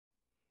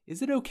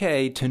Is it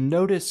okay to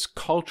notice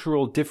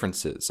cultural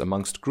differences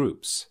amongst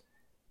groups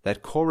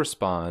that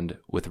correspond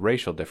with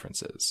racial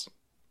differences?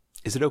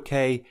 Is it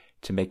okay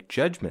to make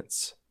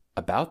judgments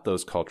about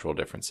those cultural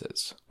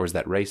differences, or is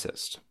that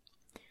racist?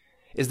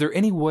 Is there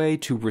any way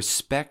to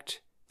respect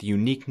the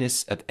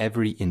uniqueness of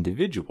every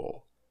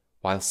individual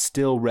while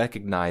still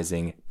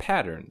recognizing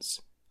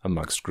patterns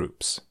amongst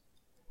groups?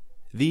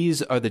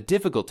 These are the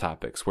difficult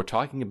topics we're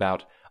talking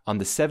about on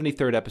the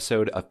 73rd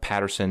episode of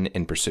Patterson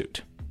in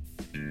Pursuit.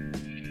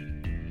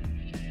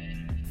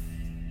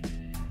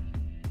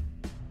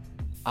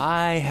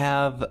 I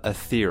have a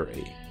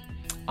theory.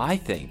 I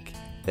think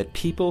that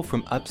people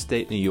from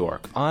upstate New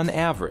York, on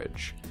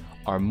average,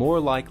 are more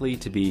likely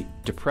to be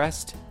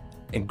depressed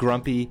and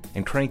grumpy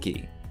and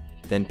cranky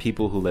than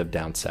people who live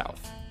down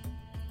south.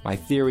 My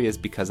theory is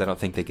because I don't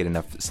think they get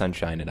enough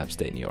sunshine in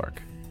upstate New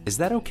York. Is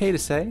that okay to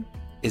say?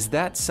 Is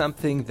that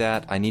something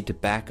that I need to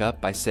back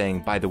up by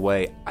saying, by the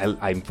way,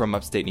 I'm from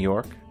upstate New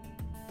York?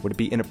 Would it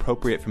be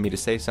inappropriate for me to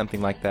say something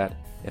like that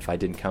if I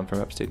didn't come from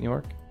upstate New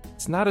York?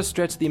 It's not a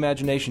stretch of the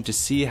imagination to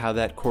see how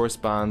that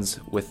corresponds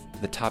with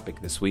the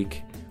topic this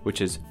week, which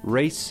is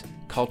race,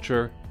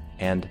 culture,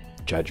 and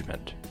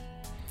judgment.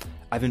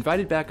 I've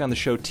invited back on the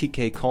show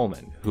TK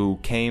Coleman, who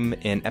came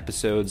in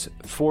episodes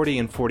 40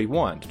 and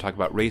 41 to talk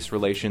about race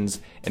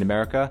relations in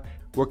America.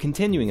 We're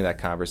continuing that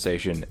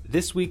conversation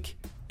this week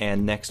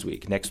and next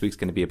week. Next week's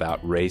going to be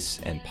about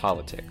race and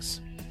politics.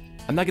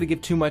 I'm not going to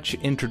give too much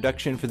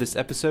introduction for this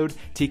episode.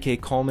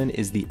 TK Coleman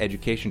is the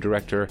education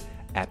director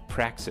at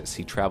Praxis.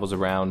 He travels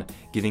around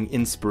giving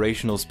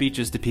inspirational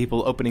speeches to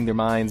people, opening their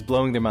minds,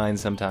 blowing their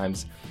minds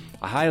sometimes.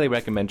 I highly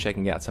recommend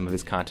checking out some of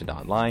his content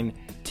online.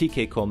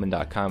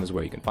 tkcoleman.com is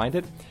where you can find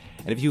it.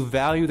 And if you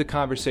value the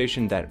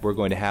conversation that we're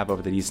going to have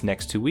over these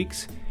next 2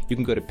 weeks, you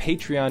can go to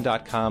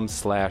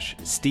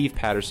patreon.com/Steve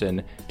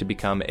Patterson to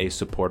become a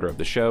supporter of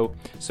the show.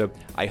 So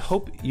I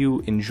hope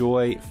you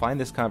find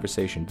this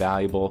conversation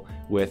valuable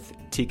with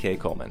TK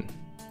Coleman.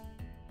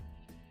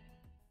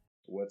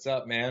 What's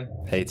up, man?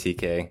 Hey,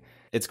 TK.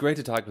 It's great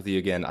to talk with you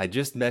again. I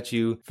just met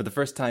you for the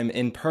first time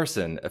in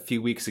person a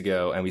few weeks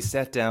ago, and we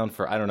sat down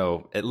for, I don't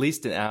know, at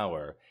least an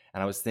hour.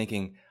 And I was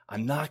thinking,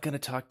 I'm not going to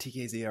talk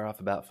TK's ear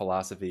off about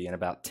philosophy. And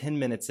about 10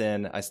 minutes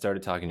in, I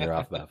started talking your ear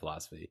off about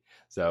philosophy.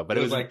 So, but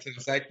it was like 10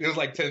 seconds. It was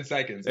like 10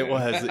 seconds. Man. It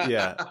was,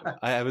 yeah.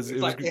 It was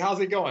like, hey, how's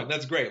it going?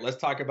 That's great. Let's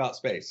talk about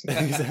space.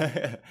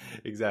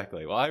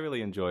 Exactly. Well, I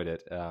really enjoyed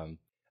it.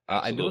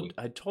 I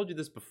told you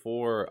this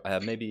before,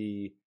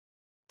 maybe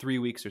 3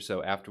 weeks or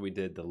so after we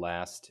did the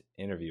last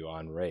interview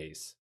on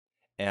race.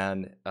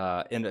 And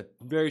in a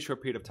very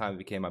short period of time, it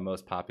became my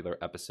most popular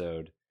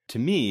episode. To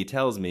me,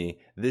 tells me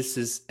this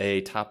is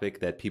a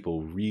topic that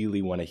people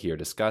really want to hear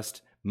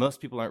discussed.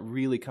 Most people aren't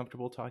really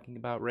comfortable talking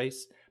about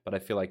race, but I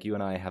feel like you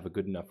and I have a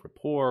good enough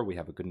rapport. We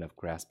have a good enough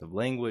grasp of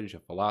language,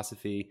 of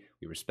philosophy.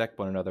 We respect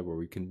one another where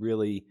we can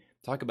really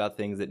talk about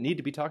things that need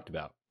to be talked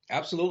about.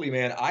 Absolutely,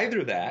 man.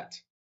 Either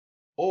that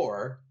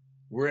or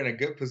we're in a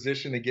good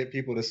position to get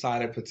people to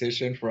sign a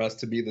petition for us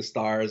to be the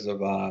stars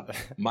of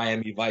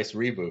Miami Vice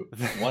reboot.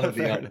 One of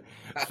the other.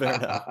 Fair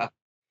enough.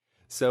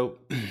 So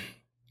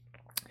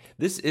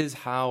this is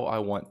how I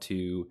want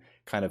to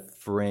kind of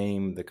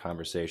frame the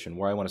conversation,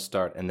 where I want to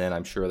start, and then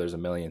I'm sure there's a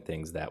million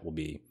things that will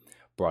be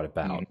brought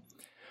about.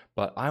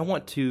 But I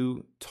want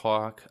to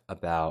talk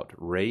about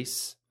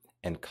race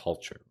and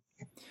culture.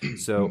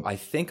 So I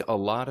think a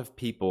lot of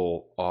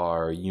people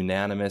are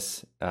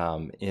unanimous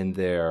in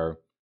their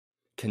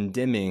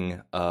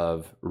condemning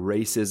of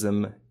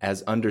racism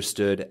as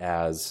understood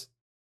as,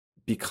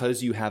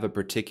 because you have a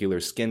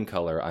particular skin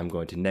color, I'm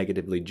going to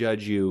negatively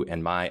judge you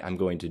and I'm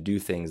going to do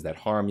things that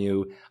harm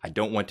you. I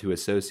don't want to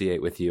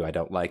associate with you. I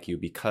don't like you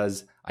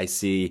because I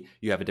see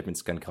you have a different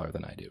skin color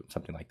than I do,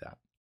 something like that.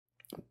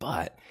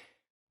 But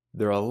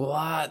they're a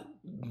lot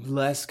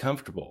less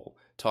comfortable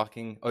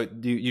talking. Oh,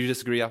 do you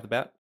disagree off the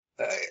bat?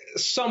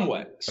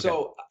 Somewhat. Okay.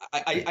 So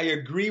I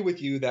agree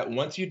with you that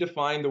once you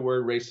define the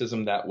word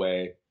racism that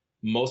way,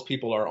 most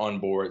people are on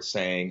board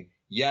saying,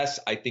 yes,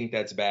 I think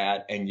that's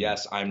bad. And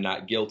yes, I'm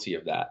not guilty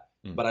of that.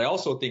 But I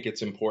also think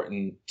it's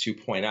important to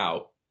point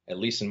out, at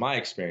least in my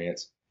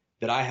experience,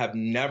 that I have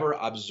never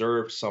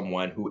observed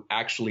someone who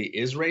actually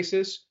is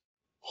racist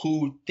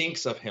who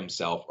thinks of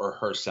himself or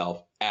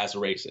herself as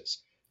racist.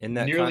 In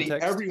that Nearly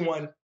context?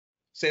 Everyone,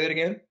 say that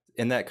again?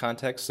 In that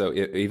context, so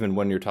even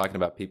when you're talking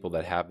about people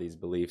that have these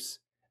beliefs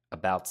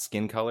about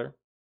skin color?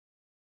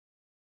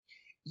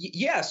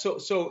 Yeah,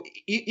 so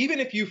even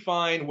if you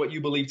find what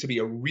you believe to be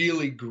a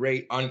really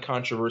great,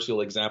 uncontroversial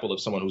example of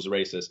someone who's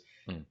racist,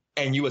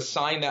 and you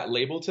assign that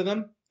label to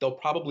them, they'll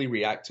probably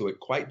react to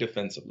it quite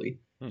defensively.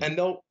 And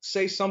they'll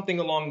say something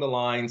along the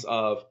lines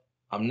of,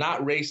 I'm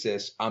not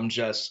racist, I'm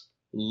just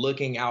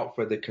looking out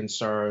for the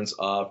concerns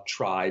of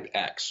tribe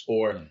X.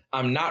 Or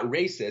I'm not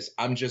racist,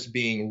 I'm just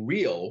being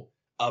real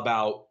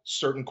about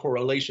certain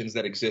correlations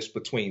that exist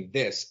between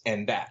this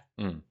and that.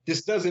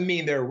 This doesn't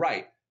mean they're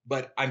right.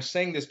 But I'm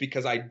saying this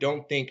because I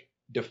don't think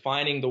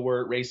defining the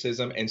word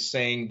racism and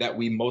saying that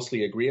we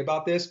mostly agree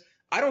about this,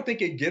 I don't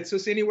think it gets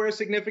us anywhere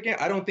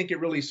significant. I don't think it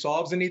really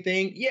solves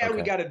anything. Yeah, we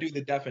Okay. got to do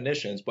the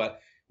definitions, but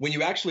when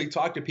you actually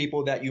talk to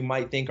people that you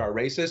might think are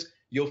racist,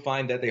 you'll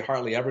find that they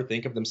hardly ever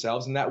think of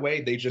themselves in that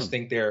way. They just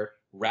think they're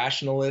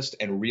rationalist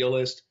and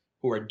realist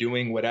who are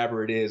doing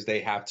whatever it is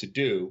they have to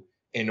do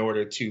in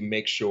order to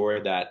make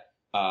sure that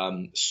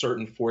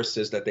certain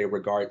forces that they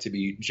regard to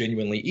be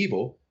genuinely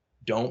evil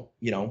don't,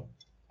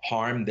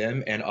 harm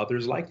them and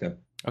others like them.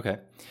 Okay.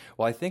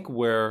 Well, I think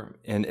where,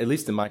 and at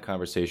least in my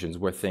conversations,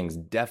 where things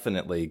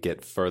definitely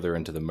get further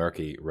into the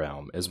murky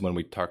realm is when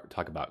we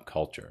talk about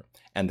culture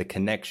and the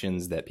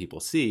connections that people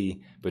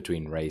see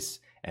between race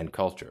and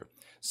culture.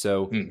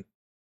 So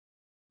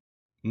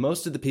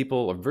most of the people,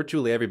 or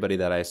virtually everybody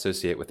that I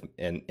associate with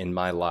in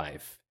my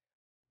life,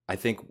 I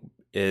think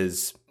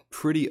is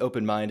pretty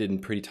open-minded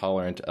and pretty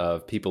tolerant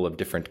of people of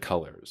different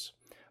colors,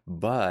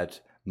 but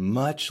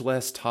much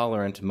less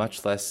tolerant,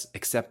 much less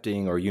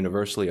accepting or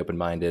universally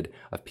open-minded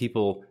of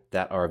people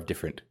that are of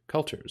different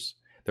cultures.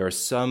 There are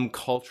some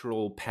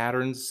cultural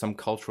patterns, some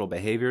cultural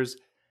behaviors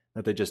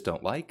that they just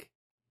don't like.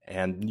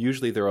 And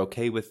usually they're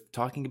okay with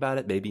talking about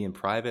it, maybe in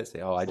private, say,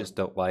 oh, I just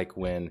don't like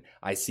when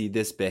I see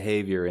this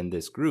behavior in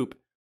this group.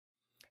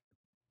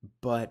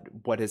 But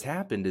what has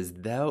happened is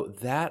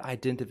that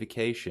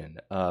identification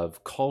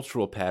of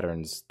cultural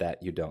patterns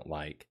that you don't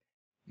like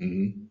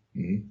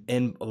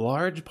in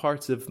large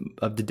parts of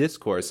the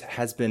discourse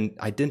has been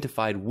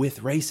identified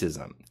with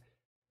racism.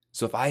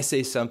 So if I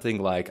say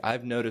something like,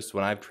 I've noticed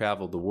when I've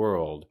traveled the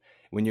world,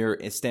 when you're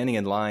standing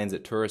in lines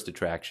at tourist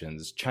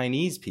attractions,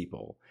 Chinese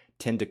people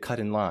tend to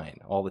cut in line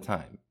all the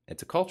time.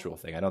 It's a cultural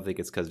thing. I don't think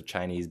it's because of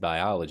Chinese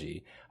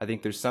biology. I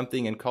think there's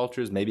something in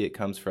cultures, maybe it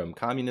comes from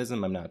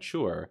communism, I'm not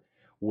sure,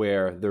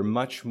 where they're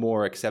much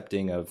more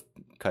accepting of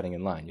cutting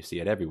in line. You see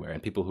it everywhere.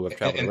 And people who have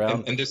traveled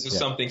around. And this is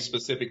something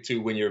specific to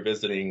when you're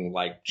visiting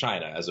like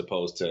China as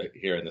opposed to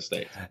here in the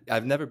States.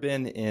 I've never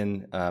been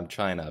in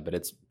China, but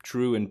it's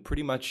true in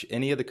pretty much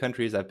any of the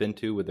countries I've been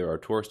to where there are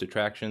tourist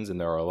attractions and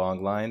there are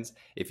long lines.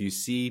 If you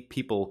see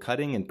people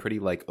cutting and pretty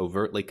like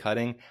overtly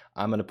cutting,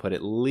 I'm going to put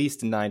at least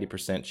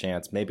 90%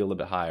 chance, maybe a little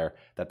bit higher,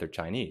 that they're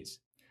Chinese.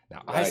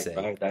 Now, I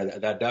say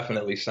that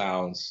definitely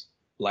sounds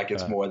like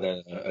it's more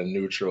than a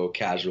neutral,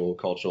 casual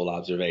cultural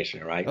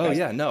observation, right? Oh,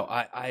 yeah. No,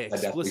 I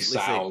explicitly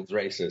sounds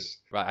racist.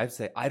 Right. I'd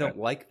say I don't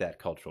like that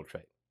cultural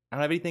trait. I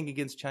don't have anything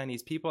against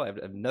Chinese people. I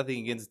have nothing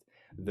against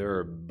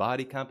their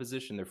body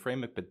composition, their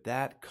framework, but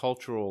that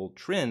cultural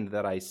trend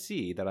that I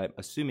see, that I'm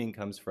assuming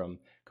comes from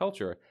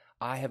culture,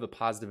 I have a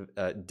positive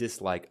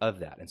dislike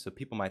of that. And so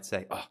people might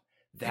say, oh,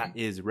 that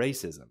is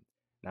racism.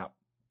 Now,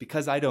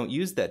 because I don't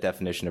use that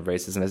definition of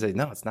racism, I say,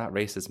 no, it's not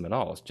racism at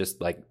all. It's just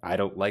like, I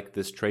don't like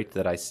this trait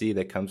that I see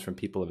that comes from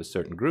people of a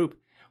certain group.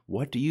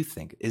 What do you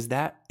think? Is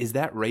that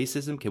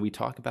racism? Can we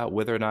talk about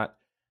whether or not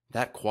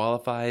that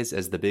qualifies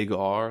as the big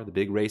R, the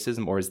big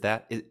racism, or is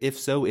that, if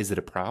so, is it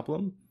a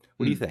problem?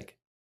 What do you think?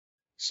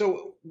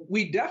 So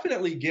we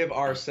definitely give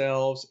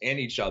ourselves and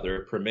each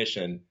other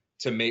permission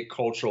to make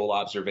cultural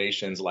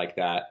observations like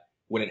that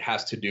when it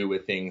has to do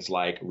with things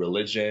like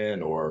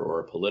religion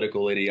or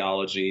political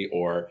ideology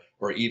or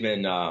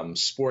even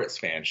sports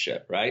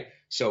fanship, right?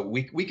 So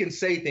we can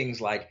say things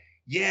like,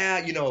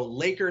 yeah,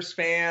 Lakers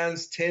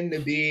fans tend to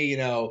be,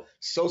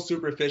 so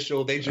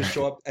superficial. They just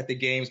show up at the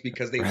games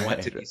because they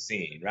want to be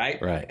seen,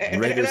 right? Right. And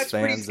Raiders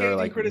fans are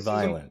like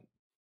violent.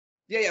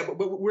 Yeah,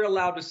 but we're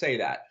allowed to say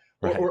that.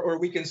 Right. Or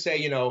we can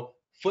say,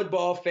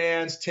 football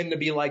fans tend to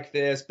be like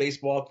this.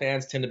 Baseball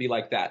fans tend to be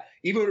like that.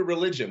 Even with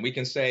religion, we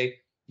can say,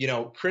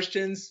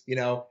 Christians,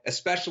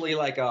 especially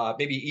like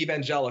maybe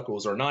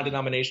evangelicals or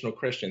non-denominational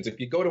Christians, if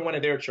you go to one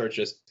of their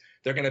churches,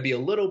 they're going to be a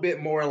little bit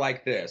more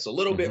like this, a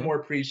little bit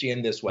more preachy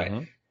in this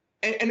way.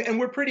 And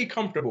we're pretty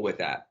comfortable with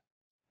that.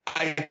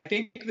 I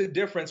think the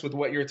difference with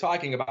what you're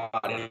talking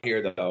about in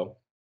here, though,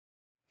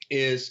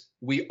 is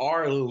we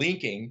are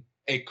linking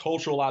a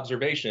cultural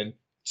observation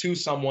to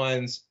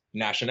someone's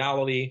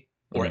nationality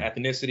or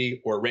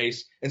ethnicity or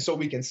race. And so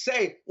we can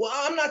say, well,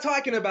 I'm not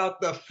talking about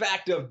the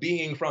fact of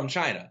being from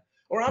China.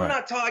 Or I'm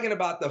not talking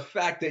about the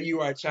fact that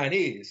you are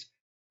Chinese.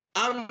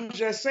 I'm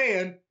just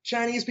saying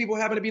Chinese people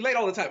happen to be late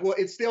all the time. Well,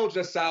 it still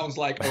just sounds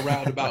like a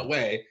roundabout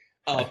way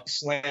of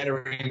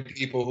slandering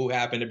people who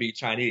happen to be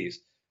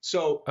Chinese.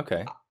 So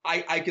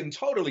I can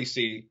totally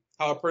see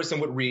how a person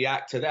would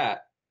react to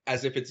that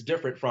as if it's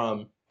different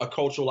from a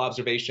cultural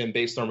observation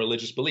based on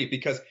religious belief,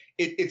 because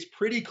it's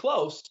pretty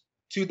close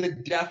to the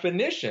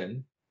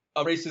definition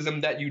of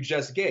racism that you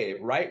just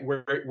gave, right?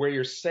 Where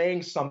you're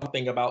saying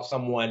something about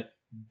someone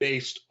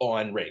based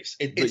on race.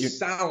 It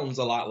sounds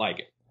a lot like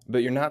it.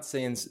 But you're not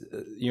saying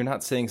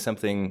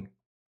something.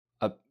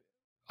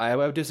 I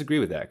would disagree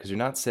with that, because you're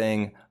not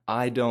saying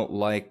I don't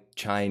like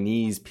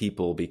Chinese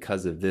people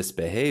because of this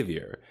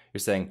behavior. You're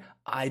saying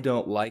I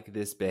don't like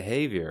this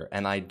behavior,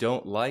 and I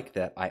don't like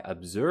that I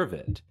observe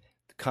it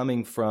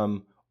coming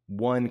from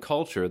one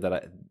culture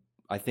that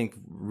I think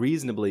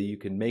reasonably you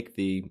can make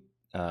the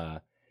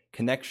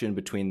connection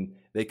between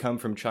they come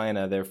from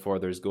China, therefore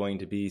there's going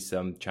to be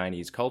some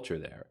Chinese culture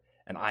there.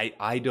 And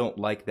I don't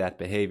like that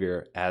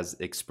behavior as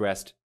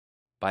expressed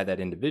by that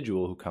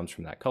individual who comes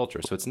from that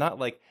culture. So it's not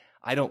like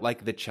I don't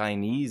like the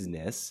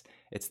Chinese-ness.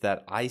 It's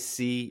that I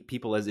see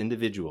people as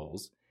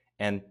individuals,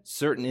 and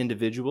certain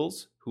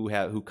individuals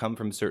who come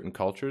from certain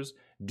cultures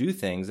do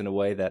things in a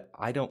way that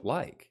I don't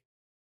like.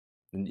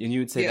 And you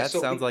would say that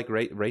sounds like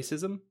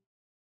racism?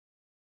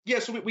 Yeah,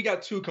 so we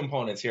got two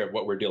components here of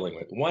what we're dealing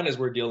with. One is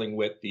we're dealing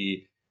with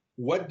the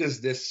what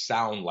does this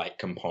sound like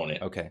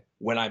component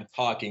when I'm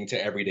talking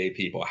to everyday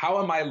people?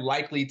 How am I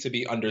likely to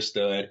be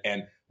understood,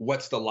 and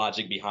what's the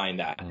logic behind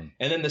that?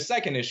 And then the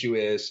second issue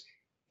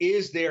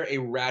is there a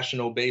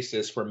rational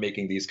basis for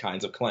making these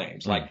kinds of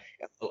claims? Like,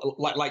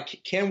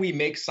 can we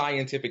make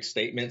scientific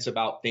statements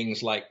about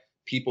things like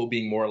people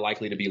being more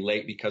likely to be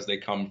late because they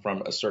come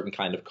from a certain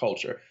kind of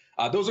culture?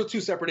 Those are two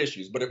separate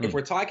issues. But if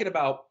we're talking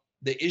about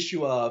the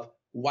issue of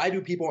why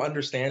do people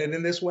understand it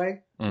in this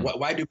way?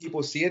 Why do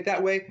people see it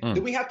that way?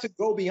 Then we have to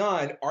go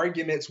beyond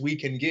arguments we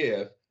can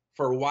give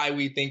for why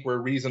we think we're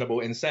reasonable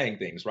in saying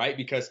things, right?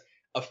 Because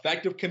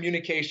effective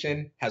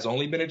communication has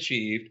only been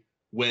achieved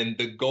when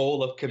the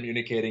goal of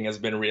communicating has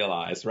been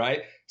realized,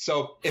 right?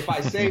 So if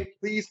I say,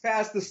 please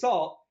pass the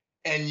salt,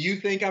 and you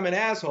think I'm an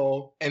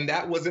asshole, and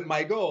that wasn't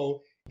my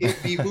goal, it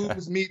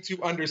behooves me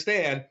to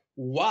understand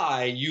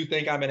why you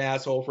think I'm an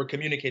asshole for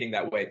communicating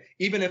that way,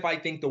 even if I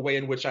think the way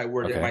in which I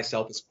worded it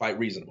myself is quite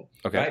reasonable.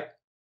 Right?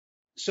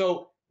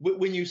 So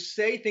when you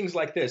say things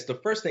like this, the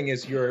first thing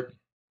is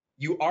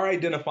you are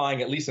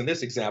identifying, at least in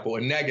this example,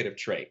 a negative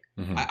trait.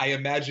 I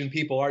imagine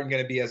people aren't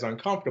going to be as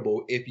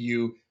uncomfortable if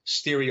you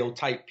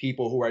stereotype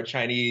people who are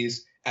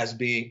Chinese as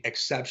being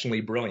exceptionally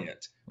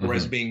brilliant, or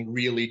as being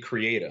really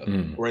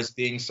creative, or as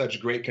being such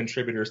great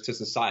contributors to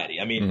society.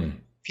 I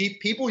mean,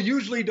 people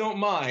usually don't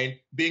mind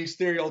being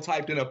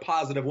stereotyped in a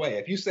positive way.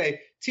 If you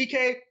say,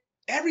 TK,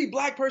 every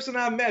black person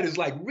I've met is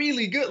like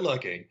really good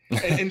looking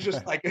and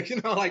just like,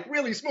 like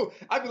really smooth,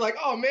 I'd be like,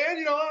 oh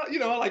man,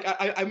 like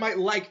I might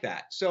like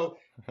that. So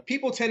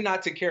people tend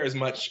not to care as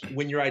much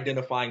when you're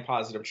identifying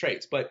positive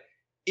traits. But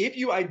if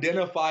you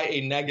identify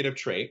a negative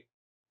trait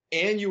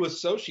and you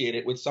associate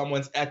it with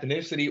someone's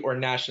ethnicity or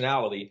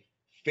nationality,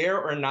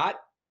 fair or not,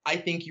 I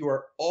think you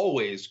are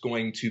always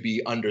going to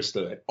be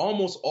understood,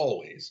 almost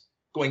always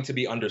going to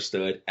be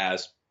understood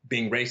as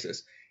being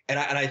racist. And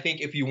I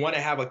think if you want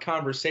to have a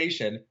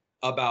conversation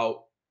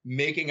about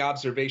making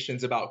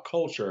observations about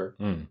culture,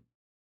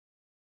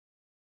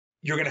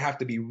 you're going to have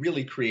to be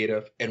really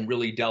creative and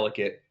really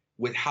delicate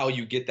with how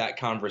you get that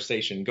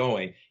conversation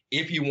going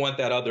if you want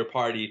that other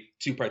party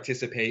to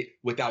participate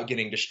without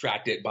getting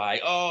distracted by,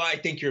 oh, I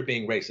think you're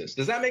being racist.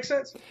 Does that make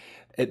sense?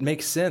 It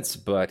makes sense,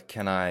 but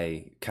can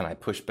I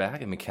push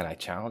back? I mean, can I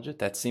challenge it?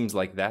 That seems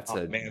like that's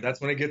man, that's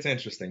when it gets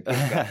interesting.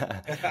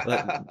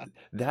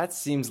 That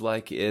seems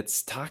like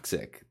it's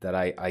toxic.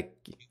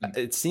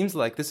 It seems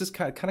like this is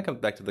kind of comes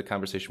back to the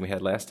conversation we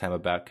had last time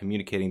about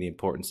communicating the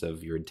importance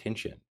of your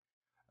intention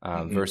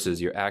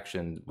versus your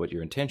action, what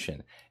your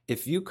intention.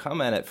 If you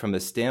come at it from the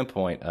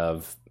standpoint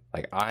of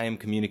like, I am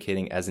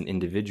communicating as an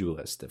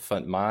individualist.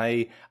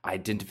 My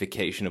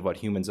identification of what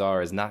humans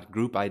are is not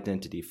group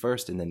identity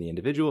first and then the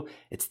individual.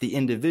 It's the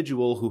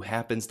individual who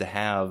happens to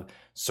have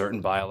certain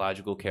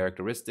biological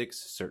characteristics,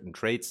 certain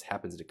traits,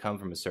 happens to come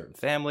from a certain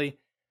family,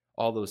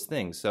 all those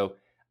things. So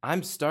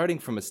I'm starting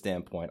from a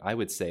standpoint, I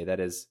would say, that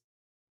is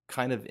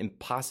kind of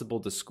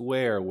impossible to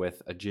square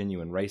with a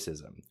genuine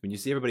racism. When you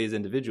see everybody as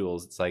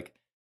individuals, it's like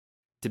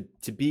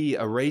to be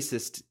a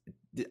racist,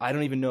 I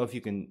don't even know if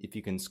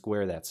you can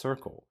square that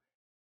circle.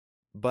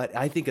 But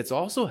I think it's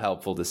also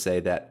helpful to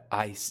say that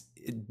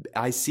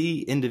I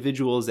see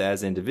individuals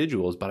as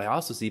individuals, but I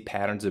also see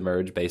patterns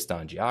emerge based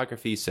on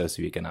geography,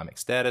 socioeconomic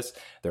status.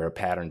 There are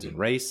patterns in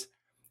race.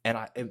 And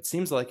it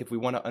seems like if we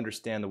want to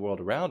understand the world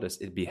around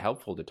us, it'd be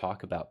helpful to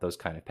talk about those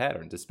kind of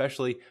patterns,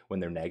 especially when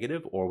they're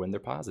negative or when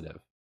they're positive.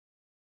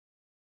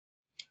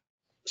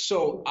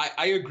 So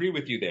I agree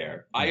with you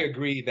there. I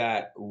agree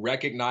that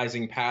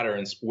recognizing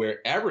patterns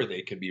wherever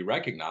they could be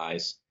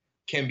recognized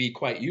can be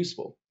quite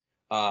useful.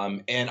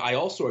 And I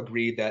also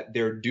agree that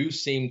there do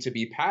seem to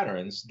be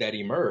patterns that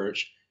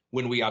emerge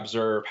when we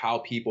observe how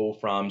people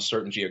from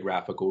certain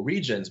geographical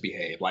regions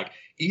behave. Like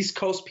East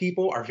Coast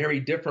people are very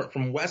different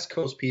from West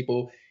Coast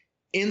people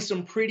in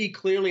some pretty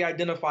clearly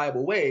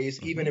identifiable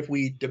ways, even if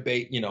we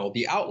debate,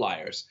 the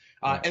outliers.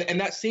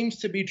 And that seems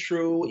to be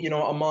true,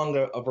 among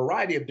a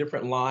variety of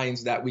different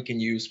lines that we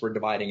can use for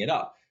dividing it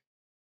up.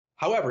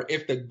 However,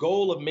 if the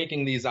goal of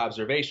making these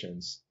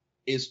observations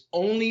is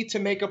only to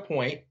make a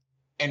point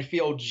and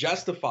feel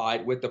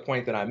justified with the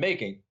point that I'm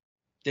making,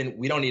 then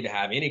we don't need to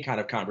have any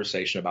kind of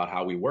conversation about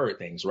how we word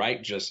things,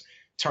 right? Just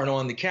turn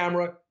on the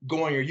camera,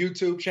 go on your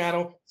YouTube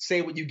channel,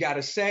 say what you got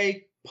to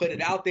say, put it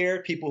out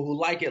there. People who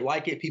like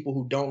it. People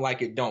who don't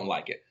like it, don't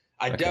like it.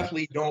 I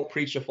definitely don't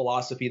preach a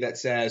philosophy that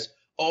says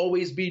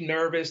always be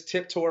nervous,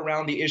 tiptoe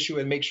around the issue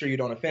and make sure you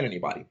don't offend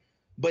anybody.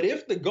 But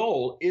if the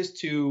goal is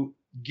to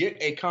get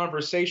a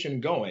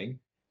conversation going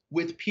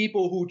with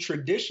people who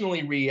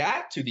traditionally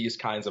react to these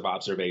kinds of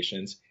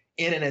observations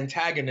in an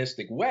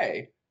antagonistic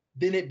way,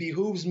 then it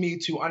behooves me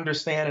to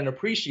understand and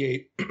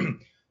appreciate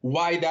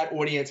why that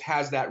audience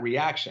has that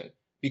reaction.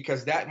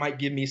 because that might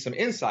give me some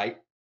insight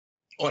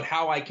on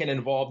how I can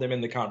involve them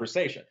in the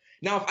conversation.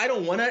 Now, if I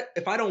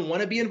don't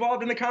want to be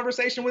involved in the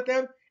conversation with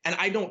them and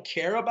I don't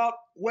care about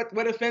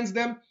what offends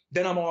them,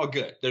 then I'm all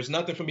good. There's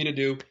nothing for me to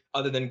do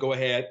other than go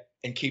ahead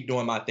and keep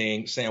doing my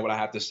thing, saying what I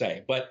have to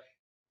say. But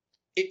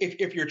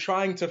if you're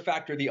trying to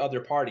factor the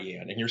other party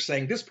in and you're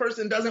saying this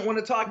person doesn't want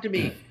to talk to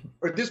me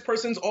or this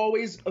person's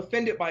always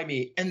offended by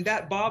me and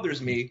that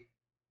bothers me,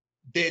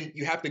 then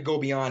you have to go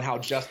beyond how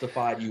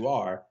justified you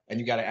are. And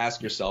you got to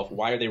ask yourself,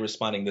 why are they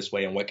responding this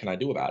way and what can I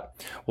do about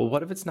it? Well,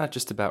 what if it's not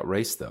just about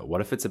race, though?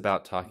 What if it's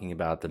about talking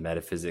about the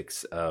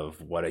metaphysics of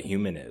what a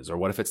human is? Or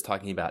what if it's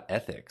talking about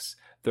ethics?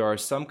 There are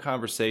some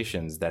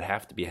conversations that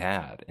have to be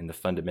had in the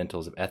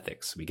fundamentals of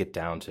ethics. We get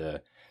down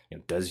to,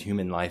 does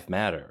human life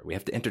matter? We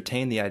have to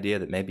entertain the idea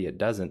that maybe it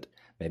doesn't,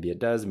 maybe it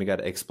does, and we got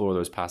to explore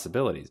those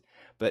possibilities.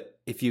 But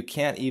if you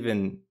can't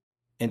even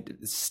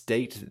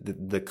state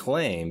the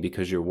claim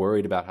because you're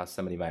worried about how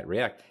somebody might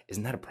react,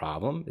 isn't that a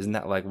problem? Isn't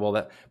that like, well,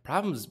 that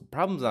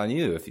problem's on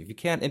you. If you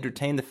can't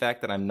entertain the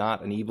fact that I'm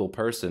not an evil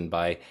person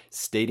by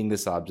stating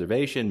this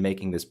observation,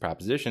 making this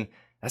proposition,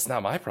 that's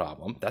not my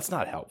problem. That's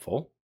not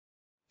helpful.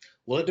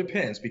 Well, it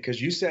depends,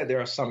 because you said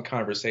there are some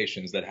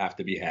conversations that have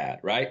to be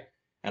had, right?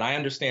 And I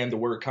understand the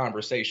word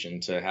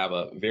conversation to have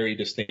a very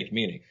distinct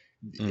meaning.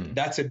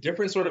 That's a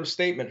different sort of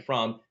statement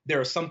from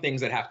there are some things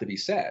that have to be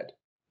said,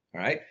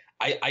 all right?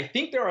 I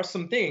think there are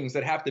some things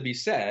that have to be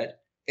said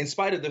in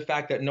spite of the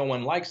fact that no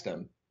one likes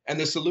them. And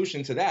the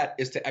solution to that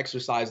is to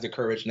exercise the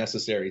courage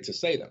necessary to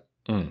say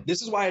them.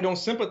 This is why I don't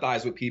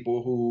sympathize with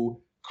people who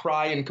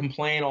cry and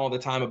complain all the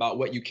time about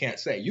what you can't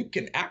say. You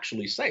can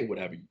actually say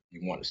whatever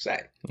you want to say,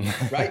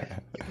 right?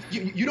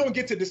 you don't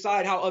get to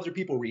decide how other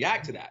people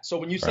react to that. So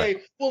when you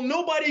say, well,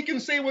 nobody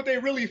can say what they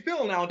really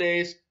feel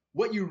nowadays,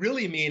 what you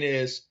really mean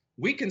is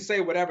we can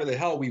say whatever the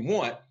hell we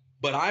want,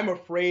 but I'm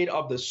afraid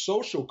of the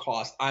social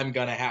cost I'm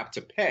going to have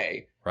to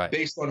pay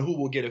based on who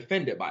will get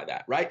offended by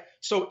that, right?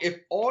 So if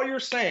all you're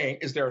saying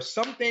is there are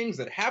some things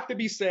that have to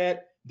be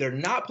said, they're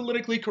not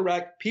politically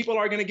correct, people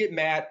are going to get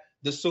mad,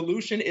 the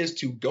solution is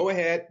to go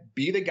ahead,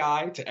 be the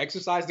guy, to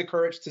exercise the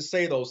courage to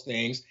say those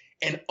things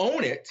and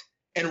own it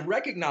and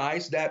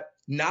recognize that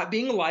not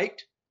being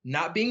liked,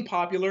 not being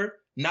popular,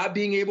 not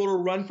being able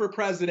to run for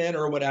president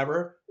or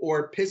whatever,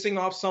 or pissing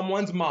off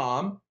someone's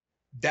mom,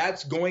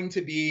 that's going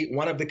to be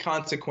one of the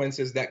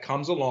consequences that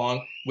comes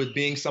along with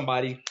being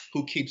somebody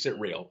who keeps it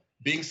real,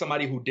 being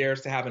somebody who dares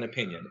to have an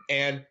opinion.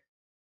 And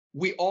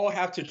we all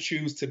have to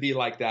choose to be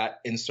like that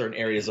in certain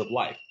areas of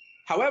life.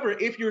 However,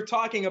 if you're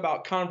talking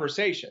about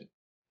conversation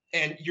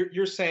and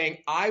you're saying,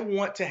 I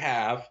want to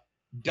have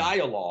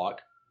dialogue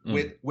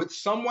with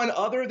someone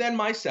other than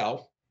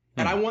myself,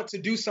 and I want to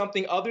do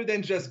something other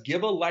than just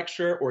give a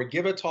lecture or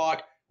give a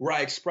talk where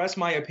I express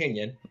my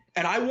opinion,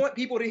 and I want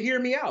people to hear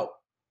me out.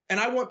 And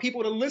I want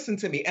people to listen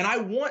to me and I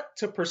want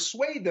to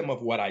persuade them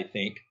of what I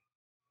think.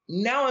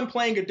 Now I'm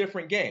playing a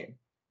different game.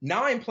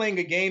 Now I'm playing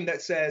a game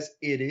that says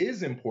it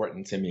is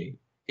important to me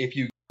if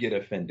you get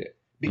offended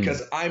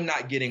because I'm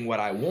not getting what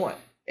I want.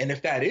 And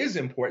if that is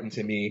important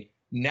to me,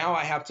 now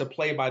I have to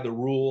play by the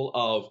rule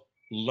of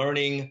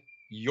learning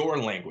your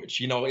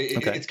language.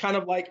 It's kind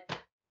of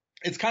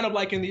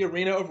like in the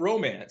arena of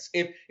romance.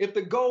 If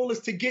the goal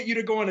is to get you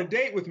to go on a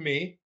date with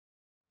me,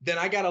 then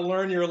I got to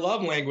learn your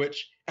love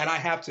language and I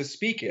have to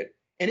speak it.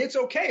 And it's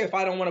okay if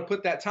I don't want to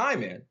put that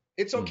time in.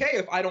 It's okay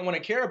if I don't want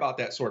to care about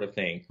that sort of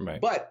thing. Right.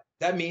 But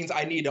that means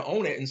I need to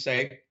own it and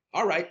say,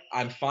 all right,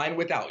 I'm fine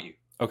without you.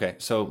 Okay,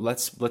 so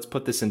let's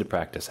put this into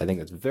practice. I think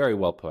that's very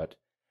well put.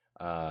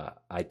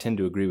 I tend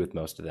to agree with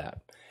most of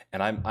that.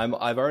 And I've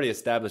already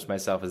established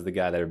myself as the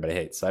guy that everybody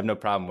hates. So I have no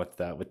problem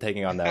with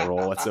taking on that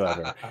role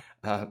whatsoever.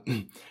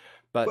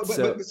 But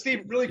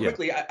Steve, really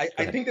quickly,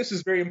 I think this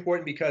is very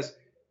important because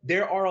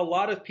there are a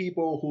lot of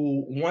people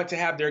who want to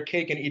have their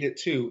cake and eat it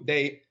too.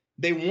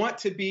 They want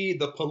to be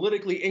the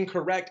politically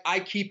incorrect,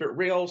 I keep it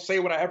real, say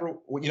whatever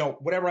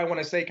I want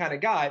to say kind of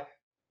guy.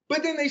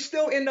 But then they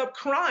still end up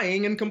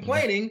crying and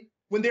complaining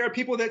when there are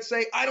people that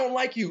say, I don't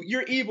like you,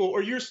 you're evil,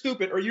 or you're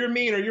stupid, or you're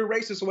mean, or you're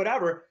racist, or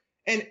whatever.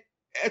 And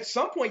at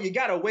some point, you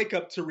got to wake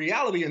up to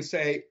reality and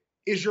say,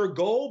 is your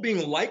goal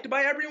being liked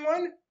by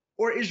everyone?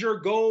 Or is your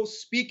goal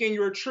speaking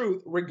your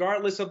truth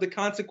regardless of the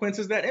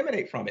consequences that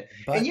emanate from it?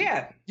 And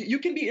yeah, you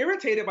can be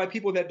irritated by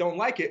people that don't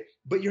like it,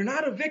 but you're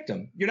not a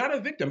victim. You're not a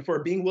victim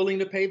for being willing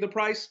to pay the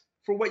price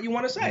for what you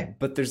want to say.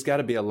 But there's got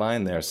to be a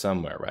line there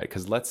somewhere, right?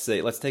 Because let's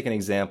take an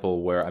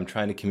example where I'm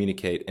trying to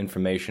communicate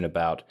information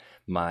about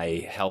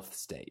my health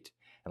state.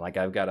 And like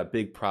I've got a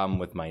big problem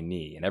with my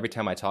knee. And every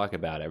time I talk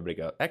about it, everybody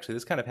goes, actually,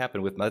 this kind of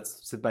happened with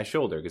my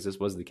shoulder, because this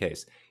was the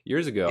case.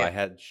 Years ago, I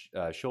had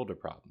shoulder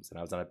problems, and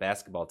I was on a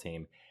basketball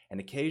team. And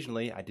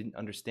occasionally, I didn't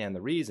understand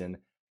the reason.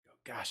 I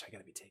go, gosh, I got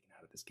to be taken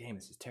out of this game.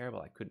 This is terrible.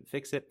 I couldn't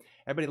fix it.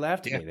 Everybody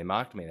laughed at me. They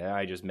mocked me.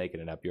 I just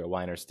making it up. You're a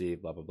whiner,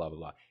 Steve, blah, blah, blah, blah,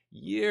 blah.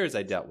 Years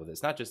I dealt with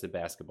this, not just at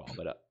basketball,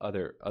 but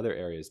other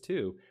areas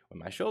too, when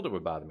my shoulder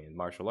would bother me in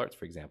martial arts,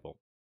 for example.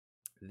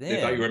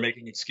 They thought you were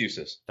making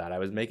excuses. Thought I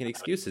was making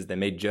excuses. They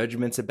made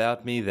judgments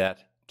about me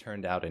that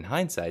turned out in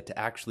hindsight to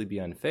actually be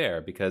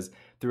unfair, because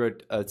through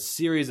a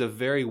series of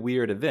very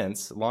weird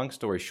events, long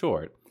story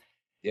short,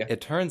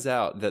 it turns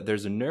out that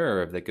there's a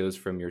nerve that goes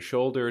from your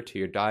shoulder to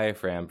your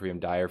diaphragm, from your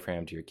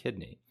diaphragm to your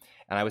kidney.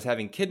 And I was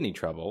having kidney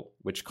trouble,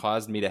 which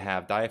caused me to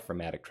have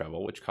diaphragmatic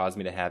trouble, which caused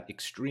me to have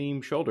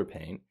extreme shoulder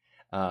pain.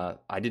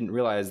 I didn't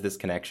realize this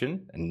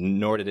connection, and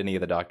nor did any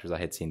of the doctors I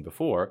had seen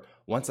before.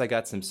 Once I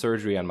got some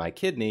surgery on my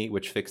kidney,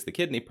 which fixed the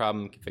kidney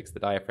problem, fixed the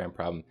diaphragm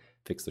problem,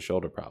 fixed the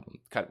shoulder problem,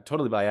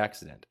 totally by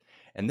accident.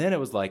 And then it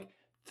was like,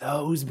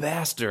 those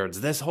bastards,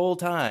 this whole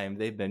time,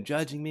 they've been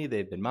judging me,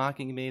 they've been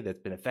mocking me,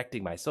 that's been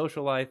affecting my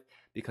social life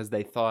because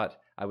they thought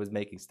I was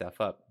making stuff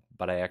up,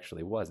 but I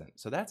actually wasn't.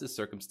 So that's a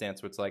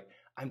circumstance where it's like,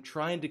 I'm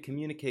trying to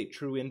communicate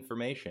true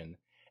information,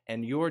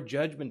 and your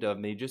judgment of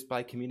me just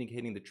by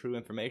communicating the true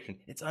information,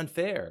 it's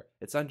unfair.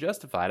 It's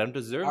unjustified. I don't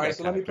deserve that. All right,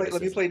 so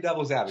let me play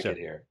devil's advocate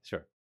here.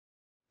 Sure.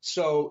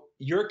 So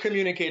you're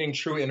communicating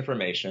true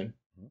information,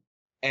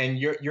 and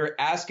you're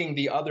asking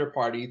the other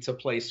party to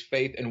place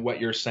faith in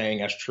what you're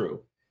saying as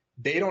true.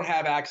 They don't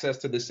have access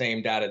to the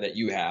same data that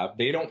you have.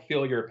 They don't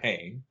feel your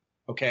pain,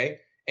 okay?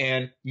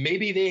 And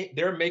maybe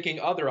they're making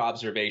other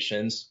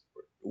observations,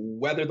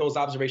 whether those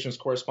observations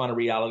correspond to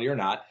reality or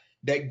not,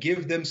 that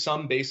give them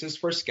some basis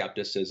for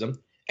skepticism,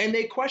 and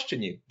they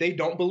question you. They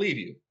don't believe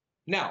you.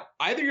 Now,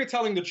 either you're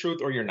telling the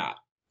truth or you're not.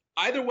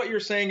 Either what you're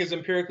saying is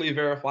empirically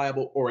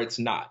verifiable or it's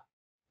not.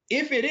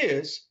 If it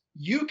is,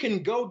 you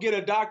can go get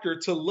a doctor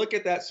to look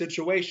at that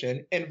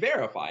situation and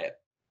verify it,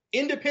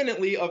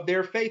 independently of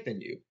their faith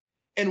in you.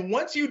 And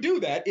once you do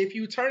that, if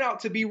you turn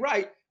out to be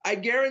right, I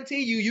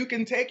guarantee you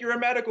can take your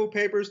medical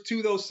papers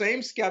to those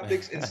same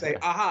skeptics and say,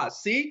 aha,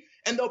 see?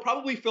 And they'll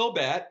probably feel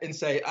bad and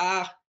say,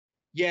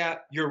 yeah,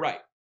 you're right.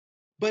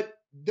 But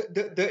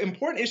the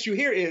important issue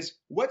here is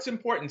what's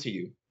important to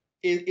you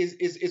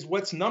is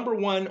what's number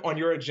one on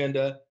your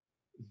agenda,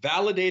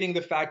 validating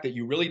the fact that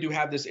you really do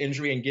have this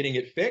injury and getting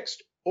it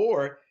fixed,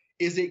 or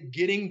is it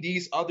getting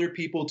these other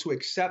people to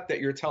accept that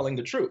you're telling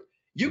the truth?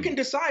 You can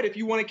decide if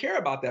you want to care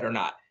about that or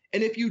not.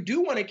 And if you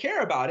do want to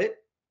care about it,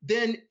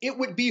 then it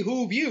would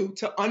behoove you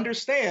to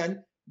understand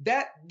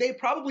that they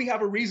probably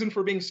have a reason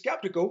for being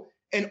skeptical.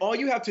 And all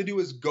you have to do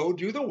is go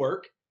do the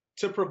work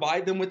to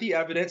provide them with the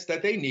evidence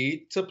that they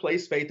need to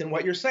place faith in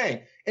what you're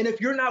saying. And if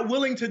you're not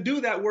willing to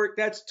do that work,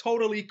 that's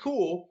totally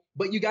cool,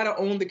 but you got to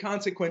own the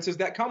consequences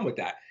that come with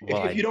that.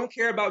 Well, if you don't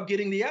care about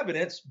getting the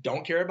evidence,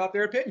 don't care about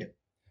their opinion.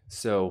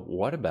 So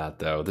what about,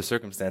 though, the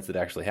circumstance that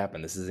actually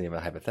happened? This isn't even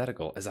a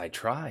hypothetical, as I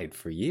tried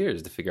for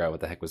years to figure out what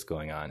the heck was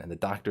going on, and the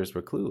doctors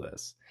were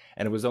clueless.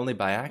 And it was only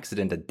by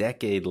accident a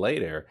decade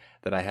later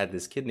that I had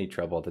this kidney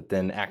trouble that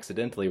then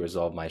accidentally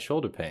resolved my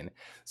shoulder pain.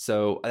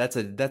 So that's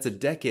a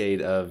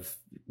decade of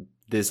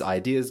this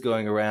ideas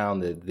going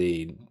around,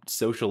 the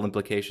social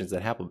implications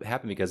that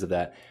happen because of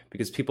that,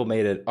 because people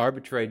made an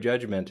arbitrary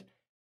judgment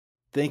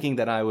thinking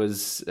that I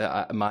was,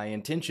 my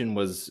intention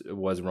was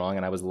wrong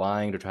and I was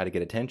lying to try to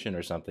get attention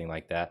or something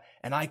like that.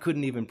 And I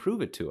couldn't even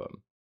prove it to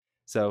them.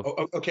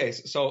 So, okay.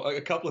 So a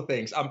couple of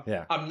things.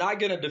 I'm not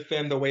going to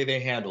defend the way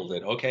they handled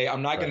it. Okay.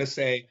 I'm not going to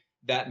say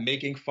that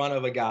making fun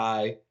of a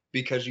guy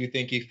because you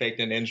think he faked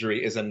an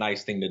injury is a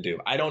nice thing to do.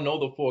 I don't know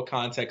the full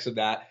context of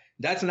that.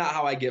 That's not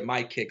how I get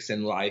my kicks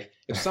in life.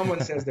 If someone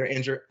says they're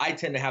injured, I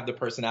tend to have the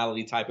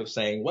personality type of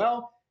saying,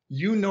 well,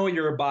 you know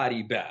your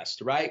body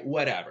best, right?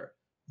 Whatever.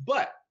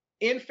 But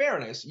in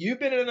fairness, you've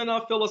been in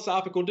enough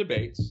philosophical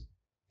debates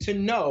to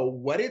know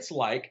what it's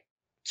like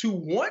to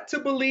want to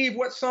believe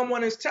what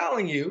someone is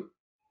telling you,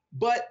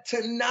 but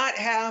to not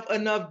have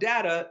enough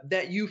data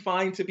that you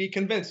find to be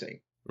convincing.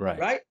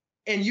 Right?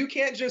 And you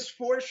can't just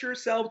force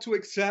yourself to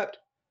accept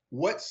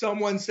what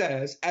someone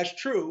says as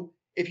true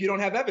if you don't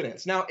have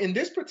evidence. Now, in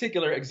this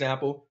particular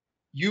example,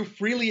 you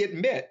freely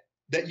admit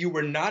that you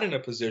were not in a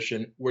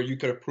position where you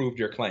could have proved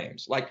your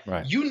claims.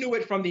 You knew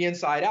it from the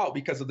inside out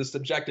because of the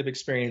subjective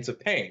experience of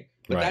pain,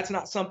 but that's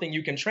not something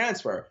you can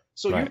transfer.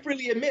 So you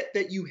freely admit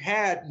that you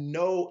had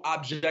no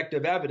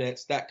objective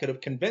evidence that could have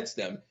convinced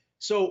them.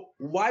 So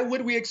why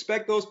would we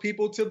expect those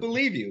people to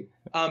believe you?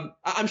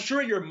 I'm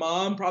sure your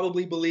mom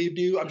probably believed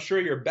you. I'm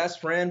sure your best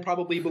friend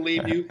probably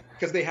believed you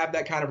because they have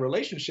that kind of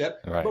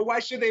relationship. But why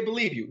should they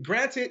believe you?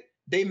 Granted,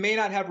 they may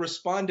not have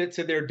responded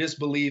to their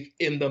disbelief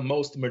in the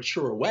most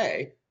mature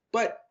way,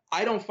 but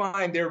I don't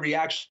find their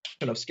reaction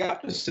of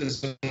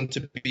skepticism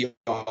to be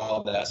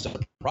all that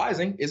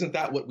surprising. Isn't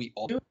that what we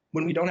all do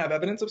when we don't have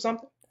evidence of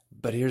something?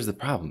 But here's the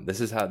problem.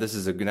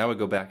 Now we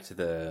go back to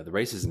the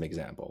racism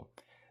example,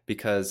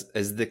 because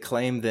is the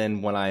claim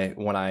then when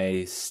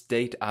I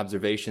state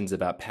observations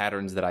about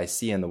patterns that I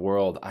see in the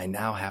world, I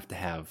now have to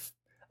have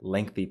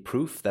lengthy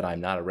proof that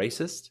I'm not a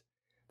racist?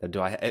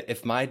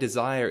 If my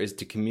desire is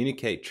to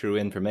communicate true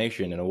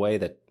information in a way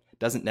that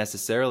doesn't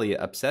necessarily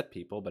upset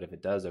people, but if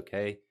it does,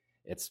 okay,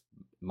 it's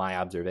my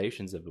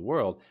observations of the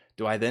world,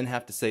 do I then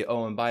have to say,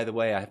 oh, and by the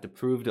way, I have to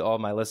prove to all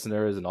my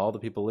listeners and all the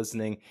people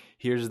listening,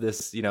 here's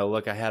this,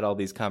 look, I had all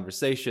these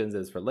conversations,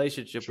 this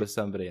relationship with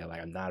somebody,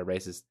 I'm not a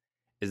racist.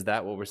 Is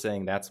that what we're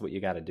saying? That's what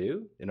you got to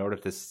do in order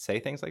to say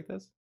things like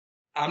this?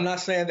 I'm not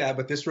saying that,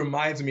 but this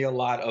reminds me a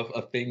lot of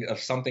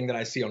something that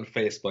I see on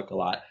Facebook a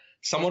lot.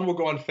 Someone will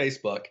go on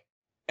Facebook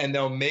and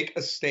they'll make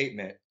a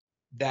statement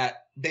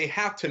that they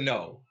have to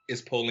know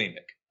is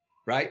polemic,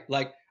 right?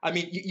 Like, I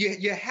mean,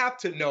 you have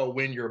to know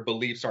when your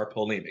beliefs are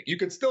polemic. You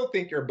could still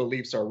think your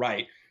beliefs are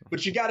right,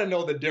 but you got to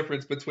know the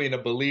difference between a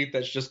belief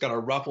that's just going to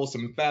ruffle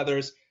some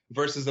feathers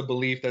versus a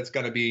belief that's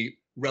going to be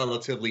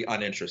relatively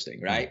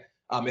uninteresting, right?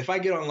 If I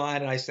get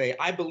online and I say,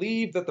 I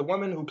believe that the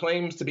woman who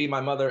claims to be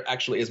my mother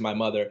actually is my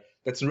mother,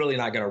 that's really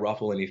not going to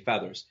ruffle any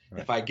feathers.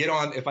 Right.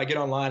 If I get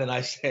online and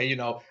I say, you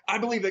know, I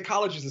believe that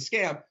college is a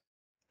scam,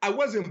 I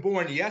wasn't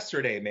born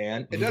yesterday,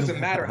 man. It doesn't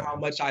matter how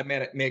much I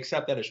may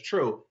accept that as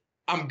true.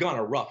 I'm going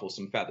to ruffle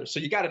some feathers. So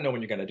you got to know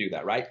when you're going to do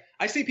that, right?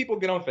 I see people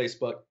get on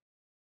Facebook.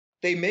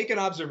 They make an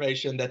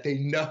observation that they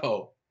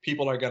know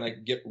people are going to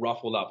get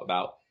ruffled up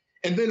about.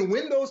 And then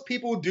when those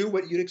people do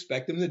what you'd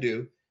expect them to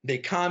do, they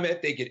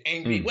comment, they get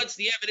angry. What's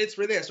the evidence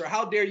for this? Or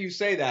how dare you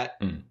say that?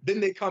 Then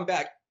they come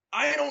back.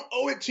 I don't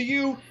owe it to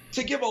you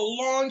to give a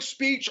long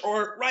speech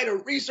or write a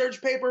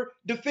research paper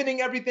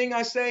defending everything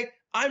I say.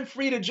 I'm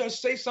free to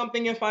just say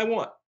something if I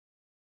want.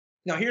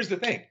 Now, here's the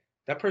thing.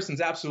 That person's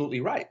absolutely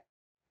right.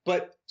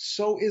 But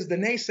so is the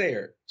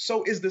naysayer.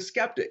 So is the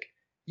skeptic.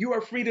 You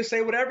are free to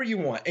say whatever you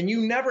want, and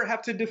you never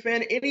have to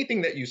defend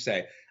anything that you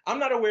say. I'm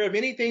not aware of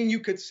anything you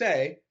could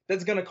say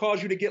that's going to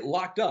cause you to get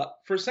locked up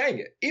for saying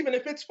it, even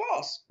if it's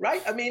false,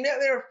 right? I mean,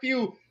 there are a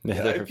few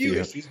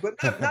issues,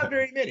 but not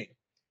very many.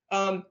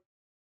 And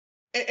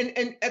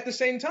at the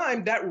same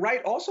time, that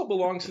right also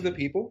belongs to the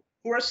people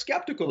who are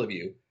skeptical of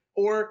you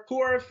or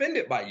who are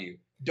offended by you.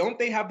 Don't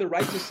they have the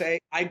right to say,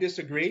 I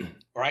disagree,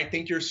 or I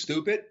think you're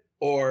stupid,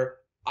 or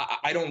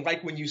I don't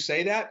like when you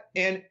say that?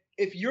 And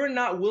if you're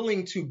not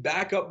willing to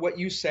back up what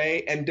you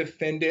say and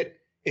defend it,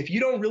 if you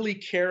don't really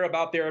care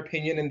about their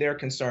opinion and their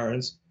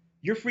concerns,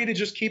 you're free to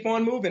just keep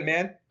on moving,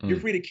 man. You're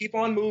free to keep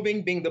on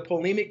moving, being the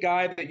polemic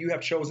guy that you have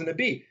chosen to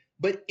be.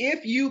 But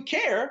if you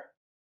care,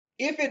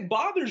 if it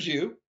bothers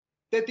you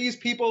that these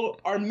people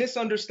are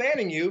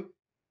misunderstanding you,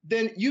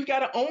 then you've got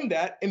to own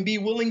that and be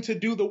willing to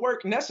do the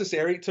work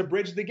necessary to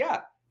bridge the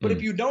gap. But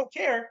if you don't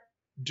care,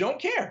 don't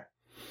care.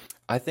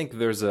 I think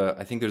there's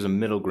a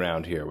middle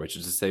ground here, which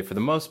is to say, for the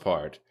most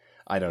part,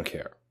 I don't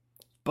care.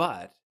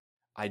 But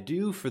I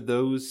do for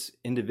those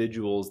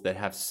individuals that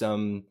have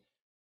some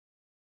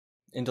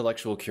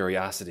intellectual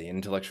curiosity,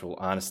 intellectual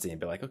honesty, and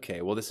be like,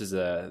 okay, well, this is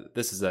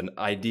an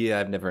idea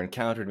I've never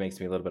encountered, makes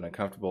me a little bit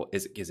uncomfortable.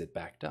 Is it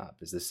backed up?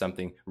 Is this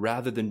something,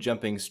 rather than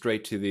jumping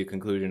straight to the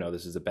conclusion, oh,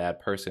 this is a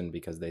bad person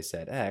because they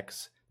said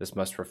X, this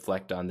must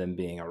reflect on them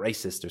being a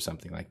racist or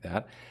something like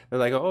that. They're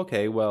like, oh,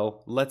 okay,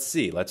 well, let's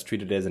see. Let's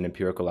treat it as an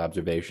empirical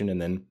observation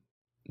and then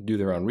do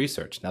their own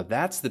research. Now,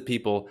 that's the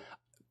people,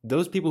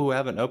 those people who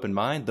have an open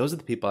mind, those are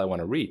the people I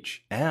want to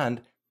reach.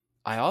 And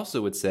I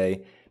also would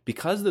say,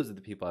 because those are the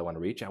people I want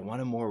to reach, I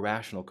want a more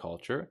rational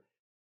culture.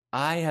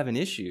 I have an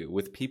issue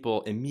with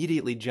people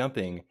immediately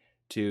jumping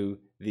to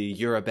the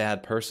you're a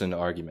bad person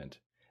argument.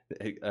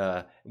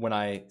 When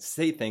I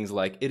say things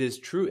like, it is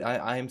true,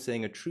 I am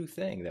saying a true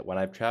thing, that when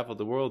I've traveled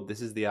the world,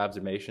 this is the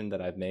observation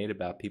that I've made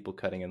about people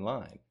cutting in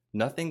line.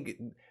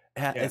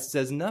 It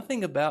says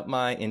nothing about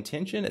my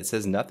intention. It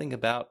says nothing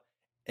about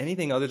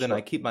anything other than I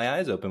keep my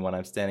eyes open when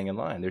I'm standing in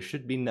line. There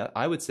should be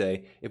I would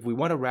say, if we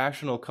want a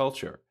rational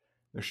culture,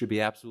 there should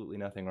be absolutely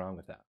nothing wrong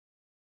with that.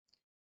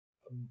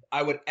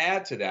 I would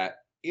add to that,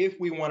 if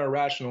we want a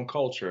rational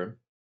culture,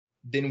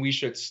 then we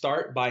should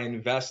start by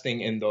investing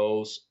in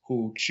those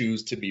who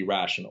choose to be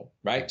rational,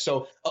 right?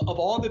 So of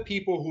all the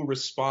people who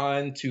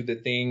respond to the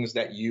things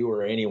that you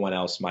or anyone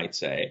else might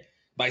say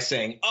by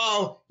saying,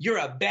 oh, you're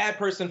a bad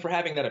person for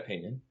having that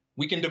opinion,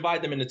 we can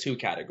divide them into two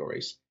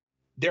categories.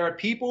 There are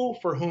people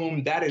for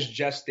whom that is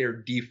just their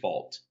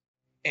default,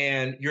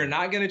 and you're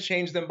not going to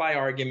change them by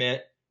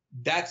argument.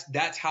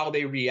 That's how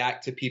they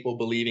react to people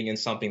believing in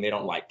something they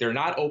don't like. They're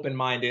not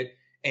open-minded,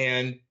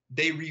 and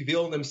they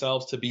reveal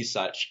themselves to be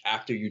such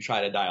after you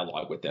try to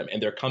dialogue with them.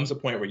 And there comes a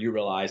point where you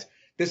realize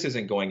this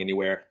isn't going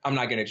anywhere. I'm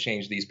not going to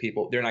change these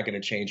people. They're not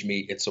going to change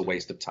me. It's a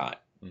waste of time.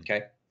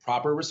 Okay.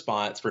 Proper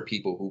response for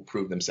people who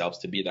prove themselves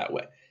to be that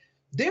way.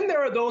 Then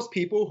there are those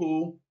people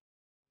who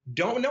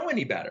don't know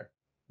any better,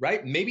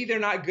 right? Maybe they're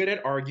not good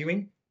at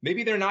arguing.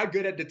 Maybe they're not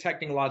good at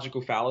detecting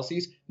logical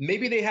fallacies.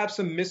 Maybe they have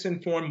some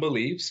misinformed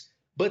beliefs,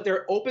 but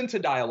they're open to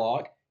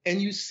dialogue,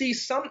 and you see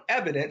some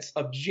evidence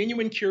of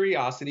genuine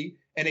curiosity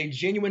and a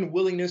genuine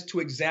willingness to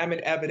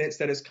examine evidence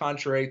that is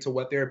contrary to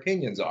what their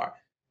opinions are.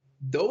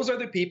 Those are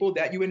the people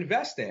that you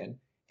invest in.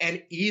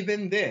 And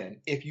even then,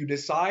 if you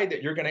decide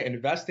that you're going to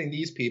invest in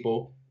these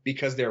people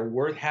because they're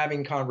worth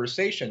having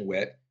conversation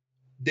with,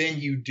 then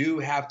you do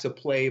have to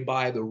play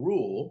by the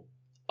rule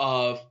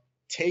of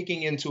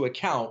taking into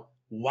account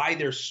why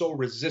they're so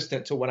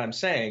resistant to what I'm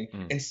saying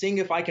and seeing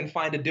if I can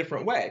find a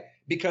different way.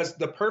 Because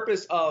the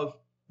purpose of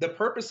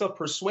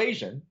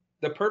persuasion,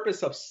 the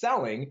purpose of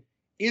selling,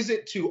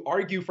 isn't to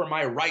argue for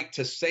my right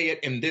to say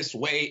it in this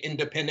way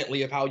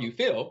independently of how you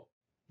feel.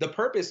 The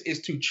purpose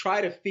is to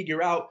try to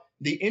figure out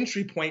the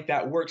entry point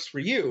that works for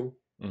you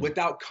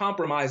without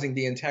compromising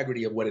the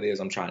integrity of what it is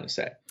I'm trying to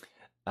say.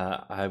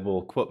 I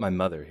will quote my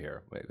mother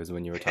here, because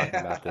when you were talking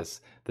about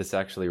this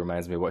actually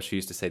reminds me of what she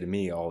used to say to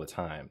me all the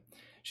time.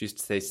 She used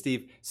to say,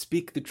 Steve,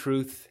 speak the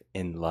truth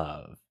in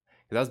love.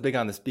 Because I was big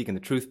on the speaking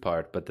the truth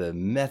part, but the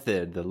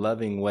method, the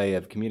loving way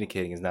of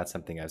communicating is not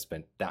something I've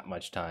spent that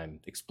much time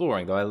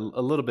exploring, though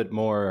a little bit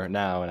more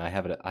now, and I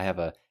have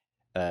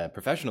a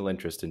professional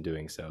interest in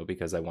doing so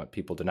because I want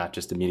people to not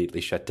just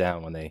immediately shut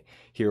down when they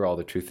hear all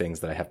the true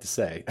things that I have to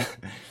say.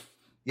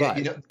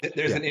 Yeah,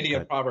 there's an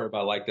Indian proverb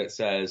I like that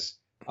says,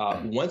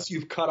 once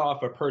you've cut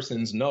off a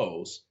person's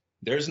nose,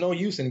 there's no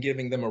use in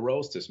giving them a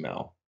rose to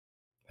smell.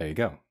 There you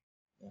go.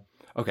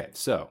 Okay,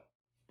 so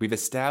we've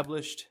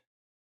established,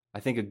 I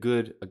think, a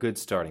good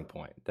starting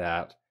point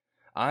that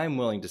I'm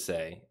willing to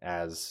say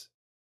as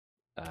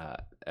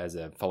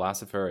a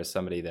philosopher, as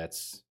somebody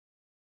that's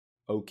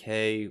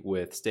okay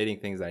with stating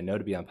things I know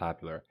to be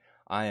unpopular.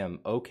 I am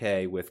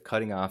okay with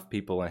cutting off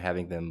people and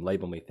having them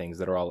label me things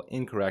that are all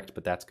incorrect,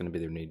 but that's going to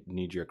be their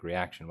knee-jerk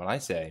reaction. When I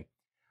say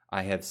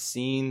I have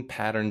seen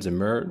patterns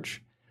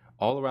emerge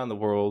all around the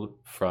world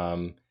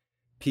from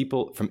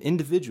people, from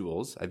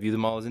individuals, I view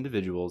them all as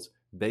individuals,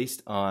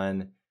 based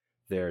on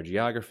their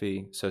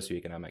geography,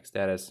 socioeconomic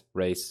status,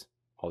 race,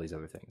 all these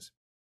other things.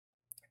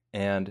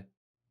 And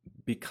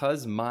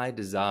because my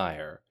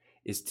desire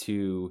is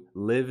to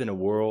live in a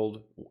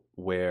world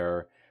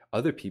where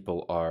other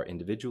people are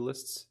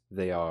individualists,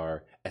 they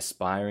are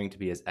aspiring to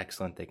be as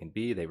excellent they can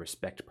be, they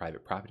respect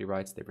private property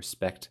rights, they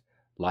respect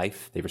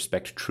life, they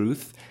respect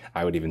truth,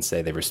 I would even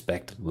say they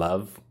respect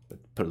love,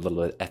 put a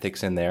little bit of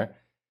ethics in there.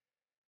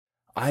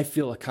 I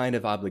feel a kind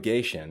of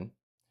obligation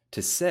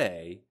to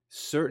say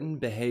certain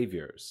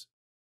behaviors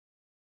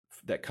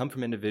that come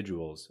from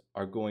individuals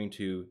are going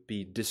to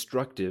be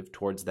destructive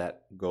towards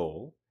that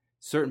goal.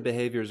 Certain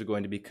behaviors are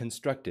going to be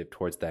constructive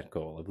towards that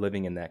goal of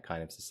living in that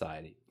kind of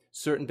society.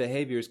 Certain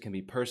behaviors can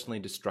be personally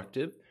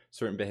destructive.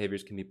 Certain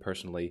behaviors can be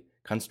personally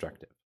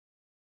constructive.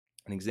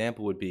 An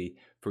example would be,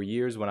 for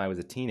years when I was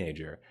a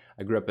teenager,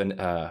 I grew up in,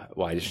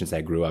 well, I shouldn't say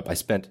I grew up. I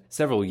spent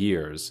several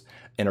years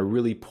in a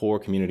really poor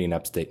community in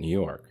upstate New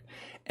York.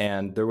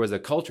 And there was a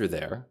culture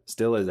there,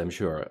 still is, I'm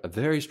sure, a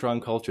very strong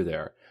culture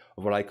there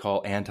of what I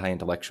call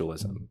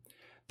anti-intellectualism.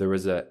 There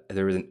was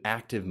an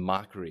active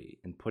mockery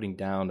and putting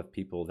down of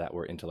people that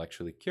were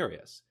intellectually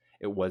curious.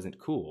 It wasn't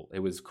cool. It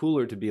was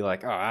cooler to be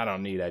like, oh, I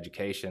don't need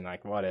education,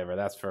 like whatever,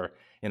 that's for,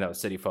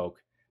 city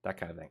folk, that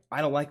kind of thing.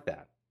 I don't like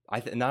that.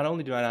 Not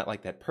only do I not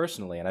like that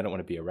personally, and I don't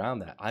want to be around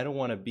that, I don't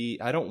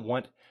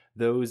want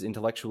those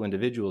intellectual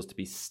individuals to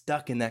be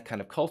stuck in that kind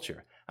of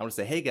culture. I want to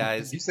say, hey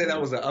guys. Did you say that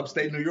was an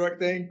upstate New York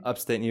thing?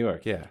 Upstate New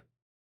York, yeah.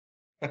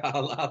 I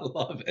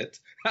love it.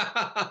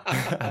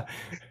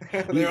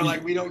 They're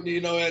like, we don't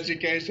need no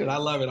education. I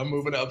love it. I'm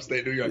moving to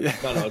upstate New York. Yeah.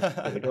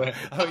 No, go ahead.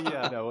 Oh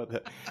yeah, no,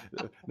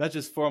 not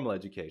just formal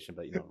education,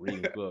 but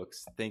reading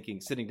books,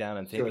 sitting down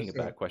and thinking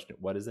about question.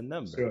 What is a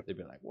number? Sure. They'd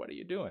be like, what are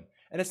you doing?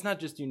 And it's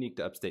not just unique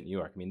to upstate New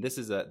York. I mean, that's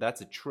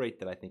a trait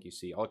that I think you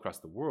see all across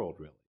the world.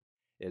 Really,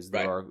 is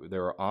there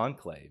are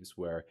enclaves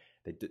where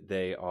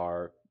they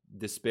are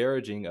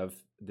disparaging of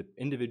the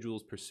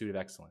individual's pursuit of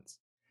excellence.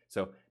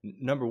 So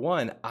number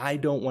one, I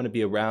don't want to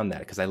be around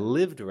that because I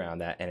lived around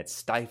that and it's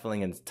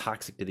stifling and it's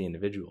toxic to the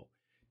individual.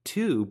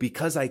 Two,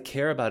 because I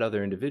care about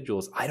other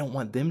individuals, I don't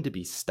want them to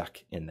be stuck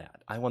in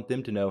that. I want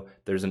them to know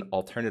there's an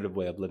alternative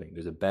way of living.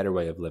 There's a better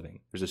way of living.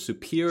 There's a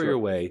superior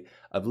way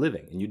of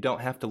living. And you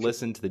don't have to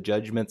listen to the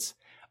judgments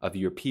of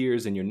your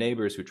peers and your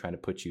neighbors who are trying to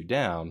put you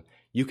down.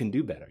 You can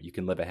do better. You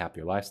can live a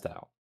happier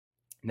lifestyle.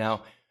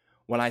 Now,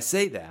 when I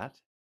say that,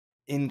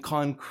 in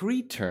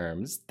concrete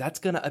terms, that's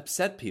going to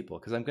upset people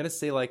because I'm going to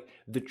say like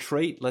the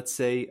trait, let's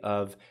say,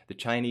 of the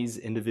Chinese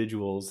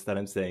individuals that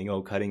I'm saying,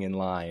 oh, cutting in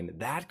line,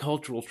 that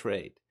cultural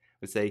trait,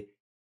 would say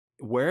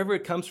wherever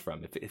it comes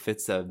from, if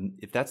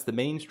that's the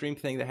mainstream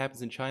thing that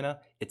happens in China,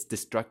 it's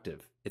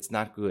destructive. It's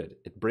not good.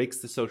 It breaks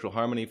the social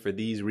harmony for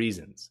these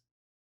reasons.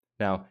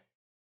 Now,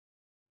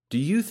 do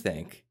you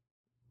think,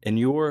 in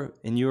your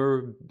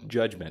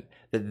judgment,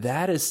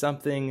 that is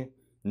something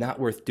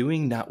not worth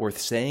doing, not worth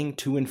saying,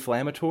 too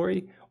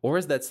inflammatory? Or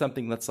is that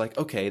something that's like,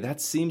 okay,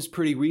 that seems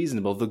pretty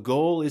reasonable. The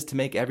goal is to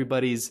make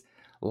everybody's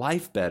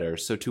life better.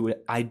 So to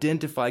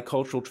identify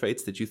cultural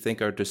traits that you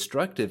think are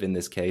destructive in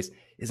this case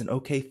is an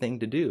okay thing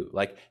to do.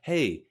 Like,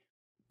 hey,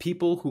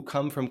 people who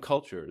come from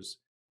cultures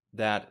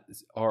that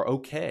are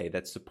okay,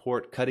 that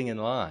support cutting in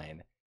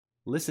line,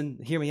 listen,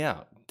 hear me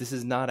out. This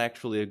is not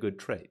actually a good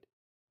trait.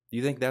 Do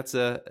you think that's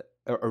a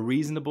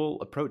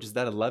reasonable approach? Is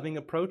that a loving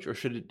approach, or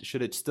should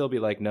it still be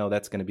like, no,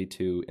 that's going to be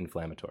too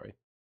inflammatory?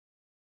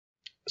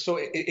 So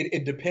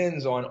it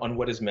depends on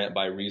what is meant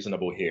by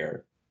reasonable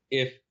here.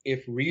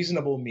 If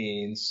reasonable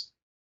means,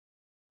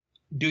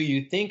 do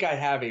you think I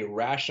have a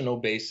rational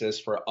basis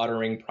for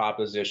uttering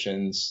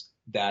propositions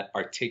that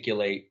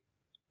articulate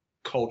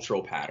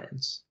cultural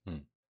patterns?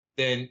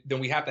 Then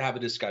we have to have a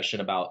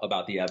discussion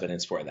about the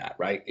evidence for that,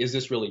 right? Is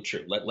this really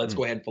true? Let's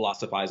go ahead and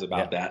philosophize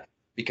about that.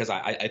 Because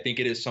I think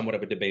it is somewhat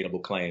of a debatable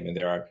claim, and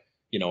there are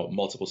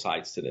multiple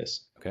sides to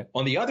this. Okay.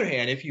 On the other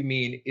hand, if you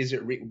mean, is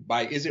it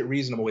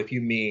reasonable, if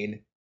you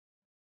mean,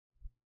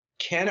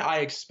 can I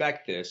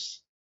expect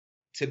this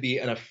to be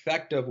an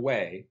effective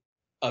way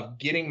of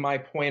getting my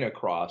point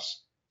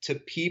across to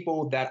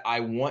people that I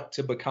want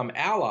to become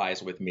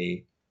allies with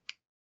me,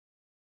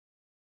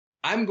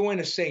 I'm going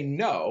to say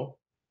no,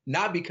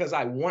 not because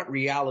I want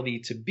reality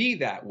to be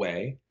that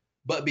way,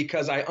 but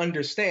because I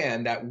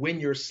understand that when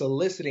you're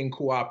soliciting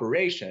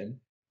cooperation,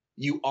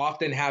 you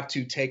often have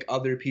to take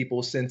other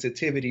people's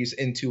sensitivities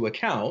into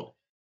account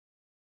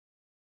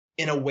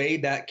in a way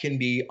that can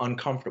be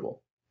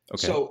uncomfortable.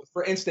 Okay. So,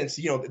 for instance,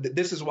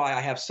 this is why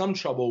I have some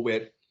trouble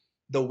with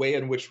the way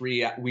in which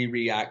we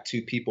react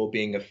to people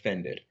being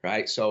offended,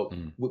 right? So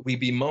we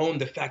bemoan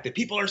the fact that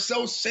people are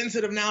so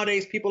sensitive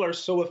nowadays, people are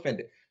so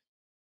offended.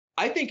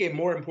 I think a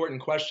more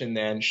important question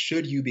than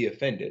should you be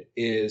offended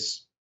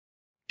is,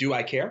 do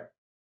I care?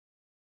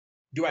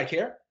 Do I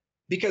care?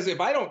 Because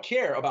if I don't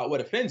care about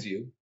what offends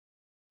you,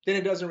 then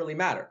it doesn't really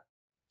matter.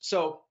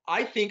 So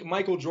I think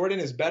Michael Jordan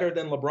is better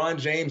than LeBron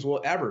James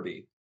will ever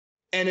be.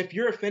 And if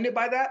you're offended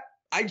by that,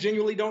 I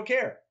genuinely don't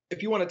care.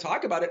 If you want to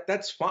talk about it,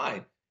 that's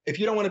fine. If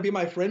you don't want to be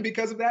my friend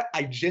because of that,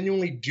 I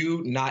genuinely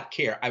do not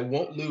care. I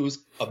won't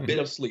lose a bit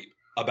of sleep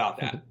about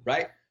that,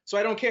 right? So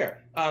I don't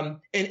care. And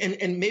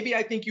maybe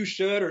I think you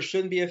should or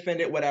shouldn't be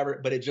offended,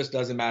 whatever, but it just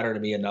doesn't matter to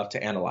me enough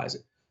to analyze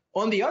it.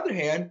 On the other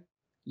hand,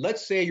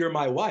 let's say you're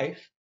my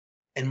wife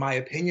and my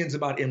opinions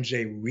about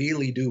MJ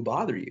really do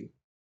bother you,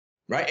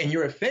 right? And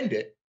you're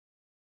offended.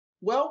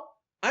 Well,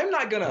 I'm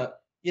not going to,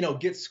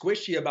 get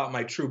squishy about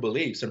my true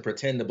beliefs and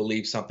pretend to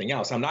believe something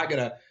else. I'm not going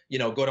to,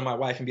 go to my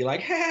wife and be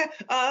like,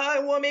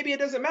 well, maybe it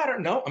doesn't matter.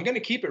 No, I'm going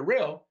to keep it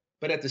real.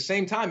 But at the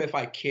same time, if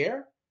I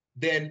care,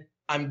 then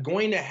I'm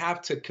going to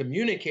have to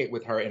communicate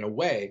with her in a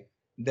way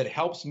that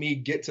helps me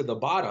get to the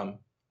bottom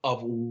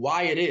of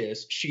why it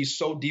is she's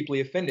so deeply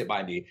offended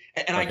by me.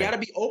 And okay. I got to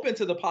be open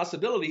to the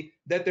possibility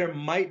that there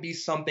might be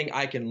something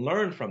I can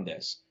learn from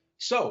this.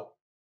 So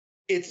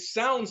it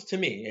sounds to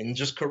me, and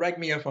just correct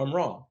me if I'm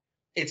wrong,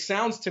 it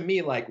sounds to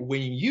me like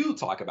when you,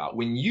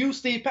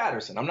 Steve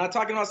Patterson, I'm not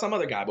talking about some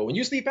other guy, but when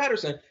you, Steve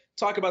Patterson,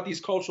 talk about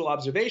these cultural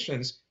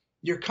observations,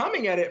 you're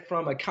coming at it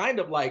from a kind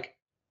of like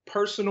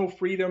personal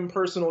freedom,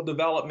 personal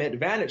development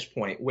vantage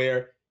point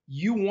where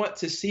you want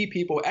to see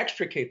people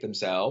extricate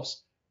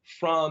themselves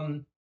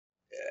from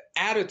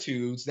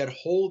attitudes that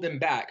hold them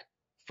back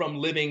from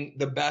living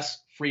the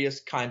best,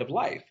 freest kind of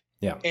life.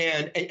 Yeah.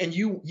 And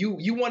you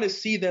want to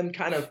see them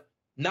kind of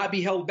not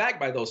be held back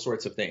by those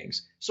sorts of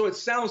things. So it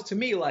sounds to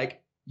me like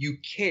you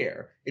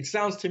care. It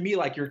sounds to me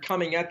like you're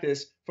coming at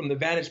this from the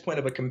vantage point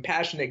of a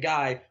compassionate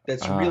guy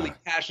that's really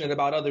passionate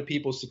about other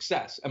people's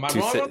success. Am I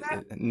wrong on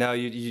that? No,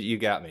 you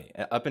got me.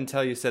 Up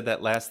until you said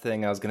that last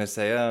thing, I was going to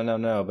say, oh,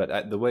 no.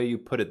 But the way you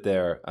put it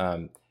there,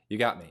 you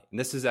got me. And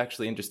this is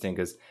actually interesting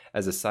because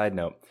as a side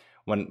note,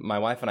 when my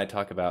wife and I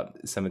talk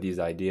about some of these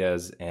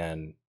ideas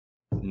and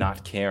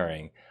not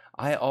caring,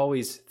 I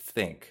always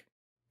think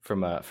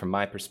from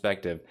my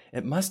perspective,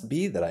 it must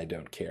be that I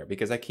don't care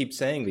because I keep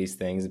saying these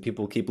things and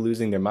people keep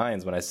losing their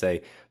minds when I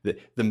say that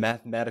the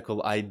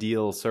mathematical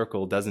ideal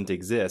circle doesn't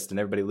exist and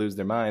everybody lose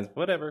their minds.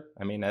 Whatever.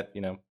 I mean,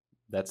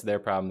 that's their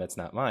problem. That's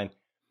not mine.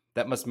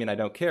 That must mean I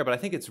don't care, but I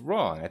think it's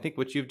wrong. I think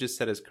what you've just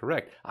said is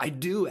correct. I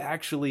do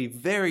actually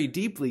very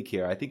deeply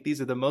care. I think these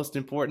are the most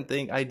important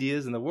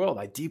ideas in the world.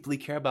 I deeply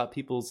care about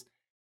people's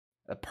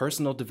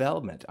personal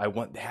development. I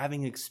want,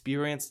 having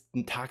experienced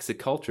in toxic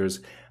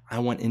cultures, I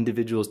want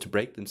individuals to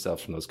break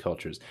themselves from those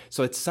cultures.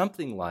 So it's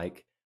something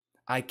like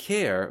I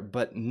care,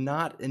 but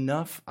not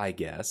enough, I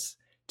guess,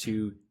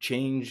 to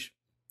change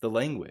the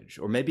language.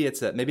 Or maybe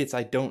it's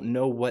I don't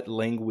know what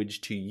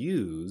language to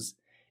use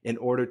in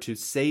order to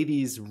say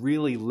these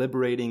really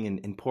liberating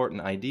and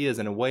important ideas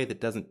in a way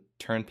that doesn't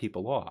turn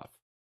people off.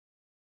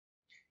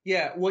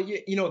 Yeah, well,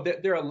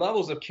 there are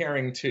levels of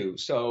caring too.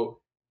 So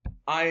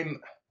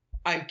I'm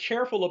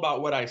careful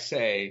about what I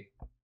say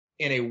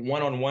in a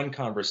one-on-one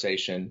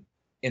conversation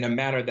in a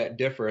manner that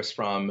differs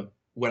from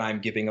when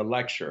I'm giving a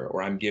lecture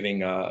or I'm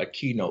giving a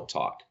keynote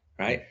talk,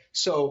 right?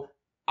 So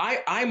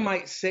I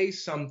might say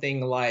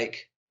something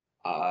like,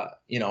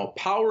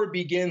 power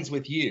begins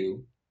with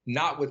you,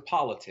 not with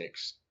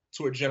politics,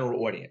 to a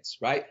general audience,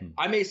 right?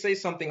 I may say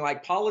something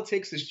like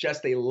politics is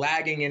just a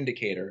lagging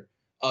indicator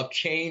of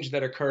change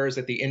that occurs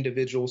at the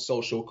individual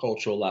social,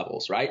 cultural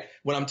levels, right?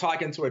 When I'm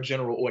talking to a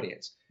general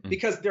audience,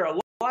 because there are a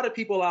lot of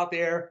people out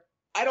there,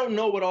 I don't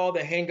know what all the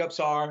hangups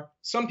are.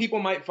 Some people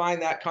might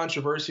find that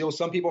controversial.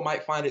 Some people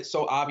might find it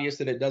so obvious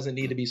that it doesn't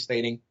need to be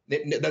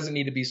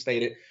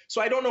stated.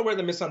 So I don't know where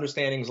the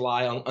misunderstandings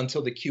lie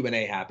until the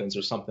Q&A happens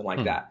or something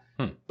like that.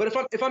 But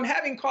if I'm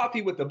having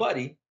coffee with a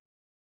buddy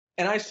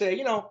and I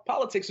say,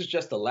 politics is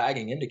just a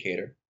lagging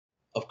indicator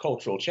of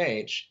cultural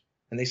change,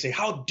 and they say,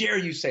 how dare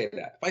you say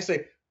that? If I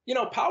say,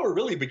 power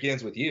really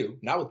begins with you,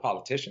 not with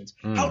politicians.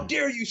 How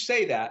dare you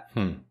say that?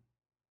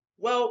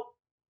 Well,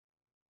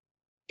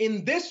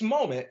 in this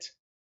moment,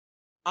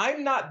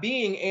 I'm not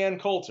being Ann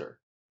Coulter.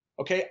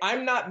 Okay,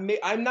 I'm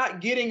not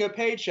getting a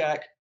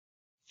paycheck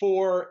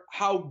for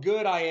how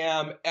good I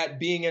am at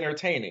being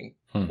entertaining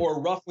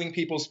or ruffling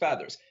people's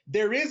feathers.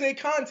 There is a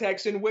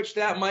context in which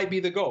that might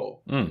be the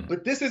goal,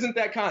 but this isn't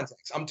that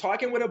context. I'm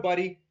talking with a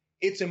buddy.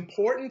 It's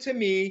important to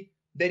me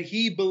that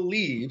he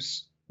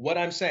believes what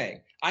I'm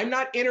saying. I'm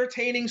not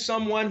entertaining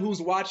someone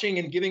who's watching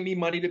and giving me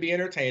money to be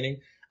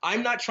entertaining.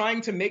 I'm not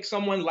trying to make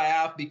someone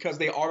laugh because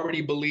they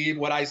already believe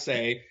what I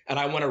say and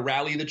I want to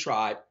rally the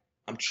tribe.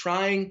 I'm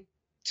trying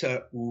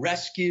to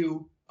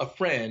rescue a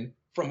friend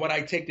from what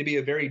I take to be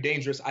a very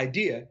dangerous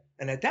idea.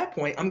 And at that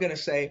point, I'm going to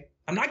say,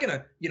 I'm not going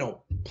to,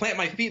 plant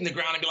my feet in the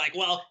ground and be like,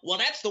 well,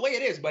 that's the way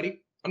it is,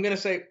 buddy. I'm going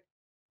to say,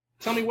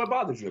 tell me what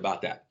bothers you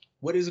about that.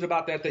 What is it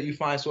about that you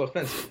find so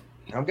offensive?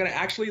 And I'm going to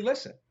actually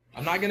listen.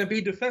 I'm not going to be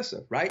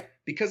defensive, right?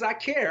 Because I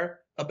care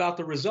about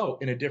the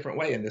result in a different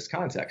way in this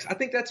context. I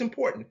think that's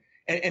important.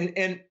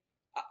 And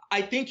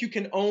I think you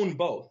can own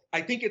both.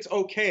 I think it's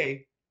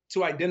okay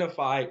to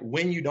identify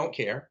when you don't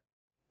care.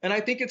 And I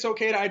think it's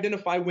okay to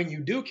identify when you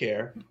do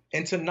care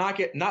and to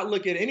not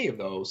look at any of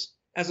those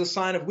as a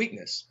sign of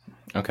weakness.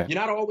 Okay. You're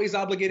not always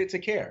obligated to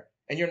care.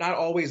 And you're not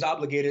always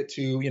obligated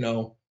to,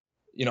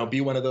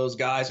 be one of those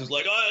guys who's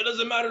like, oh, it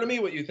doesn't matter to me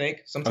what you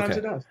think. Sometimes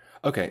it does.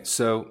 Okay.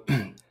 So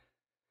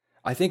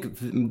I think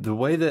the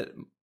way that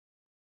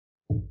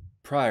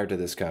prior to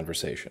this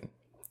conversation,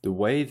 the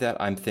way that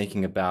I'm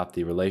thinking about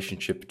the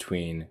relationship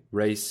between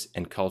race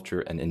and culture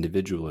and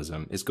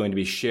individualism is going to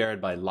be shared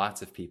by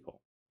lots of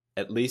people.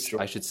 At least, sure.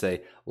 I should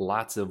say,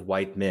 lots of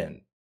white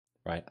men,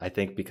 right? I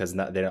think because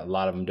a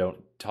lot of them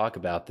don't talk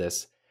about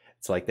this.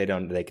 It's like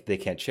they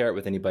can't share it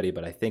with anybody.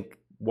 But I think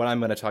what I'm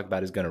going to talk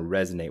about is going to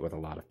resonate with a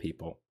lot of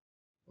people.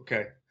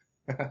 Okay.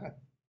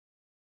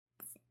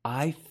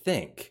 I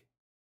think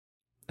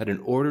that in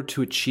order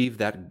to achieve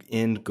that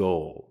end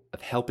goal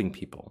of helping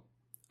people,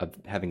 of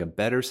having a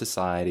better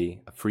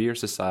society, a freer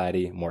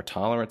society, more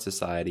tolerant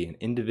society, and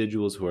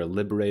individuals who are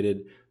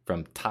liberated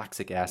from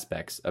toxic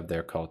aspects of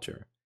their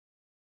culture,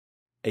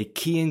 a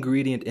key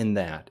ingredient in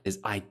that is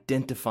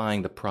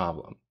identifying the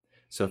problem.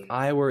 So if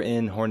I were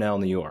in Hornell,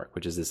 New York,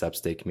 which is this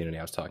upstate community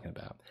I was talking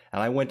about,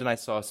 and I went and I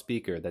saw a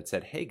speaker that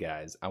said, hey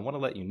guys, I want to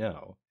let you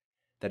know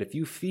that if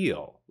you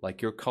feel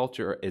like your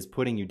culture is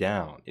putting you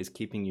down, is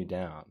keeping you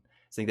down,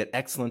 saying that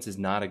excellence is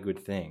not a good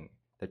thing,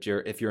 that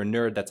if you're a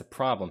nerd, that's a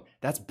problem,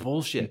 that's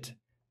bullshit.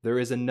 There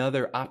is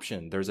another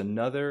option. There's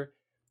another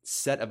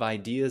set of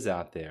ideas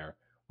out there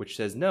which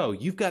says, no,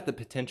 you've got the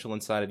potential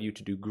inside of you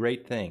to do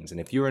great things.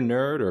 And if you're a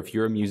nerd or if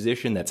you're a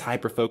musician that's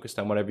hyper-focused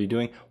on whatever you're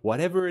doing,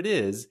 whatever it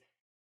is,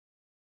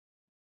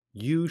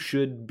 you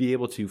should be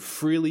able to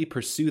freely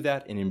pursue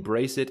that and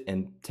embrace it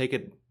and take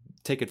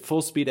it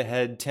full speed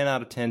ahead, 10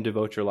 out of 10,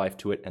 devote your life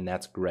to it, and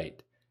that's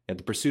great. And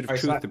the pursuit of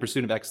truth, the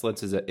pursuit of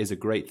excellence is a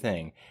great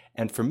thing.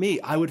 And for me,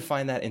 I would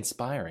find that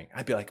inspiring.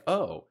 I'd be like,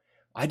 oh,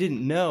 I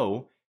didn't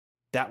know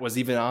that was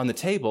even on the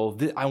table.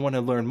 I want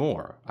to learn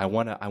more. I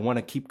want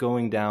to keep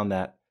going down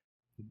that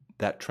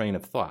train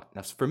of thought.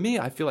 Now, for me,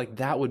 I feel like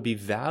that would be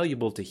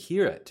valuable to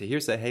hear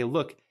say, hey,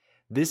 look,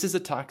 this is a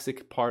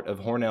toxic part of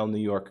Hornell, New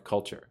York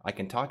culture. I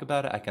can talk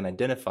about it, I can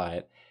identify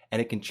it,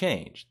 and it can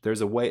change.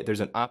 There's a way, there's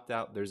an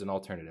opt-out, there's an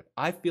alternative.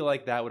 I feel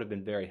like that would have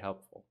been very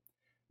helpful.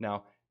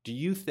 Now, do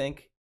you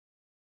think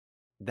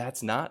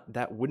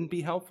that wouldn't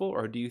be helpful?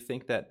 Or do you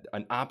think that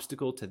an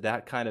obstacle to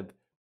that kind of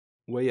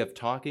way of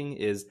talking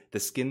is the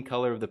skin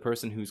color of the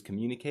person who's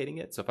communicating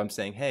it? So if I'm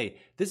saying, hey,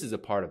 this is a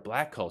part of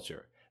Black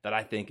culture that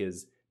I think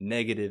is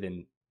negative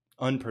and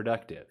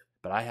unproductive,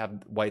 but I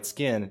have white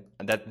skin,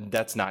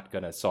 that's not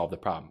going to solve the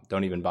problem.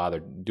 Don't even bother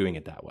doing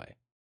it that way.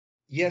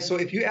 Yeah, so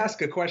if you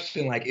ask a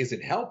question like, is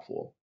it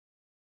helpful?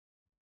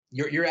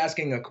 You're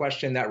asking a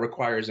question that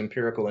requires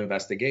empirical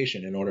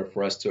investigation in order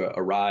for us to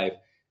arrive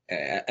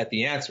at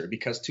the answer.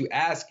 Because to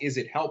ask, is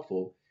it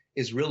helpful,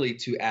 is really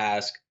to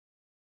ask,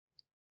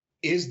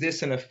 is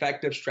this an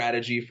effective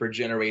strategy for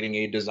generating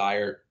a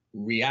desired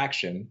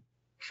reaction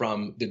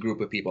from the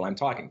group of people I'm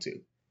talking to?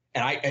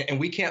 And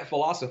we can't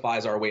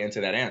philosophize our way into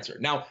that answer.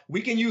 Now,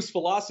 we can use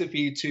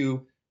philosophy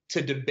to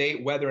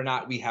debate whether or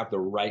not we have the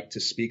right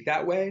to speak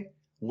that way,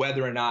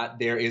 whether or not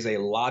there is a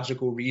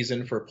logical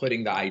reason for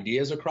putting the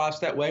ideas across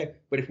that way.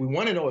 But if we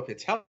want to know if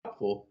it's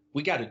helpful,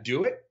 we got to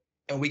do it,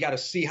 and we got to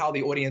see how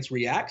the audience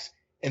reacts.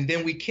 And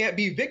then we can't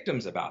be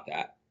victims about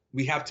that.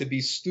 We have to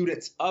be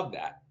students of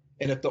that.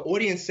 And if the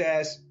audience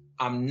says,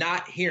 I'm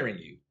not hearing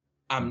you,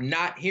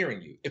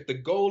 if the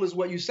goal is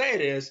what you say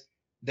it is,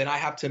 then I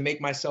have to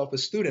make myself a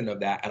student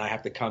of that. And I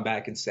have to come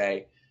back and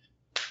say,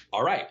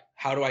 all right,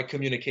 how do I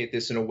communicate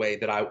this in a way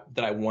that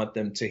I want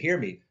them to hear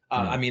me?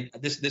 I mean,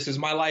 this is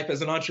my life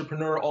as an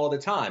entrepreneur all the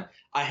time.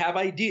 I have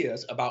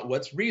ideas about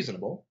what's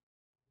reasonable.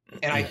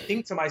 And I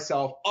think to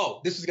myself,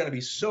 oh, this is going to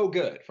be so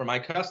good for my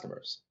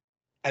customers.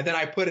 And then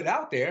I put it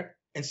out there.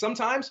 And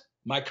sometimes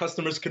my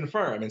customers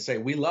confirm and say,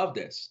 we love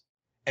this.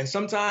 And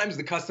sometimes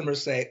the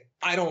customers say,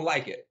 I don't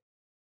like it.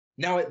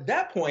 Now, at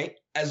that point,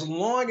 as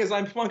long as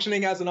I'm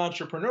functioning as an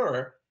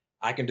entrepreneur,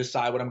 I can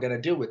decide what I'm going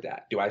to do with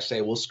that. Do I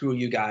say, well, screw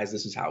you guys,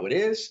 this is how it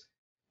is?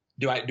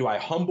 Do I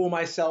humble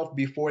myself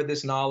before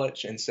this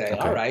knowledge and say,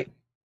 all right,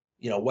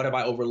 What have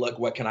I overlooked?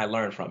 What can I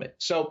learn from it?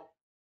 So,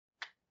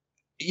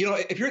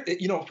 if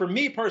you're, for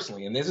me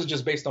personally, and this is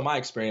just based on my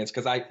experience,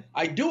 because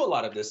I do a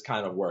lot of this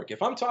kind of work.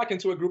 If I'm talking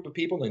to a group of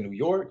people in New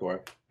York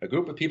or a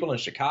group of people in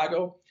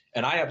Chicago,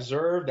 and I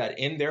observe that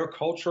in their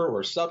culture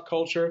or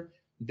subculture,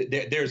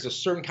 there's a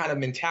certain kind of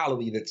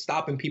mentality that's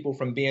stopping people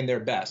from being their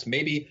best.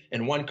 Maybe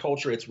in one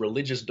culture, it's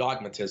religious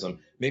dogmatism.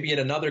 Maybe in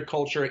another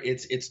culture,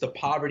 it's the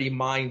poverty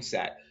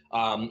mindset,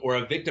 or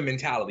a victim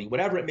mentality,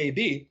 whatever it may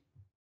be.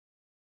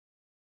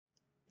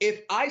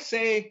 If I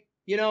say,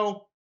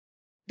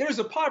 there's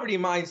a poverty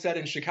mindset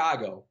in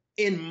Chicago,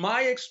 in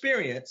my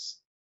experience,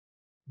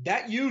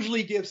 that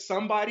usually gives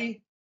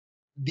somebody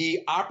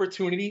the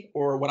opportunity,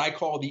 or what I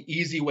call the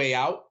easy way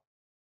out,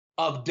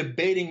 of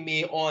debating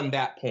me on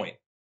that point.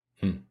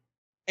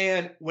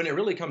 And when it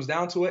really comes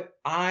down to it,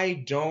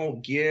 I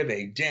don't give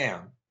a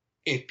damn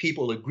if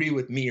people agree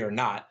with me or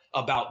not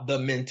about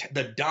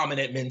the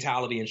dominant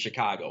mentality in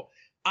Chicago.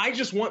 I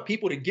just want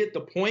people to get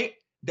the point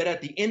that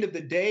at the end of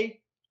the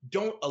day,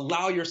 don't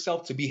allow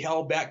yourself to be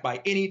held back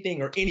by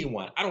anything or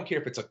anyone. I don't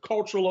care if it's a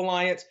cultural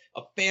alliance,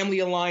 a family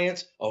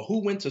alliance, a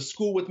who went to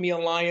school with me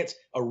alliance,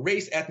 a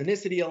race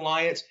ethnicity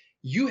alliance.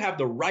 You have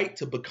the right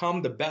to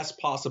become the best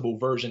possible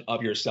version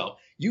of yourself.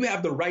 You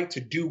have the right to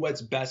do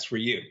what's best for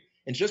you.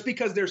 And just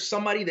because there's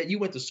somebody that you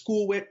went to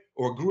school with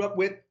or grew up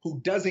with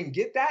who doesn't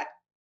get that,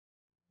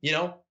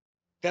 that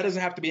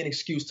doesn't have to be an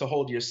excuse to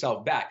hold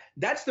yourself back.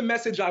 That's the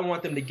message I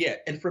want them to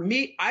get. And for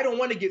me, I don't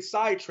want to get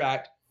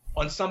sidetracked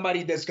on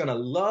somebody that's going to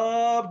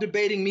love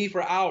debating me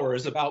for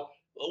hours about,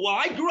 well,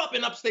 I grew up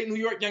in upstate New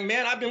York, young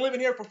man. I've been living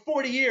here for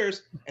 40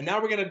 years. And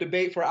now we're going to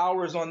debate for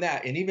hours on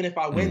that. And even if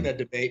I win that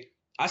debate,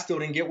 I still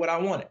didn't get what I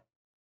wanted.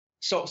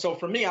 So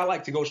for me, I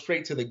like to go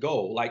straight to the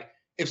goal. Like,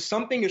 if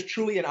something is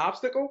truly an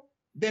obstacle,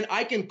 then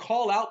I can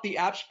call out the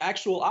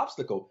actual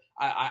obstacle.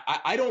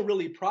 I don't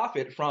really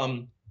profit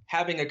from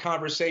having a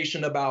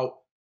conversation about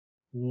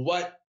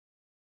what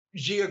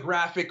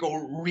geographic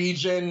or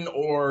region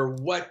or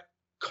what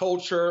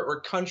culture or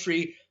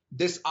country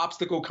this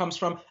obstacle comes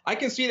from. I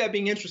can see that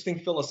being interesting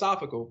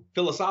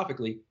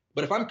philosophically,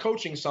 but if I'm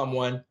coaching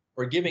someone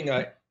or giving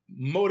a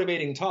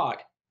motivating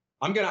talk,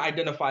 I'm going to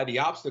identify the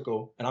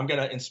obstacle and I'm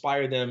going to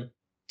inspire them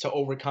to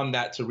overcome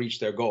that to reach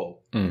their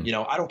goal.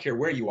 I don't care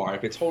where you are.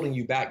 If it's holding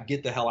you back,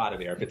 get the hell out of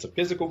there. If it's a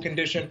physical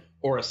condition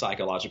or a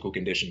psychological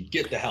condition,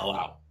 get the hell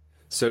out.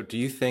 So do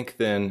you think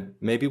then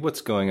maybe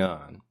what's going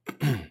on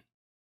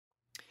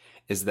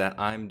is that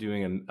I'm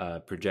doing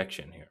a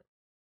projection here,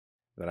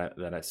 that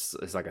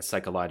it's like a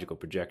psychological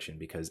projection,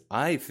 because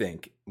I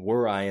think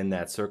were I in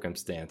that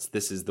circumstance,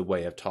 this is the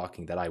way of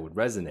talking that I would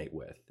resonate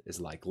with, is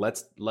like,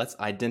 let's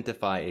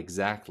identify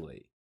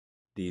exactly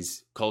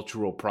these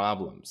cultural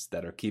problems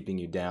that are keeping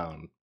you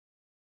down,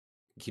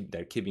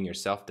 that are keeping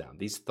yourself down,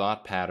 these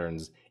thought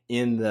patterns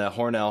in the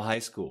Hornell High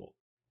School,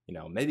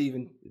 maybe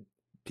even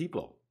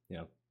people,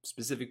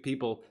 specific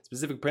people,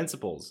 specific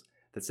principles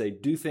that say,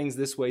 do things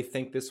this way,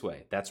 think this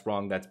way. That's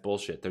wrong. That's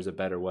bullshit. There's a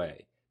better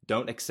way.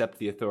 Don't accept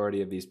the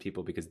authority of these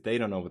people because they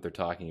don't know what they're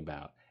talking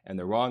about and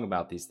they're wrong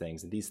about these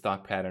things. And these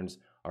thought patterns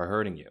are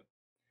hurting you.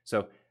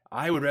 So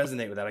I would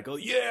resonate with that. I go,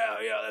 yeah,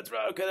 that's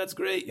right. Okay, that's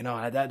great.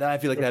 I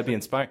feel like that'd be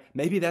inspiring.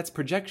 Maybe that's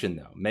projection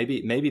though.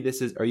 Maybe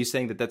this is, are you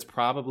saying that that's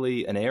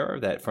probably an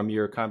error, that from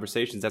your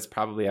conversations, that's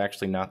probably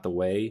actually not the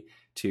way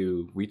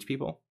to reach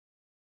people?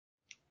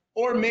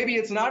 Or maybe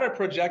it's not a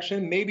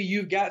projection. Maybe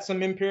you've got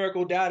some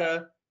empirical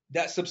data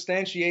that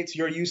substantiates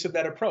your use of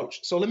that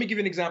approach. So let me give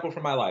you an example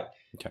from my life.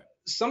 Okay.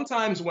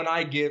 Sometimes when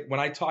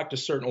I talk to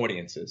certain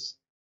audiences,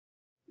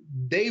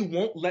 they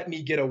won't let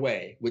me get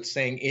away with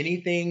saying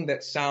anything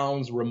that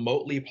sounds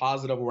remotely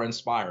positive or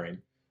inspiring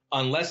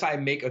unless I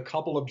make a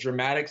couple of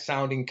dramatic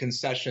sounding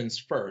concessions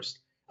first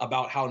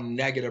about how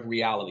negative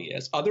reality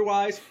is.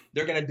 Otherwise,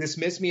 they're going to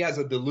dismiss me as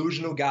a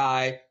delusional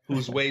guy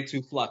who's way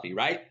too fluffy,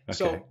 right? Okay.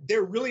 So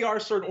there really are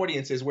certain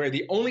audiences where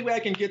the only way I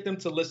can get them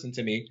to listen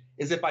to me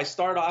is if I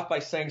start off by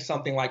saying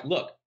something like,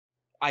 look,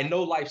 I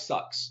know life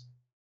sucks.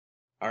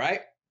 All right.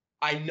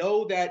 I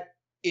know that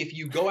if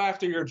you go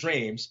after your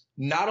dreams,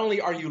 not only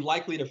are you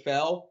likely to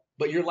fail,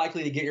 but you're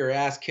likely to get your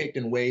ass kicked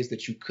in ways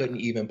that you couldn't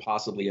even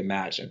possibly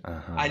imagine.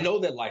 I know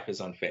that life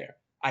is unfair.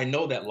 I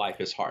know that life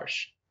is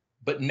harsh.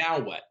 But now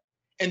what?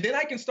 And then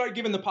I can start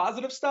giving the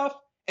positive stuff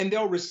and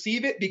they'll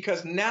receive it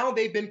because now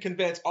they've been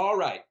convinced, all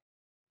right,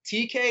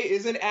 TK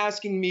isn't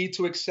asking me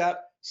to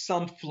accept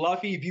some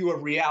fluffy view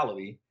of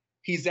reality.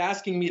 He's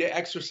asking me to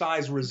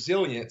exercise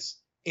resilience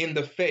in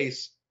the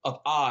face of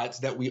odds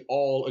that we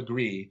all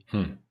agree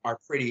are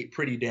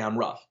pretty damn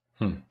rough.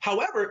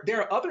 However,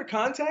 there are other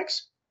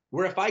contexts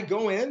where if I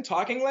go in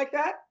talking like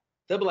that,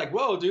 they'll be like,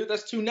 whoa, dude,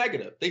 that's too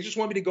negative. They just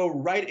want me to go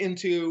right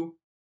into,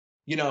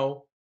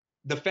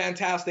 the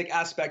fantastic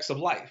aspects of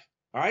life.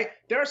 All right.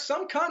 There are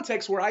some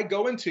contexts where I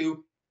go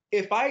into,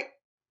 if I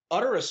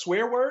utter a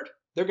swear word,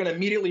 they're going to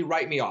immediately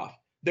write me off.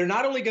 They're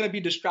not only going to be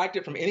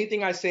distracted from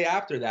anything I say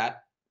after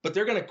that, but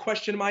they're going to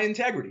question my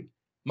integrity.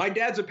 My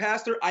dad's a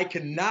pastor. I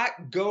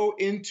cannot go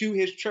into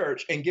his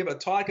church and give a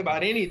talk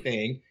about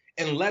anything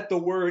and let the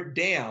word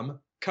damn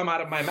come out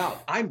of my mouth.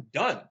 I'm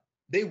done.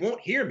 they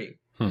won't hear me.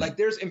 Like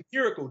there's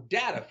empirical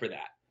data for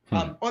that.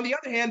 On the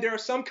other hand, there are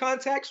some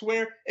contexts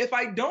where if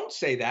I don't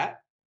say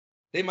that,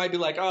 they might be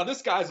like, oh,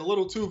 this guy's a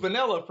little too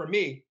vanilla for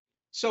me.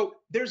 So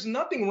there's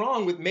nothing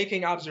wrong with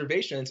making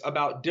observations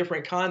about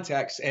different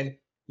contexts and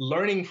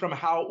learning from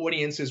how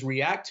audiences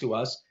react to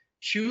us,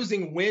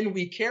 choosing when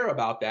we care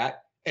about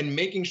that, and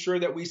making sure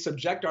that we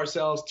subject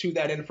ourselves to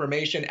that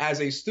information as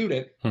a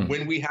student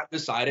when we have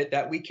decided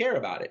that we care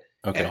about it.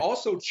 And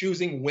also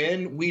choosing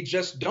when we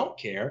just don't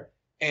care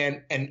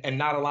and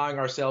not allowing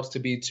ourselves to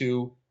be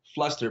too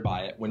flustered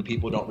by it when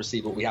people don't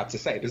receive what we have to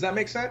say. Does that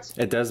make sense?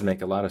 It does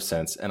make a lot of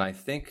sense. And I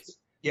think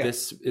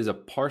this is a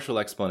partial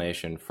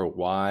explanation for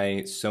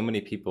why so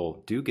many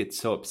people do get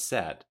so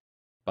upset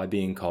by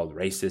being called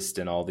racist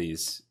and all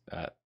these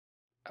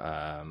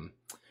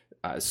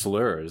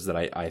slurs that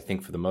I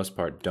think for the most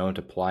part don't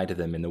apply to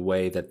them in the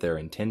way that they're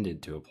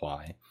intended to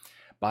apply,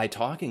 by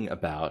talking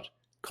about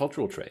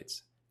cultural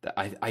traits.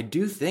 I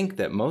do think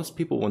that most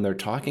people, when they're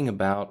talking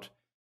about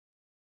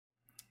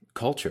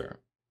culture,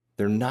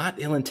 they're not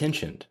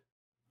ill-intentioned.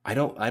 I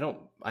don't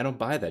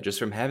buy that. Just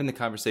from having the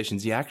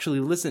conversations, you actually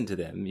listen to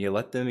them. You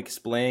let them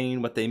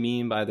explain what they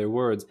mean by their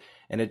words.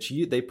 And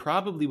they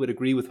probably would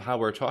agree with how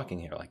we're talking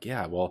here. Like,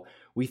 yeah, well,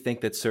 we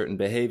think that certain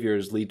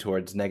behaviors lead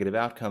towards negative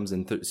outcomes,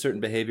 and certain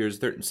behaviors,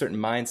 certain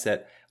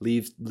mindset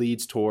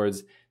leads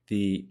towards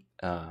the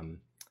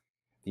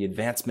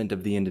advancement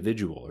of the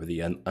individual, or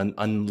the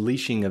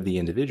unleashing of the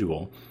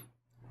individual.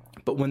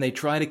 But when they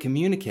try to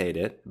communicate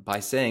it by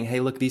saying, hey,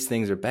 look, these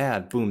things are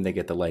bad, boom, they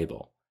get the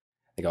label.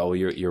 They go,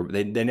 oh,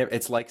 they never,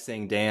 it's like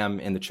saying damn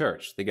in the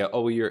church. They go,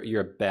 oh,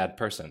 you're a bad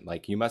person.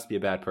 Like, you must be a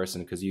bad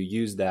person because you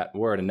used that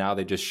word, and now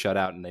they just shut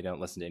out and they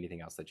don't listen to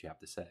anything else that you have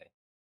to say.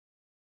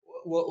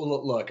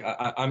 Well, look,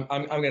 I'm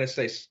going to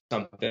say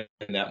something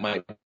that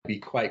might be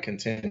quite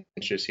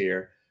contentious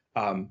here.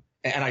 And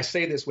I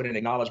say this with an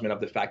acknowledgement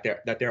of the fact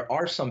that there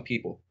are some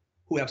people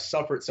who have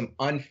suffered some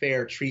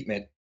unfair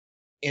treatment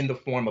in the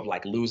form of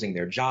like losing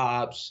their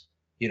jobs,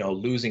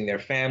 losing their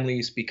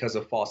families because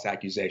of false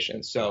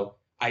accusations. So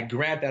I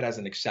grant that as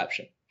an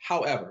exception.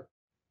 However,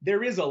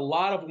 there is a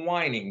lot of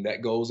whining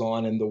that goes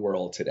on in the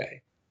world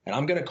today, and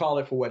I'm going to call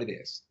it for what it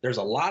is. There's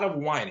a lot of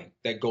whining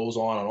that goes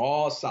on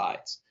all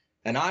sides,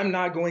 and I'm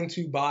not going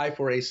to buy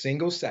for a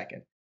single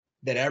second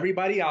that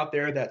everybody out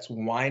there that's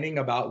whining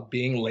about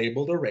being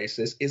labeled a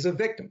racist is a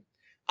victim.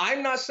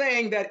 I'm not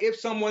saying that if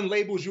someone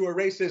labels you a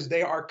racist,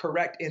 they are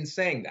correct in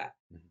saying that.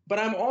 But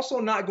I'm also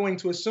not going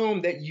to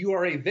assume that you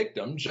are a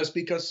victim just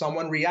because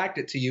someone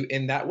reacted to you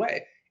in that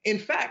way. In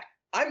fact,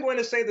 I'm going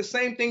to say the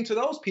same thing to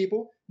those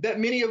people that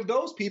many of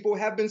those people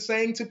have been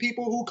saying to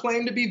people who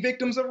claim to be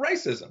victims of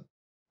racism,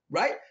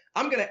 right?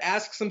 I'm going to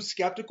ask some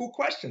skeptical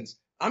questions.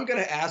 I'm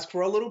going to ask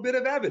for a little bit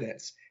of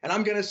evidence. And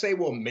I'm going to say,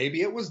 well,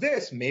 maybe it was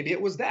this, maybe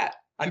it was that.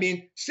 I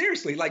mean,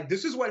 seriously, like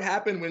this is what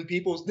happens when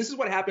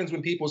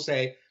people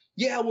say,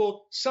 yeah,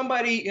 well,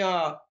 somebody,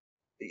 I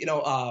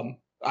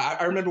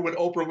remember when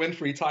Oprah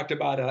Winfrey talked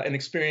about an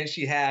experience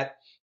she had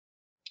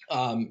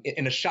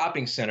in a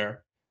shopping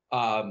center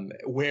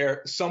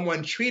where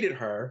someone treated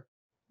her,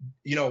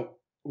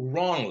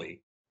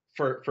 wrongly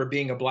for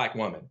being a Black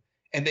woman.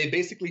 And they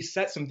basically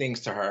said some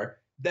things to her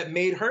that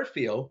made her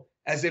feel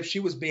as if she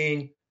was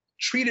being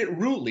treated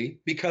rudely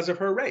because of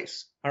her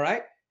race. All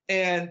right.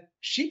 And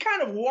she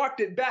kind of walked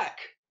it back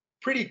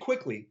pretty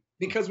quickly,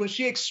 because when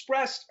she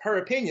expressed her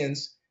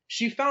opinions,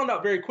 she found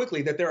out very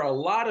quickly that there are a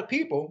lot of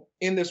people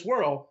in this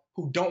world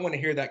who don't want to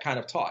hear that kind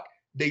of talk.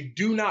 They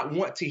do not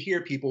want to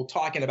hear people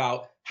talking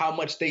about how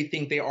much they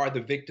think they are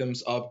the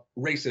victims of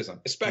racism,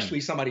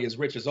 especially somebody as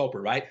rich as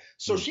Oprah, right?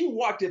 So she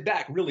walked it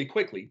back really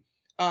quickly.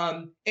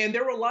 And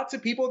there were lots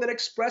of people that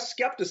expressed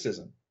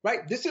skepticism,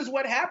 right? This is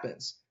what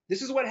happens.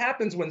 This is what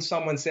happens when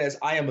someone says,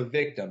 I am a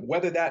victim,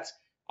 whether that's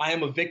I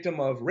am a victim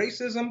of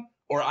racism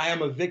or I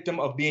am a victim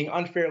of being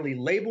unfairly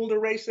labeled a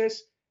racist.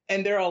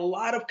 And there are a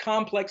lot of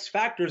complex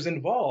factors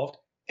involved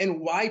in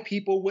why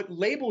people would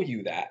label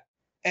you that.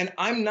 And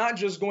I'm not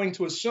just going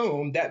to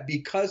assume that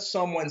because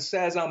someone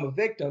says I'm a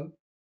victim,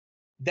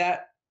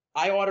 that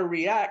I ought to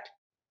react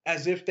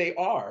as if they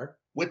are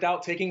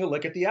without taking a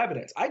look at the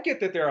evidence. I get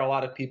that there are a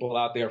lot of people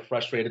out there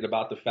frustrated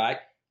about the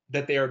fact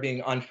that they are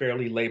being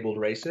unfairly labeled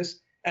racist.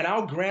 And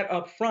I'll grant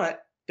up front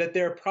that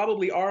there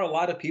probably are a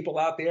lot of people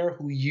out there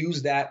who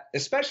use that,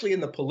 especially in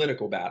the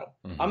political battle.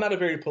 I'm not a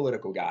very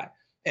political guy.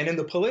 And in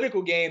the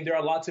political game, there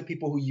are lots of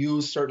people who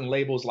use certain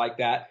labels like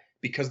that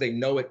because they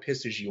know it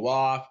pisses you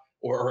off,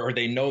 or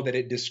they know that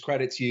it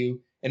discredits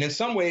you. And in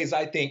some ways,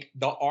 I think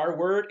the R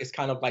word is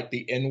kind of like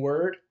the N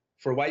word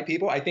for white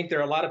people. I think there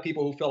are a lot of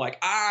people who feel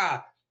like,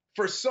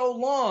 for so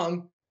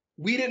long,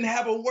 we didn't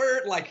have a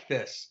word like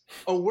this,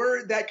 a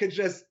word that could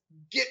just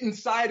get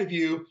inside of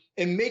you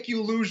and make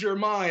you lose your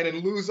mind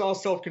and lose all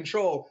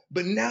self-control.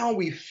 But now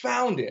we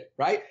found it,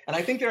 right? And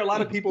I think there are a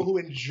lot of people who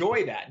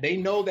enjoy that. They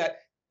know that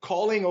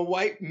calling a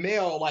white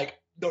male like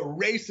the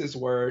racist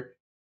word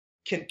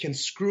can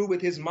screw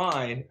with his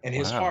mind and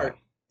his heart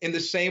in the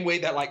same way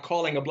that like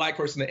calling a Black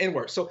person the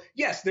N-word. So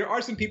yes, there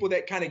are some people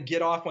that kind of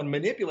get off on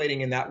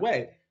manipulating in that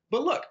way.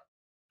 But look,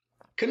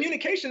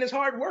 Communication is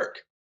hard work.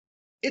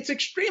 It's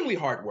extremely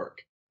hard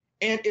work.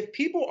 And if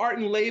people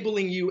aren't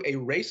labeling you a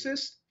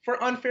racist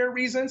for unfair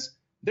reasons,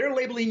 they're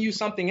labeling you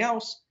something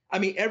else. I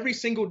mean, every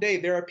single day,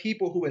 there are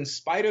people who, in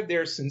spite of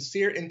their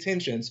sincere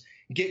intentions,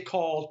 get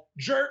called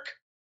jerk,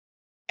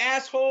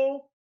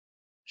 asshole,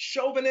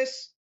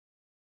 chauvinist,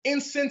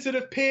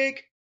 insensitive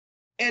pig.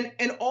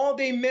 And all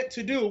they meant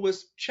to do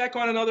was check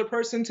on another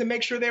person to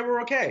make sure they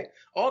were okay.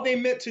 All they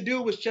meant to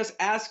do was just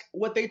ask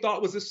what they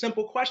thought was a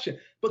simple question.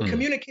 But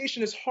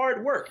communication is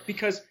hard work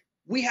because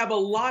we have a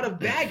lot of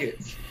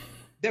baggage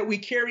that we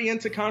carry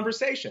into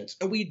conversations.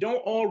 And we don't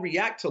all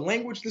react to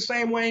language the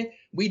same way.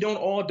 We don't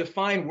all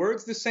define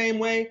words the same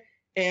way.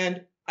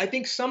 And I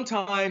think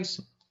sometimes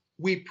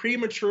we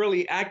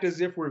prematurely act as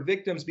if we're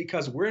victims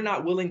because we're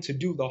not willing to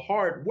do the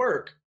hard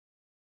work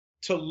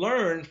to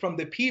learn from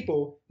the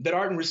people that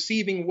aren't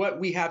receiving what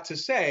we have to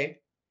say.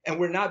 And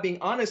we're not being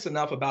honest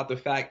enough about the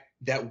fact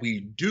that we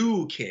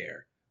do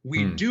care.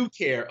 We do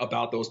care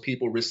about those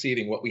people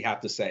receiving what we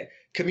have to say.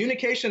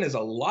 Communication is a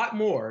lot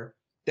more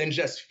than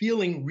just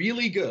feeling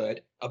really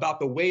good about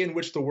the way in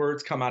which the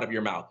words come out of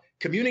your mouth.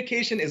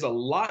 Communication is a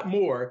lot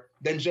more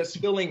than just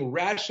feeling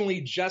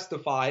rationally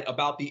justified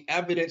about the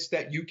evidence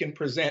that you can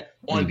present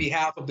on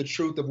behalf of the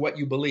truth of what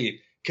you believe.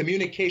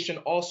 Communication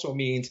also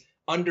means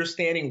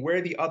understanding where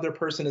the other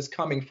person is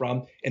coming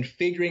from and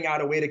figuring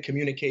out a way to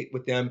communicate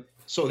with them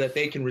so that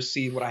they can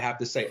receive what I have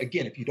to say.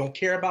 Again, if you don't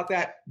care about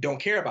that, don't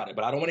care about it.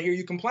 But I don't want to hear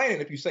you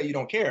complaining if you say you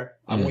don't care.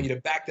 I want you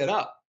to back that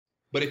up.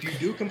 But if you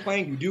do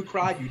complain, you do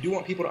cry, you do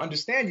want people to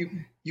understand you,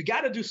 you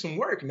got to do some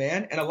work,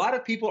 man. And a lot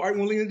of people aren't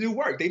willing to do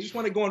work. They just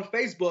want to go on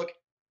Facebook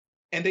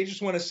and they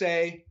just want to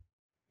say,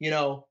 you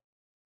know,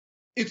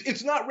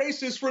 it's not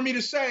racist for me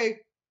to say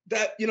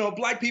that, you know,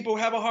 Black people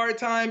have a hard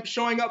time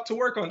showing up to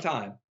work on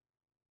time.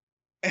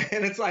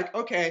 And it's like,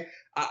 okay,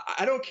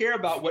 I don't care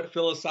about what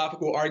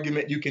philosophical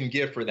argument you can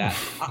give for that.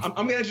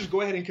 I'm going to just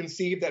go ahead and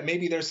conceive that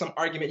maybe there's some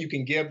argument you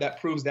can give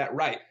that proves that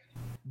right.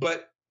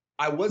 But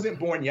I wasn't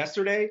born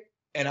yesterday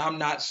and I'm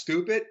not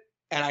stupid.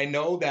 And I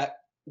know that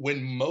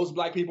when most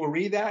Black people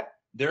read that,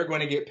 they're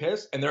going to get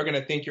pissed and they're going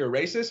to think you're a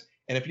racist.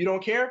 And if you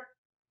don't care,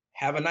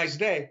 have a nice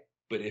day.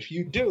 But if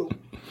you do,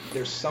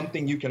 there's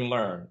something you can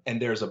learn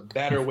and there's a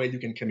better way you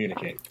can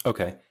communicate.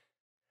 Okay.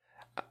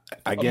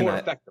 Again, more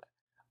effective.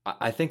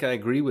 I think I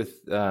agree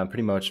with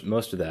pretty much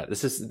most of that.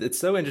 It's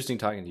so interesting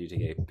talking to you,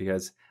 TK,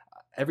 because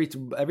every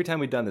time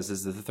we've done this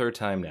is the third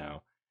time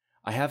now.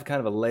 I have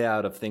kind of a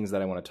layout of things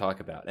that I want to talk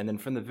about. And then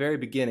from the very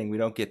beginning, we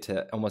don't get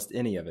to almost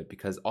any of it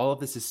because all of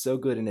this is so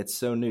good and it's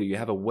so new. You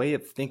have a way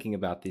of thinking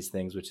about these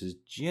things, which is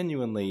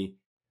genuinely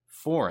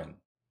foreign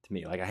to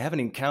me. Like I haven't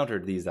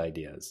encountered these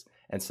ideas.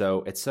 And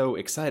so it's so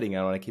exciting.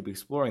 I want to keep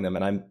exploring them.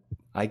 And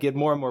I get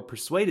more and more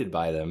persuaded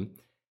by them.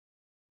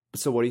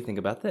 So what do you think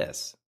about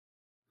this?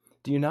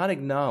 Do you not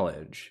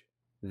acknowledge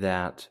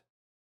that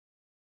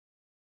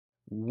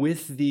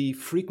with the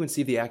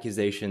frequency of the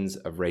accusations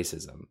of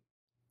racism,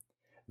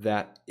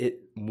 that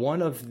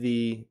one of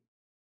the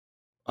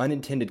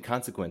unintended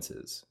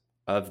consequences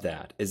of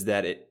that is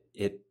that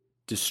it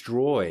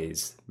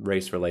destroys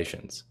race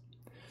relations?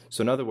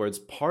 So in other words,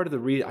 part of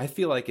the I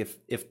feel like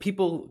if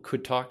people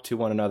could talk to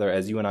one another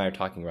as you and I are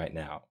talking right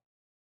now,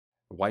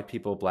 white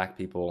people, Black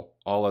people,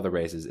 all other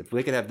races, if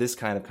we could have this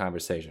kind of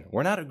conversation,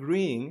 we're not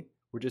agreeing,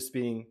 we're just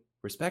being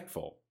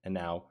respectful. And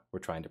now we're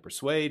trying to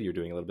persuade. You're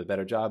doing a little bit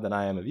better job than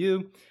I am of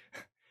you.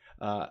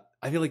 I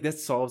feel like that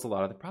solves a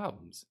lot of the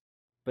problems.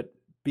 But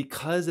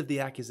because of the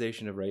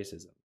accusation of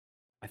racism,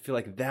 I feel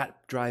like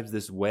that drives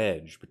this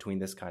wedge between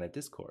this kind of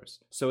discourse.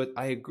 So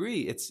I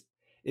agree.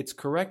 It's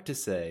correct to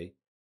say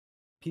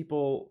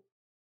people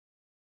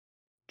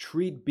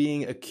treat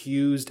being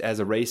accused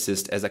as a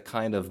racist as a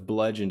kind of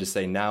bludgeon to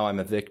say, now I'm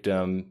a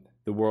victim.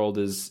 The world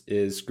is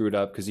screwed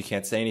up because you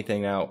can't say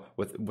anything now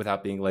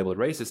without being labeled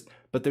racist.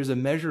 But there's a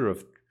measure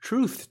of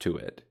truth to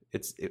it.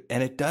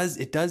 It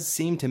does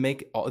seem to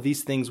make all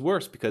these things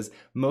worse because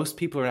most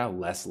people are now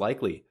less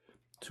likely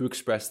to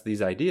express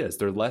these ideas.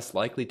 They're less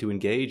likely to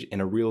engage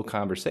in a real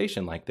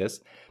conversation like this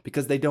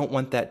because they don't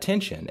want that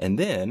tension. And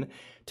then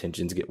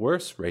tensions get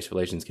worse, race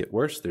relations get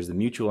worse. There's the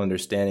mutual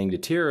understanding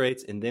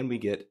deteriorates, and then we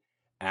get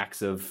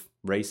acts of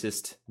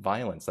racist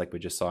violence like we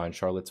just saw in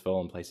Charlottesville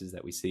and places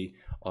that we see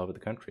all over the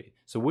country.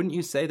 So wouldn't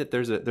you say that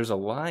there's a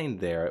line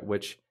there at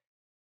which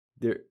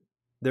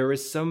there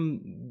is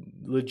some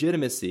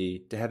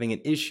legitimacy to having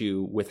an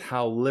issue with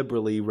how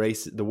liberally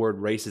the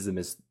word racism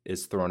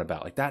is thrown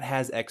about? Like that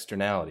has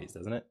externalities,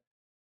 doesn't it?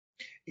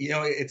 You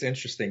know, it's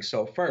interesting.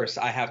 So first,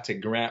 I have to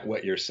grant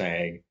what you're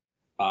saying.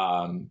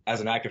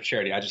 As an act of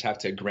charity, I just have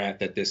to grant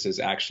that this is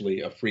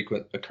actually a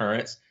frequent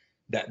occurrence,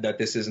 that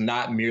this is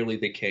not merely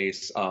the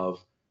case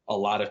of a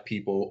lot of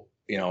people,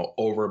 you know,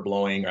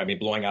 blowing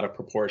out of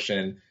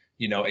proportion,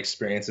 you know,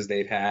 experiences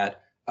they've had.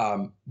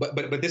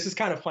 But this is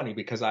kind of funny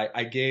because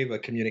I gave a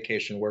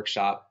communication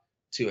workshop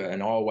to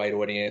an all-white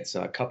audience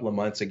a couple of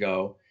months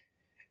ago,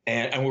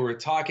 and we were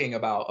talking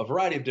about a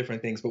variety of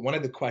different things. But one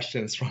of the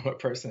questions from a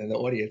person in the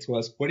audience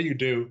was, what do you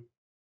do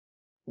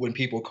when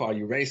people call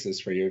you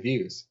racist for your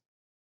views?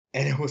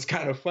 And it was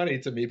kind of funny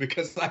to me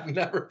because I've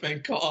never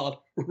been called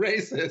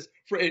racist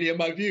for any of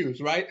my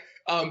views, right?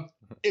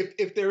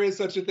 If there is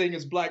such a thing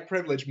as black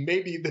privilege,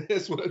 maybe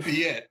this would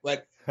be it.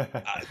 But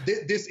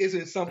this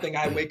isn't something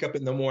I wake up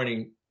in the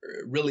morning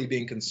really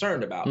being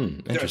concerned about.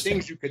 There are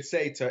things you could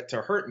say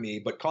to hurt me,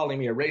 but calling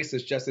me a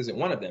racist just isn't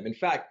one of them. In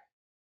fact,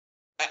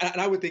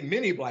 and I would think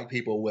many black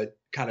people would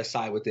kind of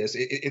side with this.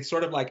 It's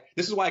sort of like,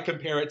 this is why I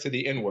compare it to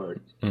the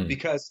N-word,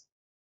 because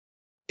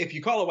if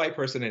you call a white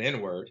person an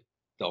N-word,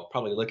 they'll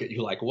probably look at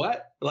you like,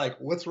 what? Like,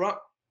 what's wrong?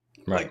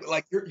 Right.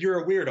 Like you're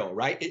a weirdo,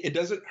 right? It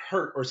doesn't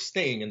hurt or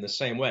sting in the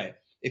same way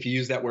if you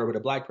use that word with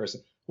a black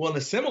person. Well, in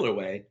a similar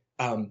way,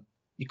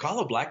 you call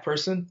a black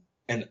person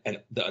and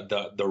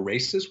the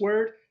racist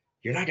word,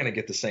 you're not going to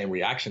get the same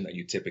reaction that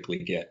you typically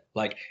get.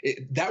 Like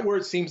that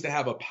word seems to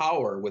have a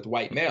power with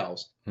white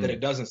males that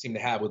it doesn't seem to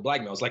have with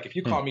black males. Like if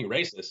you call me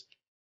racist,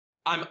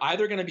 I'm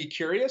either going to be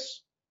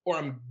curious or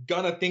I'm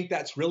going to think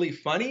that's really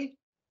funny,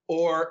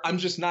 or I'm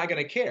just not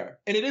going to care.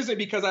 And it isn't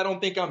because I don't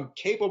think I'm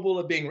capable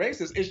of being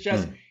racist. It's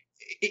just,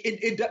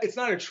 it's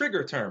not a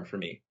trigger term for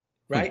me,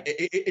 right?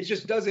 It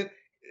just doesn't,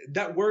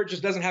 that word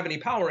just doesn't have any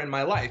power in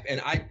my life.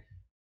 And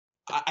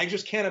I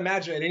just can't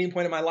imagine at any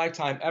point in my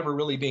lifetime ever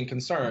really being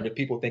concerned if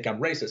people think I'm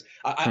racist.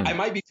 I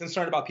might be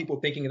concerned about people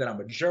thinking that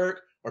I'm a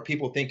jerk, or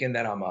people thinking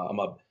that I'm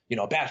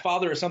a bad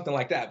father or something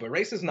like that. But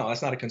racist, no,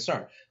 that's not a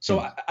concern.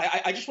 So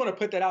I just want to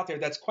put that out there.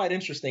 That's quite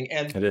interesting.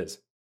 And it is.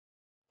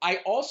 I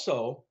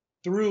also,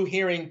 through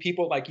hearing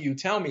people like you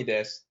tell me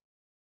this,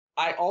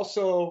 I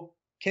also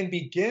can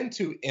begin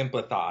to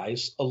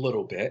empathize a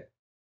little bit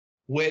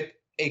with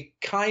a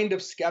kind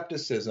of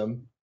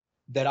skepticism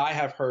that I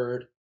have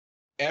heard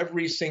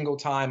every single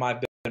time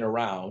I've been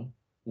around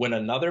when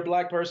another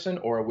black person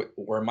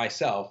or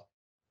myself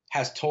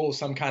has told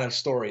some kind of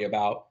story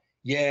about,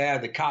 yeah,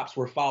 the cops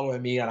were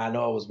following me and I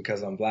know it was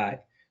because I'm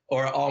black.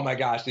 Or, oh my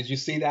gosh, did you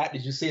see that?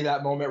 Did you see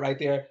that moment right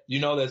there? You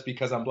know that's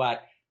because I'm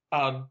black.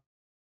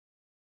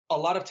 A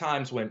lot of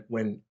times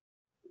when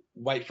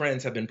white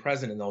friends have been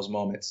present in those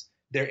moments,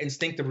 their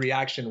instinctive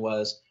reaction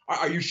was,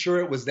 are you sure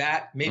it was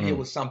that? Maybe it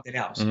was something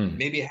else.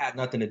 Maybe it had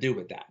nothing to do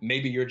with that.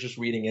 Maybe you're just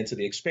reading into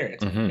the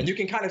experience. And you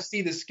can kind of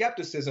see the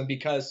skepticism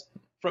because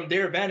from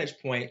their vantage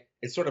point,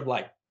 it's sort of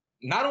like,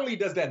 not only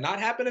does that not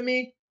happen to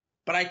me,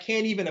 but I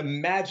can't even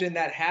imagine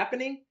that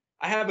happening.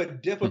 I have a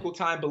difficult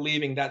time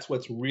believing that's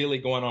what's really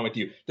going on with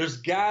you. There's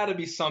got to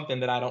be something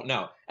that I don't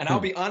know. And I'll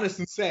be honest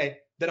and say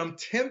that I'm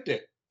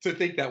tempted to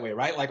think that way,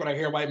 right? Like when I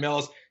hear white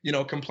males,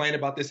 complain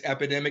about this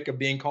epidemic of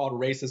being called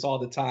racist all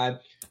the time,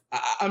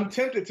 I'm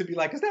tempted to be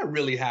like, is that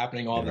really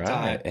happening all the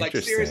time? Like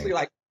seriously,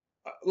 like,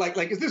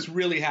 is this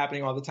really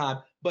happening all the time?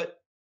 But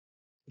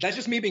that's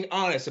just me being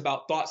honest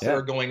about thoughts that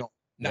are going on,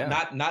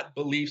 not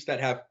beliefs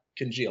that have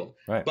congealed.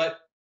 Right. But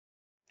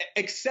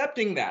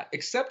accepting that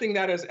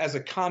as a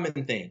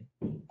common thing,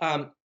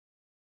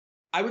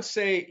 I would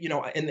say,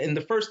 in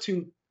the first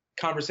two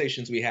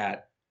conversations we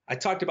had, I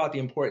talked about the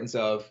importance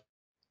of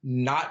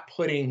not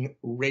putting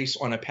race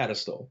on a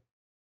pedestal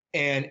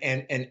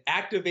and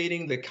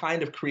activating the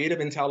kind of creative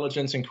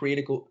intelligence and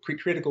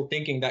critical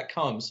thinking that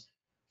comes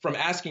from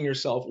asking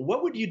yourself,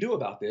 what would you do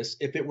about this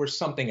if it were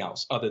something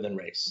else other than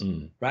race,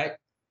 right?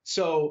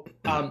 So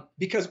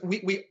because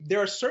there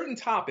are certain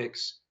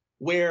topics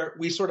where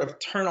we sort of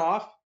turn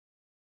off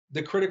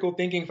the critical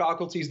thinking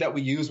faculties that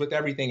we use with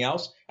everything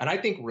else. And I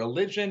think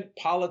religion,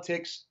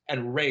 politics,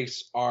 and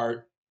race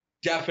are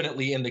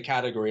definitely in the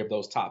category of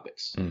those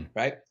topics,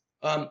 right?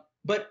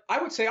 But I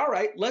would say, all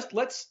right,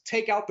 let's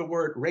take out the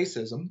word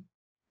racism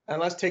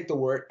and let's take the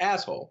word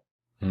asshole.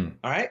 All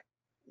right.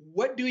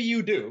 What do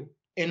you do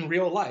in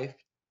real life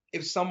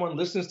if someone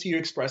listens to you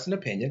express an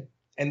opinion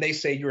and they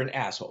say you're an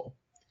asshole?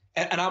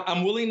 And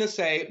I'm willing to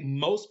say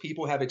most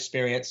people have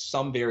experienced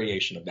some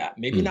variation of that.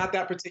 Maybe not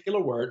that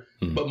particular word,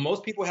 but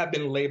most people have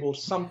been labeled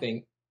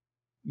something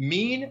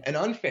mean and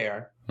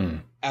unfair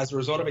as a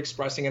result of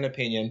expressing an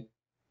opinion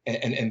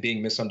and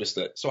being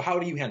misunderstood. So how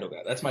do you handle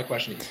that? That's my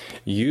question.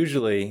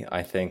 Usually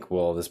I think,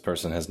 well, this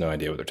person has no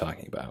idea what they're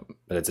talking about.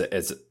 But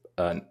it's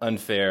an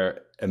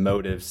unfair,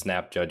 emotive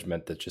snap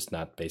judgment that's just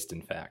not based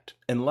in fact.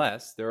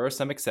 Unless there are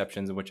some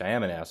exceptions in which I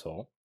am an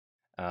asshole.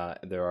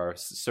 There are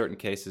certain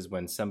cases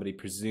when somebody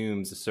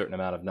presumes a certain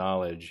amount of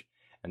knowledge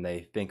and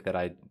they think that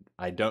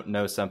I don't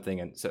know something.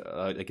 And so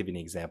I'll give you an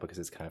example because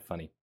it's kind of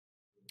funny.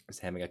 I was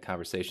having a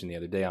conversation the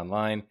other day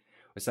online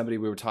with somebody.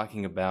 We were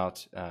talking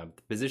about the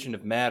position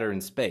of matter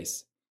in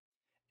space.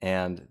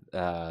 And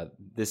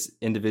this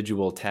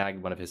individual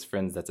tagged one of his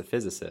friends that's a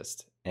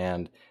physicist.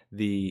 And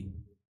the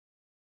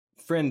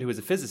friend who is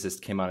a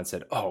physicist came on and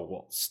said, oh,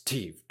 well,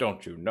 Steve,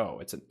 don't you know?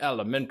 It's an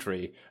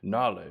elementary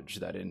knowledge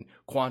that in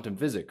quantum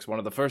physics, one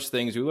of the first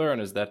things you learn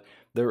is that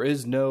there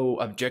is no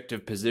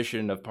objective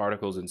position of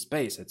particles in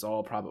space. It's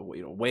all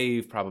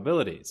wave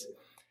probabilities.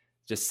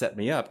 Just set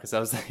me up because I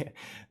was like,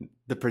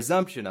 the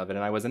presumption of it,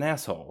 and I was an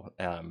asshole,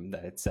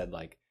 that it said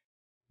like,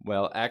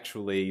 well,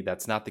 actually,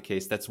 that's not the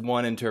case. That's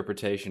one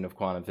interpretation of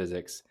quantum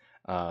physics.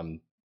 And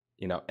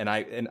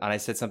I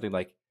said something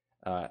like,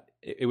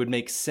 it would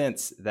make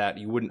sense that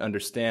you wouldn't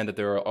understand that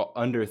there are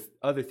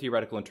other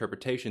theoretical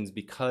interpretations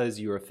because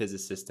you're a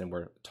physicist and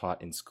were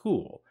taught in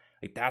school.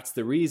 Like, that's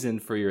the reason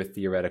for your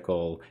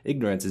theoretical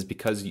ignorance, is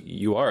because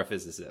you are a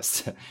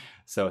physicist.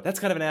 So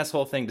that's kind of an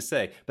asshole thing to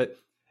say. But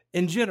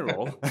in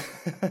general,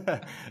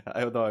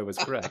 although I was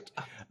correct,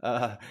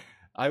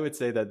 I would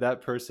say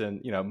that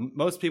person,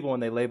 most people, when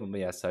they label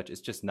me as such,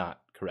 it's just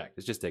not correct.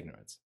 It's just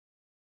ignorance.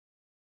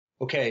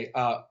 Okay.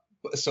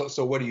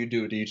 So what do you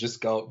do? Do you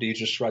just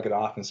shrug it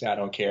off and say, I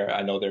don't care,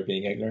 I know they're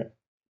being ignorant?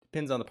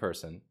 Depends on the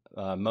person.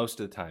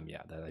 Most of the time,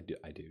 yeah, that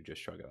I do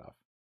just shrug it off.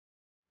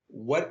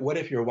 What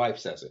if your wife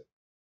says it?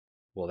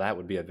 Well, that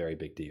would be a very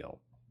big deal.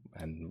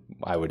 And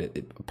I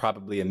would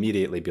probably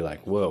immediately be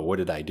like, whoa, what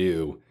did I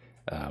do?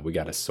 We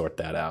got to sort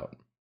that out.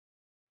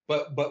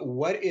 But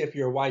what if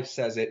your wife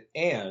says it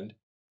and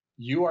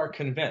you are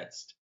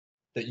convinced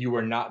that you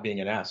are not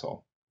being an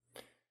asshole?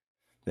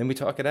 Then we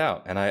talk it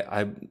out. And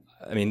I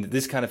mean,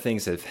 this kind of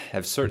things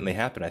have certainly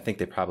happened. I think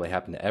they probably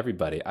happen to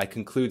everybody. I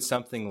conclude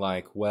something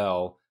like,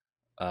 well,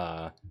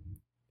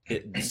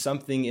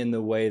 something in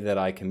the way that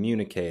I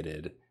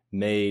communicated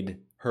made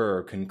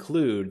her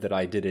conclude that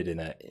I did it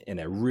in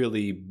a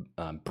really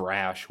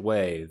brash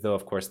way, though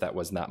of course that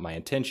was not my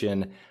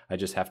intention. I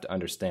just have to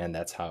understand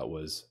that's how it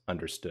was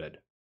understood.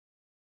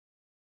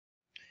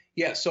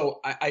 Yeah,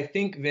 so I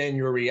think then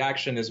your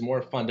reaction is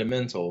more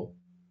fundamental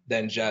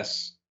than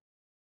just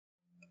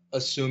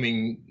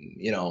assuming,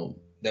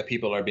 that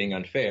people are being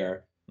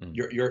unfair.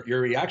 Your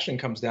reaction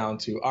comes down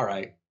to, all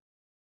right,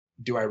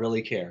 do I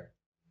really care?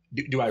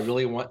 Do I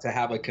really want to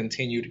have a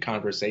continued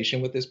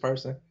conversation with this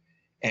person?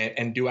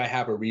 And do I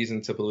have a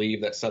reason to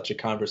believe that such a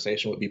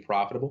conversation would be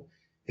profitable?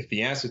 If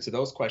the answer to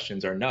those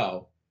questions are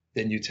no,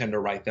 then you tend to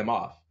write them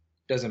off.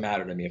 Doesn't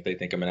matter to me if they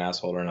think I'm an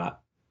asshole or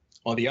not.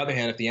 On the other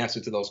hand, if the answer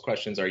to those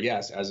questions are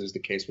yes, as is the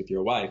case with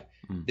your wife,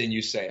 then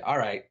you say, all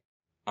right,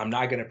 I'm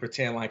not going to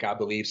pretend like I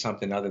believe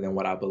something other than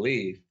what I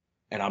believe.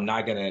 And I'm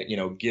not going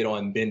to, get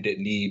on bended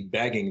knee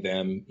begging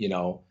them,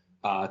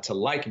 to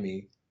like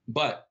me.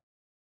 But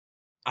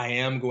I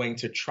am going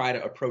to try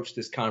to approach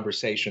this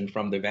conversation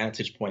from the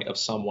vantage point of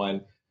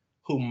someone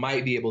who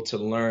might be able to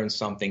learn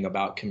something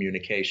about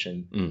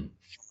communication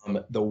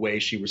from the way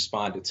she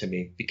responded to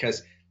me.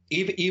 Because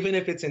even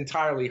if it's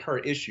entirely her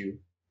issue,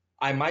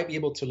 I might be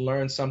able to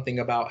learn something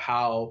about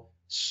how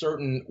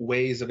certain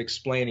ways of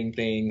explaining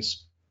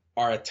things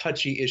are a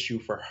touchy issue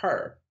for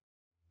her,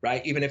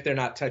 right? Even if they're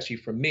not touchy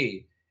for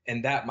me.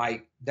 And that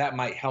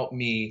might help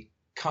me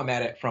come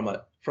at it from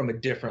a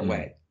different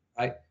way,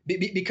 right?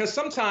 Because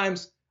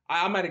sometimes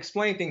I might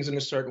explain things in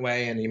a certain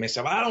way and you may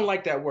say, well, I don't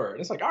like that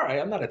word. It's like, all right,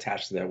 I'm not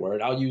attached to that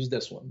word. I'll use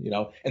this one,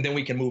 and then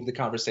we can move the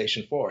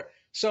conversation forward.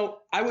 So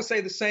I would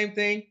say the same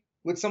thing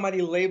with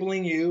somebody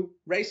labeling you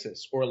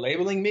racist or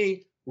labeling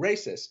me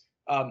racist.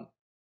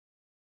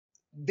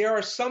 There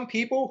are some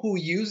people who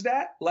use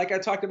that, like I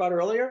talked about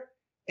earlier,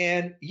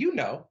 and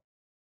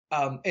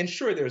and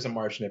sure, there's a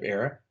margin of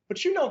error, but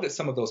that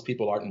some of those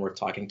people aren't worth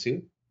talking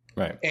to.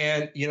 Right.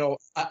 And,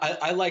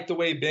 I like the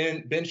way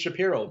Ben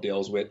Shapiro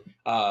deals with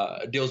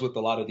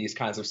a lot of these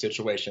kinds of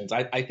situations.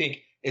 I think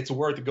it's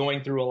worth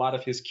going through a lot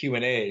of his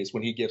Q&As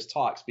when he gives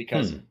talks,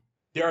 because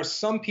there are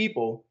some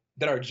people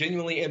that are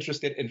genuinely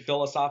interested in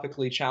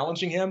philosophically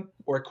challenging him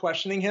or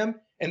questioning him.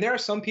 And there are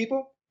some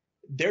people,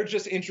 they're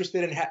just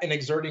interested in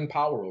exerting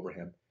power over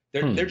him.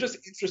 They're just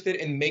interested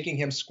in making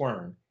him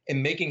squirm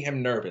and making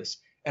him nervous.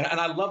 And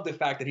I love the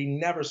fact that he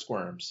never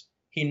squirms.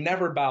 He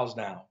never bows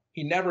down.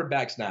 He never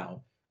backs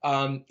down.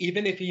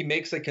 Even if he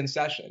makes a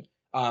concession.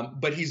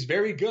 But he's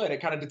very good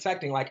at kind of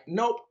detecting, like,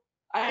 nope,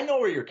 I know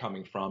where you're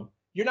coming from.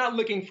 You're not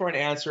looking for an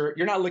answer.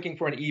 You're not looking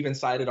for an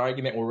even-sided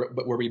argument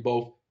where we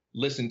both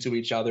listen to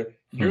each other.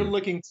 You're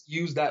looking to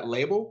use that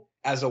label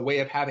as a way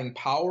of having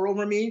power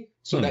over me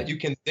so that you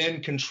can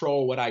then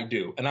control what I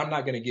do. And I'm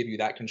not going to give you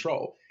that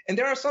control. And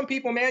there are some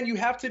people, man, you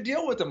have to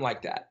deal with them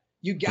like that.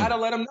 You got to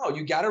let them know.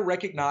 You got to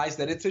recognize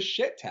that it's a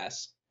shit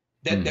test,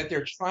 that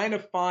they're trying to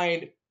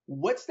find,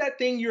 what's that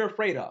thing you're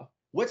afraid of?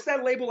 What's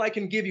that label I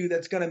can give you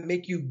that's going to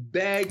make you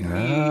beg me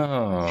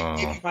to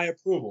give you my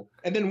approval?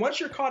 And then once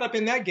you're caught up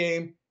in that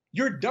game,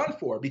 you're done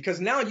for, because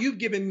now you've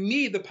given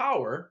me the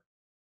power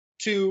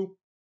to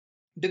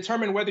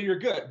determine whether you're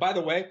good. By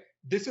the way,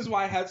 this is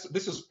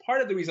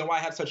part of the reason why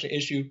I have such an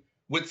issue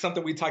with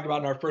something we talked about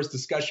in our first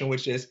discussion,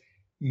 which is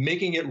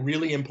making it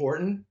really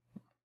important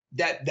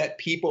that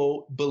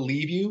people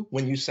believe you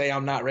when you say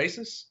I'm not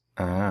racist.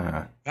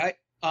 Right?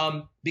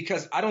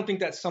 Because I don't think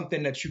that's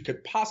something that you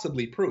could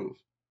possibly prove.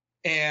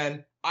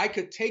 And I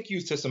could take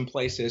you to some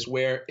places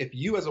where if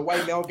you as a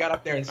white male got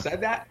up there and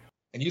said that,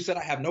 and you said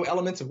I have no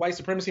elements of white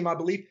supremacy in my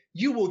belief,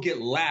 you will get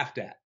laughed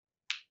at,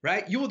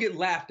 right? You will get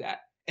laughed at,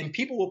 and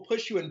people will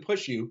push you and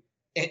push you.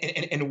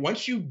 And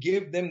once you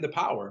give them the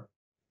power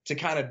to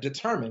kind of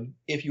determine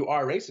if you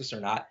are racist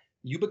or not,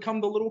 you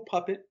become the little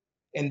puppet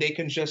and they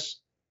can just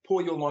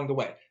pull you along the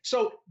way.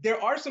 So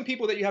there are some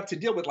people that you have to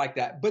deal with like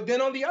that. But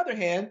then on the other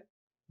hand,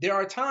 there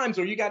are times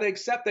where you got to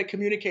accept that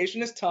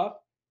communication is tough.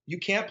 You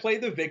can't play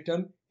the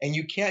victim, and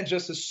you can't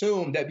just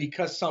assume that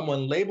because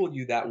someone labeled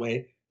you that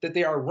way, that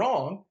they are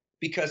wrong,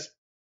 because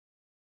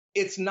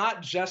it's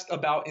not just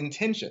about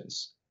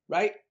intentions,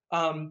 right?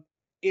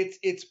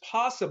 It's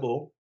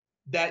possible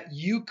that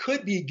you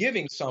could be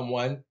giving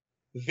someone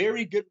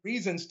very good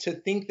reasons to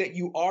think that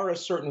you are a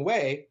certain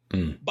way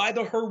by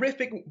the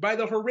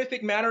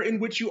horrific manner in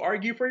which you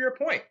argue for your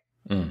point.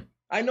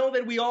 I know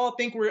that we all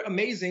think we're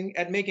amazing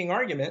at making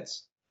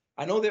arguments.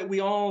 I know that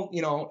we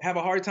all, have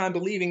a hard time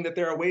believing that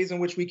there are ways in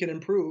which we can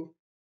improve,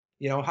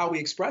 how we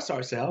express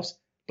ourselves.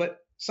 But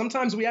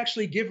sometimes we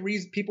actually give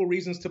people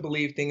reasons to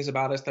believe things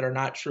about us that are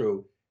not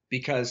true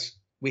because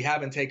we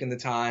haven't taken the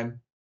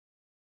time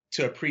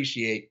to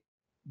appreciate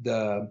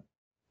the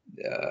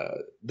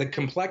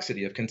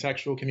complexity of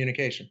contextual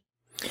communication.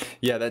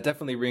 Yeah, that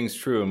definitely rings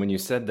true. And when you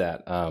said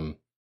that,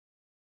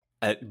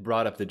 it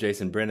brought up the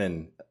Jason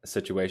Brennan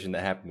situation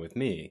that happened with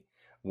me,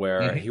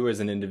 where he was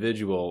an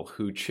individual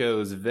who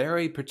chose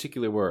very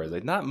particular words.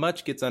 Like, not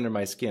much gets under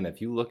my skin. If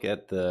you look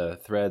at the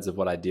threads of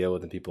what I deal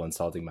with and people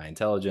insulting my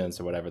intelligence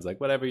or whatever, it's like,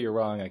 whatever, you're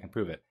wrong, I can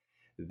prove it.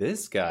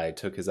 This guy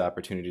took his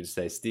opportunity to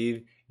say,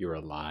 Steve, you're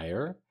a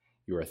liar,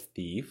 you're a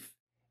thief,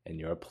 and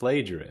you're a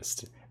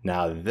plagiarist.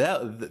 Now,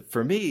 that,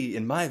 for me,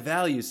 in my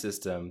value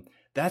system,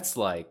 that's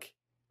like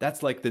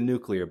the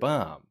nuclear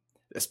bomb.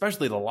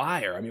 Especially the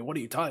liar. I mean, what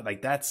are you talking?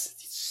 Like, that's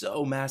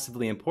so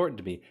massively important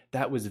to me.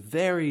 That was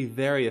very,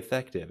 very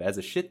effective as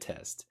a shit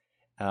test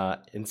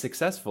and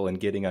successful in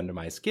getting under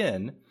my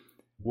skin,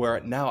 where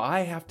now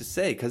I have to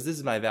say, because this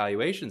is my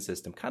evaluation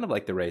system, kind of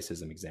like the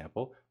racism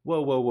example,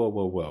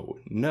 whoa.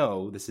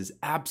 No, this is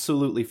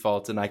absolutely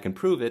false, and I can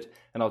prove it,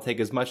 and I'll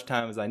take as much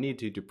time as I need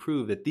to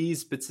prove that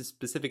these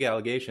specific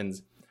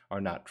allegations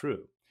are not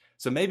true.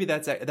 So maybe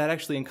that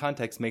actually in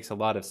context makes a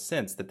lot of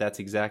sense, that's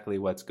exactly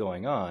what's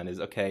going on is,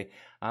 okay,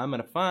 I'm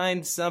going to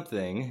find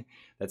something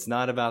that's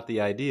not about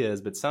the ideas,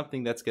 but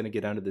something that's going to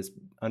get under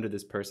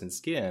this person's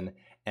skin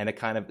and a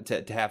kind of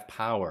to have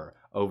power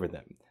over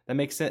them. That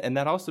makes sense. And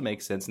that also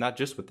makes sense, not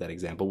just with that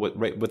example,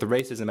 with the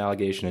racism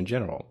allegation in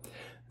general.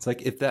 It's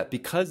like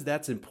because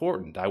that's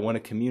important, I want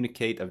to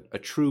communicate a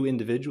true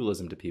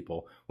individualism to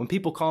people. When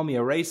people call me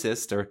a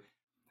racist, or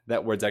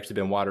that word's actually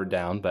been watered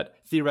down, but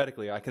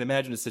theoretically, I can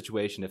imagine a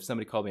situation if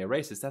somebody called me a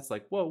racist, that's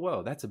like,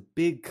 whoa, that's a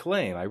big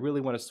claim. I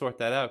really want to sort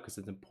that out because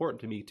it's important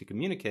to me to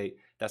communicate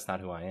that's not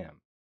who I am.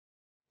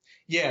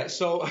 Yeah,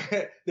 so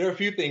there are a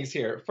few things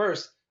here.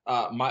 First,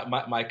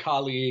 my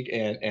colleague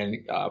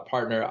and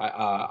partner,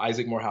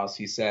 Isaac Morehouse,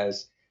 he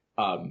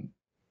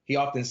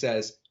often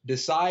says,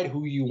 decide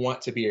who you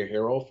want to be a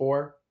hero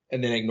for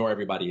and then ignore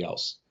everybody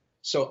else.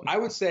 So I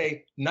would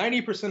say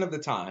 90% of the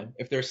time,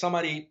 if there's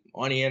somebody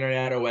on the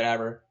internet or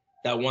whatever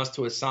that wants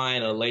to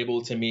assign a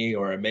label to me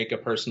or make a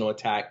personal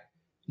attack,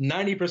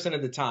 90%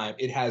 of the time,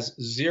 it has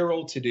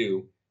zero to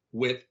do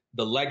with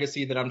the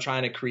legacy that I'm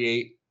trying to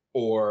create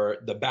or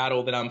the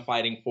battle that I'm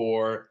fighting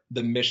for,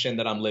 the mission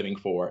that I'm living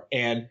for.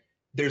 And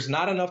there's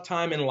not enough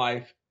time in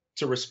life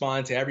to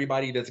respond to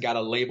everybody that's got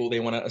a label they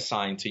want to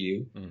assign to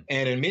you.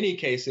 And in many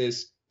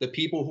cases, the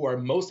people who are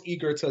most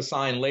eager to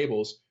assign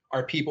labels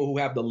are people who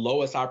have the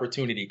lowest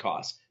opportunity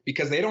cost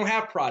because they don't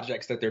have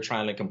projects that they're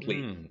trying to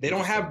complete. They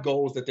don't have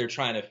goals that they're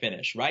trying to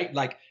finish, right?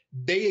 Like,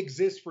 they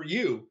exist for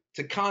you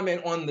to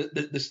comment on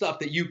the stuff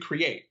that you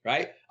create,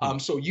 right?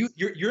 So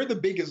you're the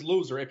biggest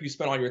loser if you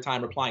spend all your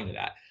time replying to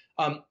that.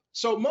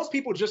 So most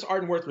people just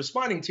aren't worth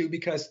responding to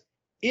because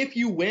if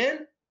you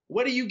win,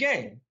 what do you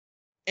gain?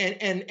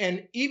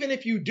 And even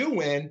if you do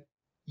win,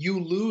 you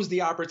lose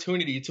the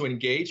opportunity to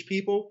engage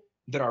people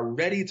that are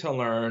ready to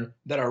learn,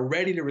 that are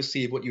ready to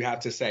receive what you have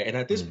to say. And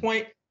at this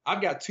point,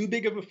 I've got too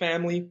big of a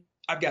family.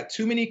 I've got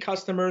too many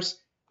customers.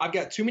 I've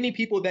got too many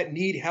people that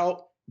need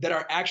help that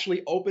are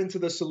actually open to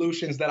the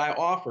solutions that I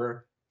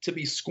offer to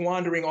be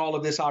squandering all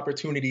of this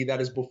opportunity that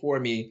is before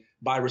me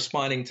by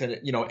responding to,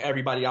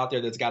 everybody out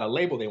there that's got a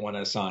label they want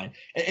to assign.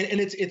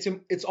 And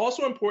it's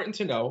also important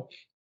to know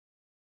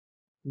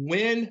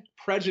when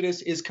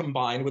prejudice is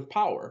combined with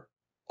power.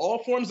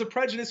 All forms of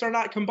prejudice are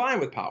not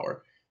combined with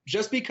power.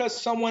 Just because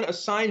someone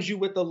assigns you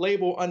with a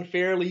label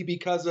unfairly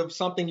because of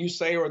something you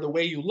say or the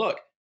way you look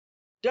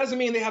doesn't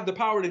mean they have the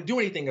power to do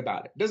anything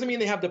about it. Doesn't mean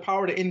they have the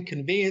power to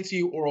inconvenience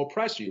you or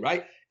oppress you,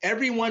 right?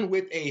 Everyone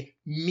with a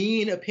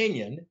mean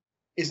opinion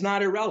is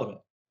not irrelevant.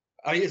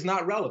 Is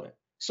not relevant.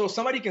 So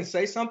somebody can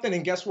say something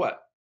and guess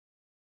what?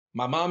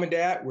 My mom and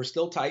dad, we're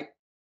still tight.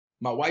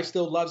 My wife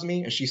still loves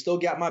me and she still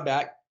got my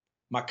back.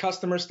 My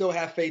customers still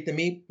have faith in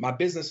me. My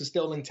business is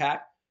still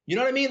intact. You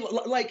know what I mean?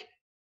 Like,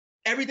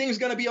 everything's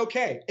going to be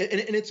okay.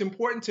 And it's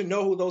important to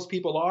know who those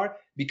people are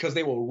because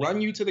they will run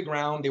you to the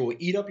ground. They will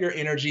eat up your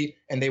energy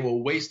and they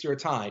will waste your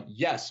time.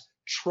 Yes,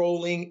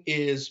 trolling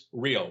is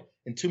real.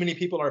 And too many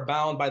people are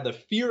bound by the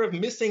fear of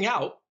missing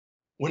out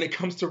when it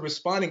comes to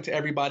responding to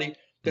everybody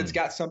that's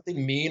got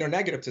something mean or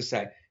negative to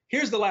say.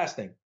 Here's the last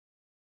thing.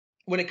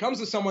 When it comes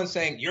to someone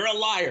saying, you're a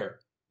liar,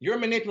 you're a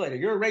manipulator,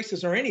 you're a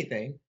racist or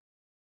anything,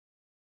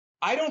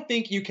 I don't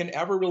think you can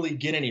ever really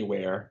get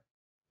anywhere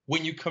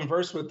when you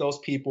converse with those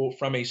people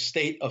from a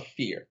state of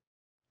fear,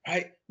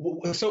 right?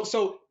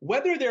 So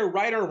whether they're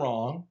right or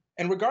wrong,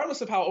 and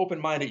regardless of how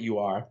open-minded you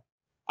are,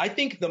 I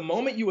think the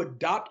moment you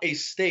adopt a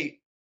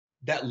state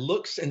that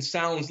looks and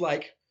sounds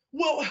like,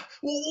 well,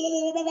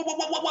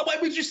 why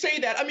would you say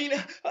that? I mean,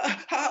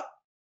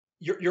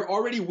 you're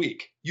already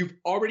weak. You've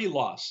already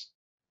lost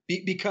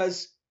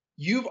because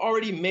you've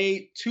already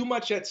made too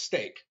much at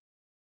stake,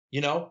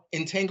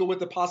 entangled with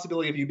the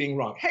possibility of you being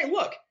wrong. Hey,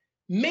 look,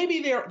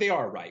 maybe they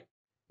are right.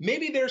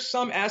 Maybe there's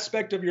some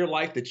aspect of your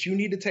life that you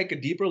need to take a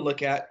deeper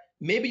look at.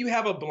 Maybe you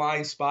have a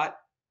blind spot,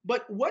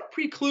 but what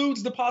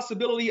precludes the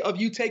possibility of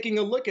you taking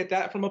a look at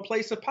that from a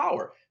place of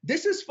power?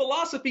 This is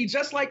philosophy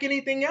just like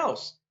anything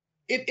else.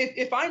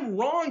 If I'm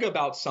wrong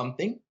about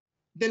something,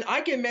 then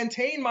I can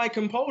maintain my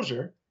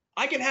composure.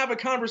 I can have a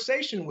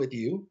conversation with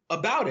you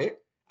about it.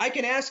 I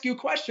can ask you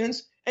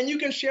questions, and you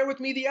can share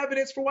with me the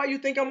evidence for why you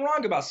think I'm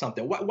wrong about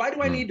something. Why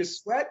do I need to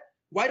sweat?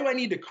 Why do I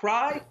need to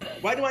cry?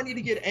 Why do I need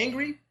to get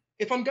angry?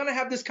 If I'm going to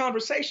have this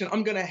conversation,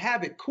 I'm going to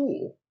have it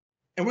cool,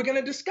 and we're going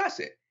to discuss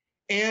it.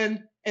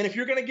 And if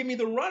you're going to give me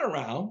the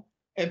runaround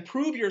and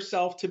prove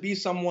yourself to be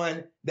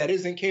someone that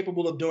isn't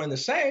capable of doing the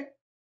same,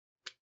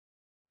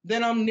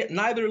 then I'm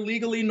neither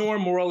legally nor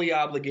morally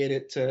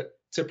obligated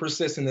to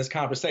persist in this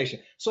conversation.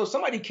 So if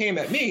somebody came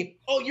at me,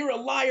 oh, you're a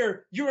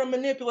liar, you're a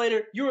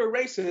manipulator, you're a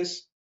racist,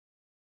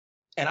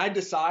 and I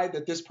decide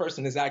that this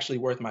person is actually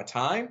worth my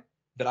time,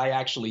 that I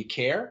actually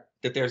care,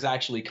 that there's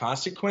actually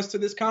consequence to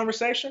this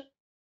conversation,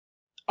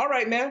 all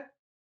right, man,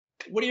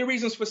 what are your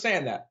reasons for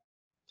saying that?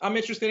 I'm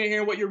interested in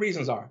hearing what your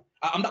reasons are.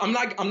 I'm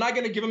not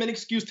going to give them an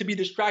excuse to be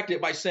distracted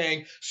by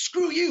saying,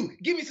 screw you,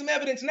 give me some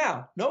evidence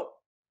now. Nope.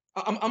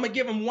 I'm going to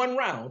give them one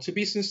round to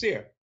be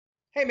sincere.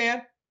 Hey,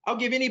 man, I'll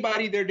give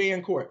anybody their day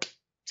in court.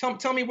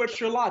 Tell me what's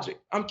your logic.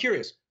 I'm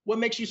curious. What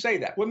makes you say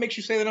that? What makes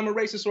you say that I'm a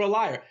racist or a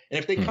liar? And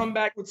if they come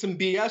back with some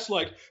BS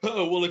like,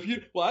 oh,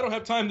 well, I don't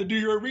have time to do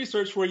your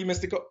research for you,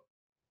 Mr.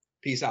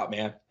 Peace out,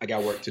 man. I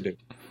got work to do.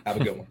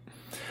 Have a good one.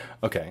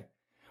 Okay.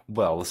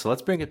 Well, so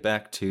let's bring it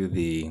back to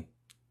the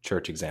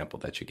church example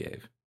that you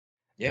gave.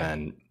 Yeah.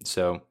 And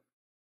so,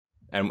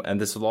 and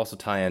this will also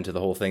tie into the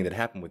whole thing that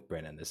happened with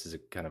Brennan. This is a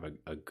kind of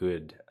a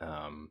good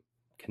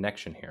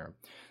connection here.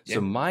 Yeah.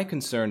 So my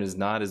concern is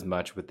not as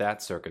much with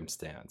that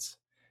circumstance,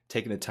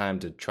 taking the time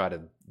to try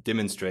to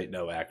demonstrate,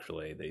 no,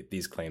 actually,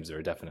 these claims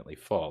are definitely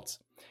false.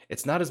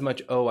 It's not as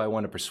much, oh, I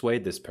want to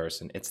persuade this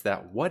person. It's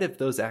that, what if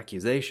those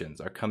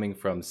accusations are coming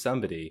from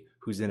somebody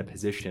who's in a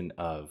position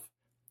of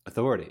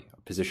authority,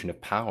 a position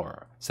of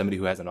power, somebody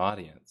who has an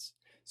audience?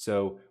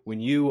 So when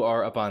you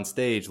are up on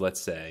stage,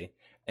 let's say,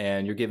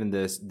 and you're giving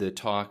the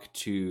talk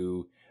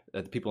to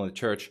the people in the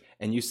church,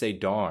 and you say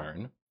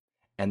darn,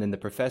 and then the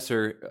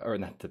professor, or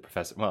not the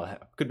professor, well,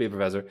 could be a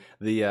professor,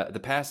 the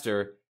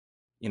pastor,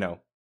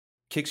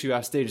 kicks you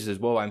off stage and says,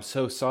 whoa, I'm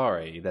so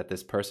sorry that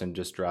this person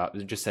just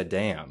said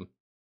damn.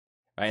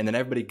 Right? And then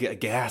everybody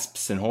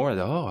gasps in horror,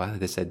 oh,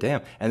 they said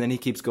damn. And then he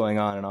keeps going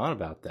on and on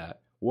about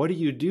that. What do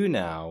you do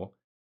now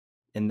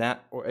in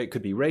that? Or it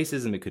could be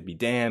racism, it could be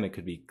damn, it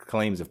could be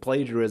claims of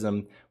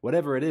plagiarism,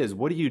 whatever it is.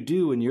 What do you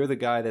do when you're the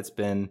guy that's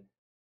been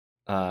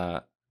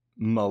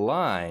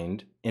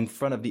maligned in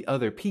front of the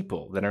other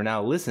people that are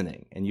now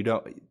listening? And you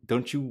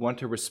don't you want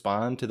to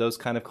respond to those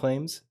kind of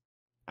claims?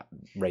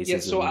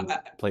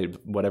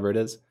 Racism, whatever it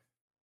is.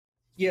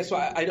 Yeah, so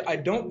I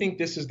don't think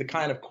this is the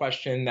kind of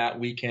question that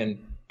we can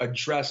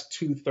address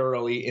too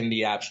thoroughly in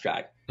the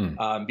abstract,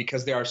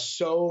 because there are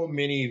so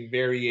many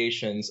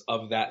variations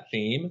of that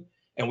theme,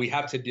 and we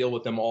have to deal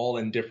with them all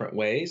in different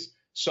ways.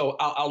 So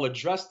I'll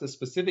address the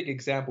specific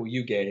example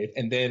you gave,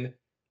 and then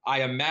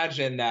I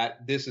imagine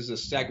that this is a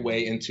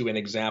segue into an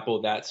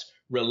example that's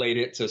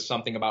related to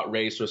something about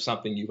race or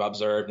something you've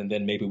observed, and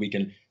then maybe we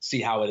can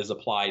see how it is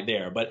applied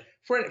there. But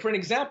for the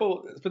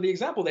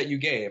example that you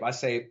gave, I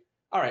say,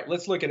 all right,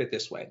 let's look at it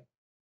this way.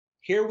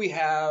 Here we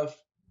have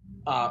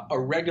a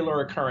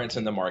regular occurrence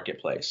in the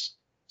marketplace.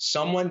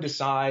 Someone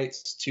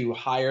decides to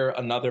hire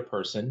another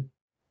person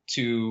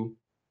to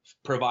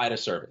provide a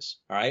service.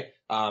 All right.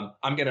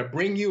 I'm going to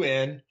bring you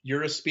in.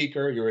 You're a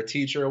speaker, you're a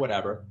teacher or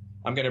whatever.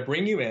 I'm going to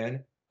bring you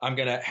in. I'm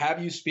going to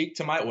have you speak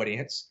to my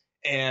audience,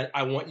 and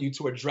I want you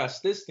to address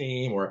this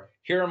theme, or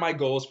here are my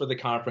goals for the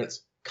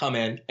conference. Come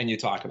in and you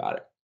talk about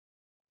it.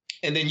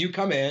 And then you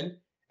come in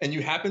and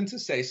you happen to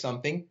say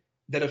something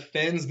that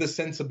offends the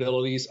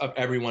sensibilities of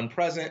everyone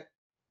present.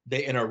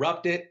 They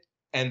interrupt it.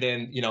 And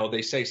then,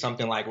 they say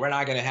something like, we're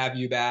not going to have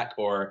you back.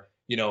 Or,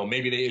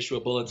 maybe they issue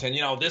a bulletin,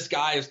 this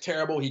guy is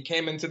terrible. He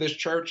came into this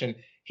church and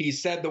he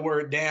said the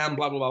word damn,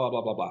 blah, blah, blah,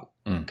 blah, blah, blah,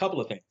 blah. A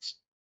couple of things.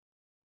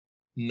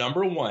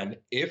 Number one,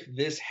 if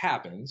this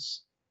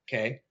happens,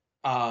 okay,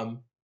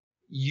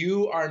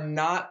 you are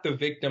not the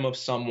victim of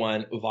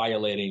someone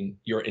violating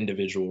your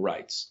individual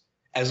rights.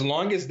 As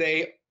long as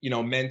they,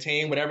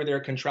 maintain whatever their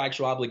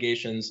contractual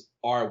obligations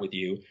are with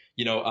you,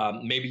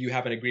 maybe you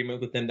have an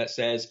agreement with them that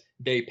says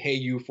they pay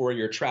you for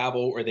your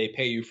travel or they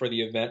pay you for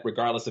the event,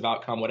 regardless of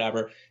outcome,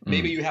 whatever.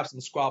 Maybe you have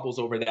some squabbles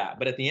over that.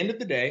 But at the end of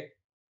the day,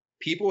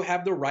 people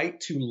have the right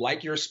to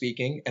like your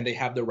speaking, and they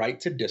have the right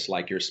to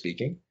dislike your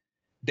speaking.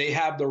 They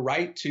have the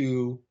right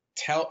to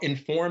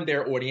inform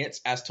their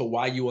audience as to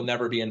why you will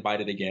never be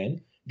invited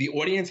again. The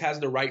audience has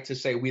the right to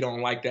say, we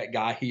don't like that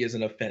guy, he is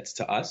an offense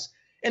to us.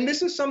 And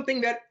this is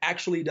something that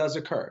actually does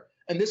occur.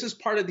 And this is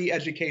part of the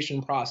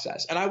education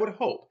process. And I would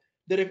hope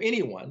that if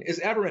anyone is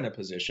ever in a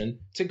position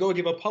to go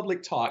give a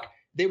public talk,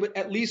 they would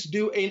at least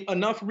do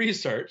enough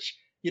research,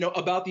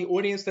 about the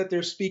audience that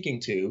they're speaking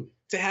to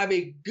have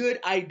a good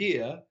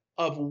idea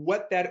of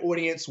what that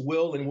audience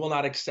will and will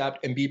not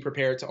accept, and be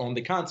prepared to own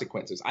the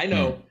consequences. I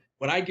know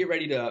when I get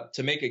ready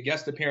to make a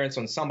guest appearance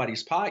on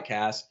somebody's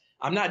podcast,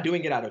 I'm not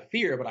doing it out of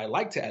fear, but I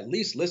like to at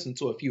least listen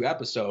to a few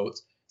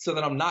episodes so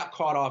that I'm not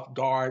caught off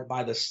guard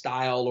by the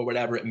style or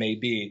whatever it may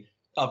be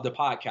of the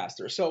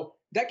podcaster. So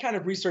that kind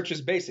of research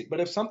is basic. But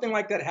if something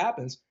like that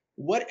happens,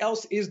 what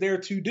else is there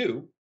to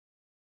do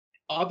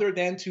other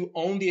than to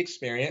own the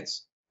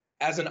experience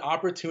as an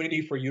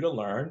opportunity for you to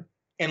learn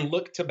and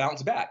look to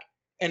bounce back?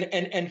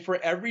 And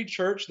for every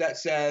church that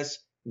says,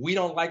 we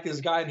don't like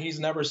this guy and he's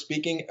never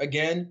speaking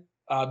again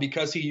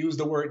because he used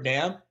the word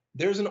damn,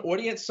 there's an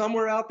audience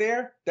somewhere out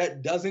there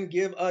that doesn't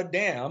give a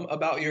damn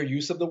about your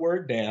use of the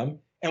word damn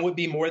and would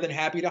be more than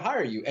happy to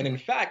hire you. And in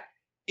fact,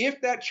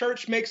 if that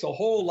church makes a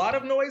whole lot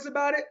of noise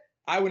about it,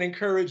 I would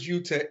encourage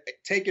you to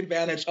take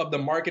advantage of the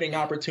marketing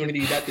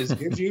opportunity that this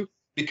gives you,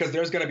 because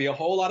there's going to be a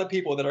whole lot of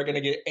people that are going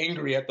to get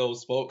angry at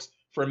those folks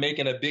for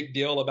making a big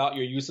deal about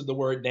your use of the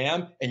word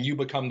damn, and you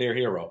become their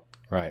hero.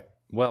 Right.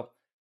 Well,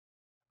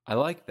 I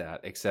like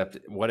that, except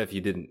what if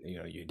you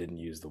didn't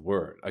use the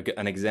word?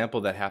 An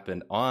example that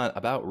happened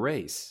about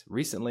race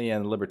recently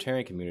in the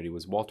libertarian community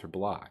was Walter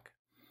Block.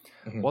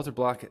 Mm-hmm. Walter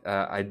Block,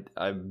 I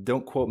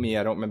don't quote me,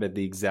 I don't remember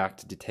the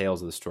exact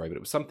details of the story, but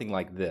it was something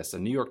like this. A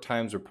New York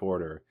Times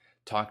reporter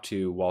talked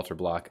to Walter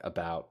Block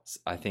about,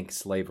 I think,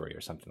 slavery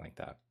or something like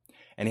that.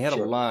 And he had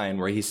a line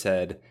where he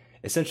said,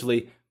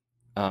 essentially,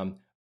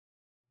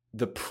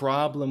 the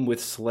problem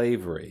with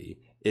slavery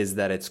is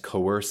that it's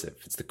coercive.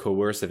 It's the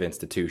coercive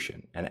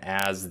institution. And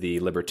as the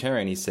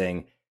libertarian, he's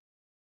saying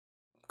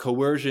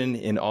coercion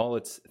in all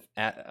its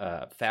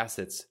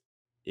facets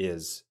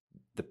is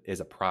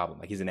a problem.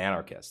 Like, he's an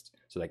anarchist.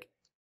 So like,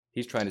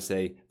 he's trying to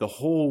say the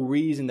whole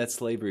reason that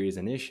slavery is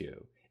an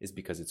issue is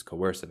because it's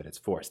coercive and it's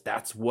forced.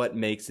 That's what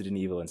makes it an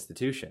evil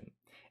institution.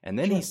 And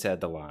then he said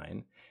the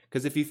line,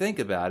 because if you think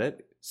about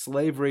it,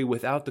 slavery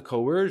without the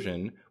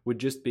coercion would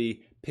just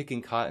be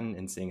picking cotton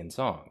and singing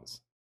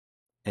songs.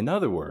 In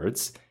other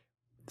words,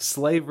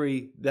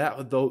 slavery,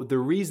 the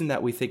reason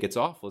that we think it's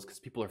awful is because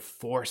people are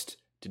forced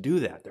to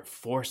do that. They're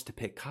forced to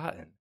pick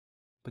cotton.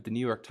 But the New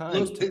York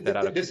Times took that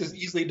out of... This is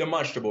easily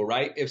demonstrable,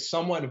 right? If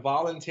someone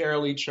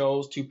voluntarily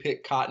chose to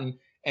pick cotton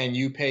and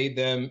you paid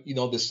them,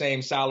 the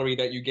same salary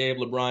that you gave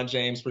LeBron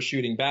James for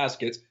shooting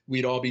baskets,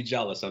 we'd all be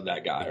jealous of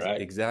that guy,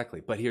 right? Exactly.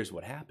 But here's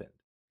what happened.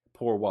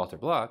 Poor Walter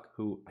Block,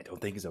 who I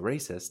don't think is a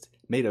racist,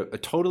 made a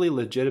totally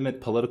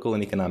legitimate political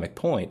and economic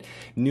point.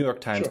 New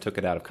York Times took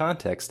it out of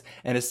context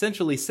and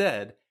essentially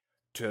said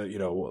to,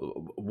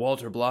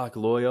 Walter Block,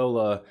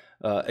 Loyola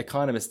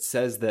economist,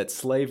 says that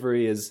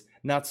slavery is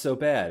not so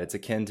bad. It's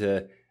akin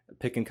to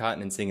picking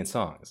cotton and singing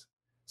songs.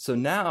 So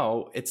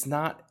now it's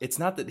not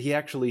that he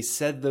actually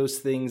said those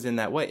things in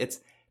that way.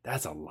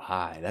 That's a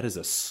lie. That is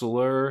a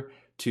slur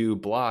to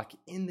Block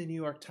in the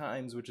New York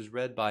Times, which is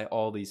read by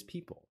all these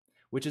people.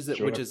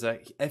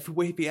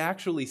 If he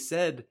actually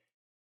said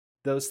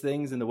those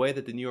things in the way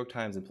that the New York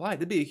Times implied,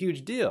 that'd be a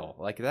huge deal.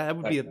 Like, that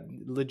would be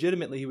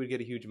legitimately, he would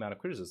get a huge amount of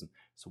criticism.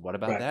 So what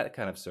about that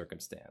kind of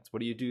circumstance? What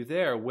do you do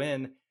there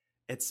when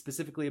it's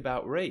specifically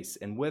about race,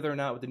 and whether or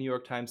not what the New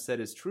York Times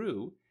said is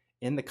true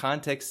in the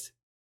context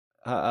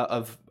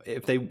of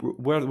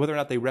whether or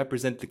not they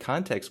represent the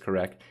context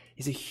correct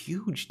is a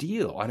huge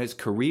deal on his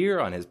career,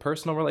 on his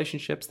personal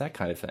relationships, that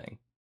kind of thing.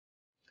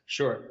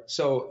 Sure.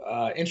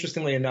 So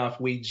interestingly enough,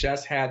 we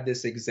just had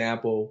this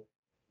example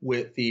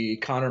with the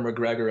Conor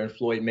McGregor and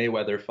Floyd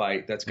Mayweather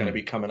fight that's going to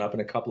be coming up in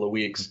a couple of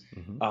weeks.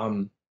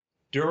 Mm-hmm.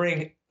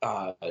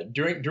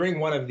 During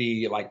one of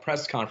the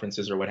press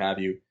conferences or what have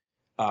you,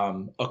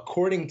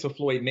 according to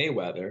Floyd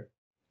Mayweather,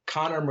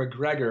 Conor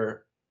McGregor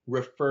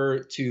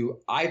referred to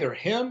either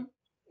him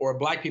or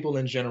black people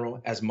in general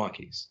as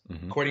monkeys,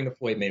 according to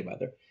Floyd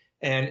Mayweather.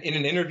 And in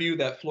an interview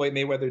that Floyd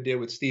Mayweather did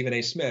with Stephen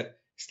A.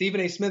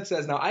 Smith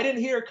says, now, I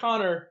didn't hear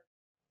Conor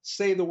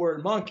say the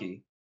word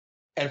monkey.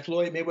 And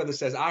Floyd Mayweather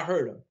says, I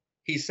heard him.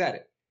 He said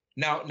it.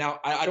 Now,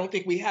 I don't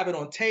think we have it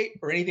on tape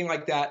or anything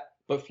like that.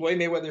 But Floyd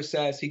Mayweather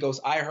says, he goes,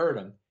 I heard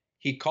him.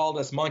 He called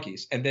us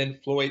monkeys. And then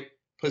Floyd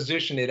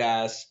positioned it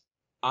as,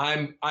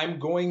 I'm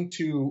going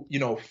to,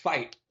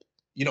 fight,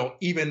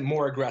 even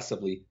more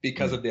aggressively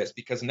because of this,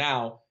 because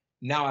now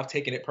I've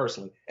taken it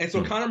personally. And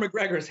so Conor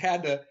McGregor has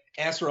had to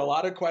answer a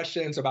lot of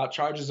questions about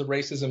charges of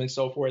racism and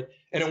so forth.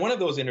 And in one of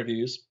those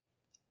interviews,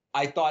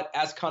 I thought,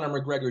 as Conor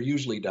McGregor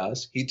usually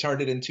does, he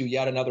turned it into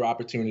yet another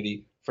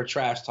opportunity for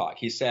trash talk.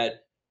 He said,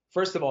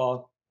 first of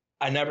all,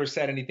 I never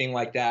said anything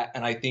like that,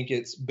 and I think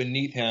it's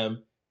beneath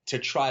him to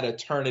try to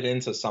turn it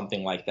into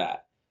something like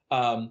that.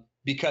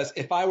 Because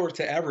if I were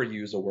to ever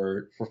use a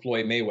word for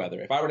Floyd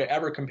Mayweather, if I were to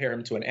ever compare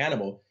him to an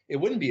animal, it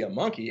wouldn't be a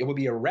monkey. It would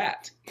be a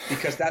rat,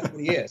 because that's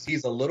what he is.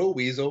 He's a little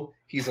weasel.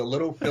 He's a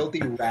little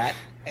filthy rat.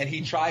 And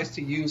he tries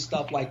to use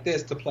stuff like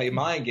this to play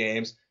mind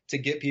games to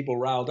get people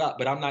riled up.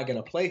 But I'm not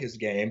going to play his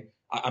game.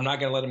 I'm not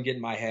going to let him get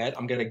in my head.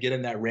 I'm going to get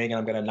in that ring and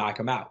I'm going to knock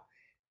him out.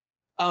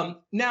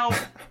 Now,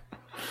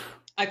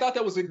 I thought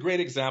that was a great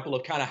example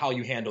of kind of how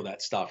you handle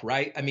that stuff,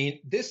 right? I mean,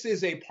 this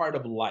is a part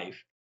of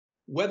life.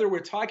 Whether we're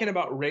talking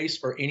about race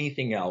or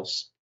anything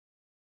else,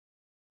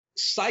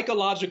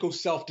 psychological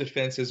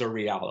self-defense is a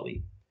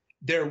reality.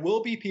 There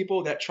will be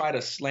people that try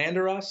to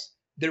slander us.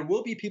 There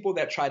will be people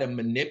that try to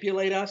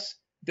manipulate us.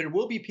 There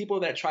will be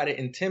people that try to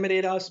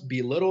intimidate us,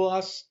 belittle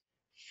us,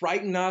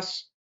 frighten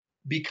us,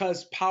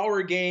 because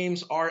power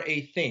games are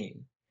a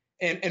thing.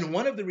 And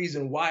one of the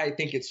reasons why I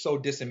think it's so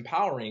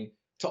disempowering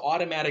to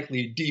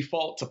automatically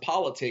default to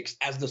politics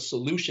as the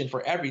solution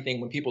for everything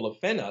when people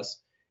offend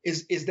us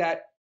is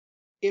that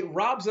it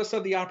robs us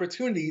of the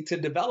opportunity to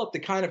develop the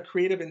kind of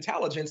creative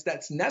intelligence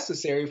that's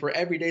necessary for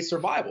everyday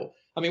survival.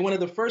 I mean, one of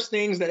the first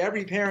things that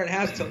every parent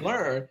has to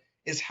learn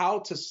is how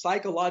to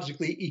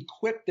psychologically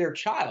equip their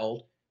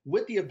child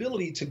with the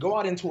ability to go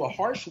out into a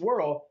harsh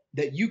world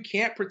that you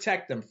can't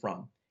protect them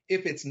from.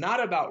 If it's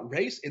not about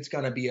race, it's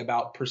going to be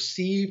about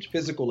perceived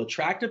physical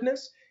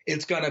attractiveness.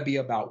 It's going to be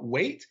about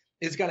weight.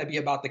 It's going to be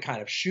about the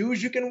kind of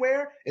shoes you can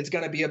wear. It's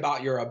going to be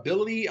about your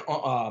ability,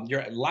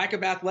 your lack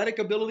of athletic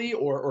ability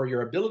or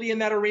your ability in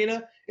that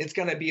arena. It's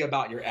going to be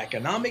about your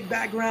economic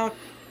background.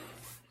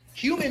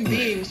 Human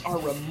beings are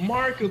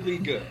remarkably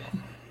good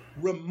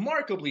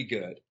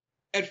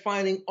at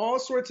finding all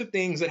sorts of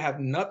things that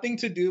have nothing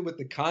to do with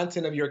the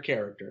content of your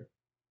character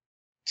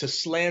to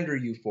slander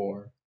you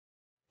for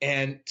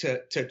and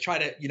to try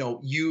to,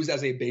 use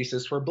as a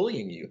basis for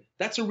bullying you.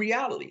 That's a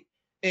reality.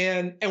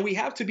 And we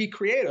have to be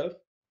creative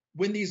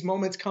when these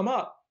moments come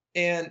up,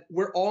 and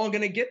we're all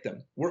going to get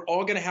them. We're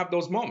all going to have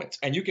those moments,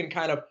 and you can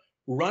kind of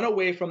run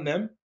away from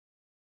them,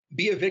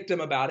 be a victim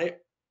about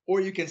it,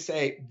 or you can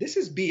say, this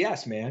is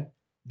BS, man.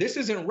 This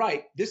isn't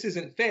right. This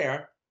isn't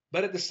fair.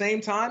 But at the same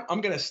time,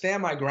 I'm going to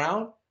stand my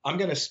ground. I'm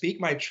going to speak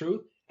my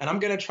truth, and I'm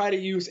going to try to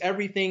use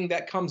everything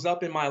that comes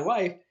up in my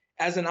life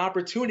as an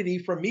opportunity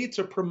for me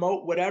to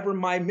promote whatever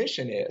my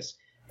mission is.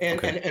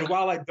 And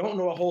while I don't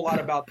know a whole lot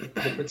about the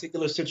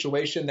particular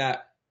situation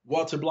that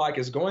Walter Block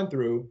is going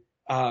through,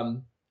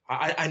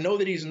 I know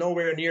that he's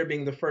nowhere near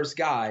being the first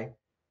guy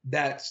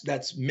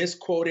that's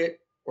misquoted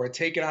or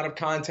taken out of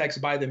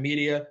context by the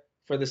media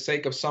for the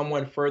sake of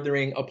someone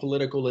furthering a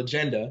political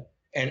agenda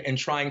and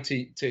trying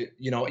to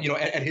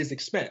at his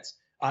expense.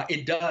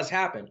 It does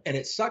happen, and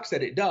it sucks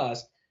that it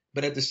does.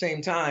 But at the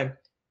same time,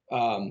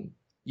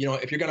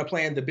 if you're going to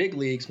play in the big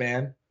leagues,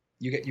 man,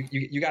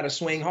 you got to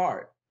swing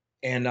hard.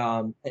 And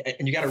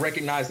you got to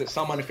recognize that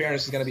some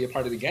unfairness is going to be a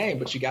part of the game,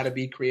 but you got to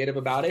be creative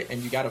about it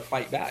and you got to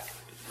fight back.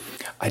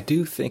 I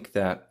do think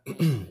that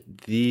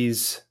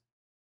these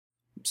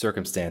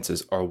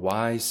circumstances are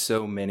why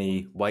so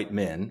many white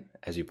men,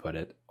 as you put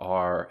it,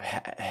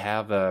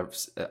 have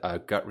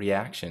a gut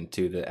reaction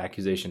to the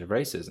accusation of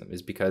racism,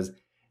 is because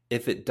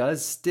if it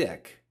does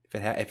stick,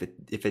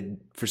 if it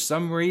for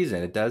some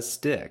reason it does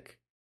stick,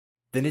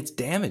 then it's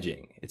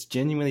damaging. It's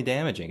genuinely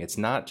damaging. It's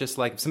not just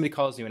like if somebody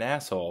calls you an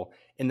asshole.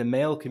 In the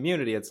male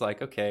community, it's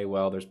like, okay,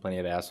 well, there's plenty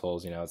of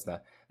assholes. It's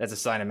not, that's a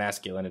sign of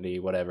masculinity,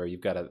 whatever. You've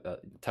got a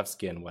tough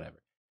skin,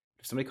 whatever.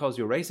 If somebody calls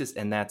you a racist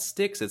and that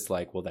sticks, it's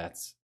like, well, that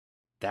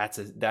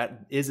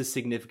is a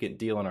significant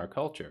deal in our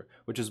culture,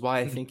 which is why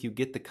I think you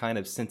get the kind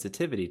of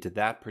sensitivity to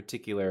that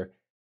particular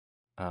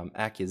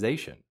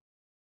accusation.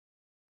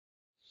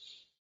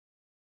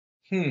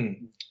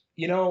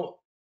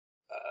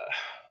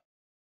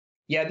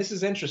 Yeah, this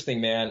is interesting,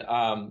 man.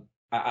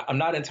 I'm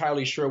not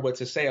entirely sure what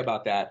to say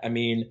about that. I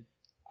mean,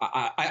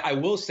 I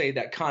will say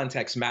that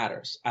context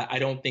matters. I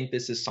don't think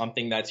this is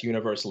something that's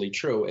universally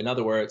true. In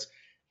other words,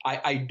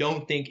 I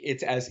don't think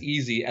it's as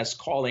easy as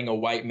calling a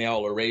white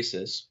male a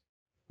racist,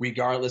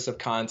 regardless of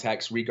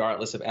context,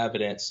 regardless of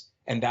evidence,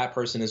 and that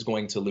person is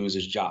going to lose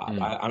his job.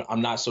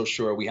 I'm not so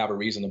sure we have a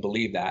reason to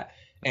believe that.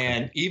 Okay.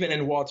 And even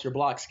in Walter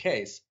Block's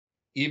case,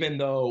 even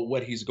though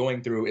what he's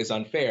going through is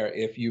unfair,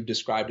 if you've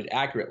described it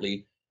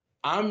accurately,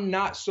 I'm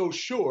not so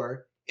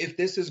sure if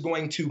this is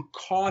going to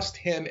cost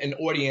him an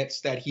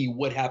audience that he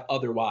would have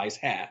otherwise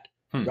had,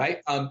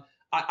 right?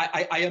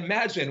 I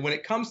imagine when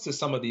it comes to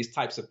some of these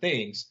types of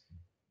things,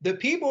 the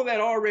people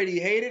that already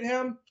hated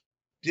him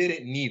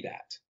didn't need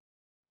that,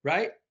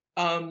 right?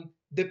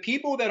 The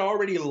people that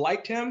already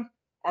liked him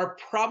are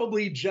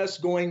probably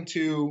just going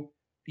to,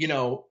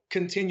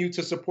 continue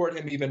to support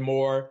him even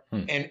more.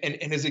 And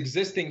his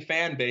existing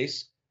fan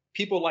base,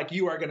 people like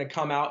you, are going to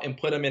come out and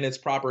put him in its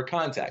proper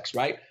context,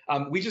 right?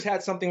 We just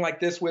had something like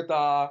this with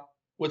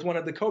one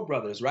of the Koch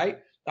brothers, right?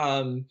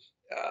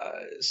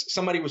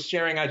 Somebody was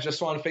sharing, I just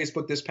saw on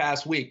Facebook this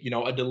past week,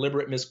 a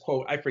deliberate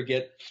misquote. I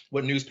forget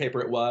what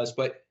newspaper it was,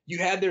 but you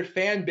had their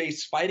fan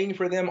base fighting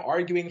for them,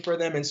 arguing for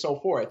them, and so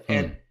forth.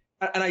 And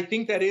I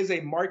think that is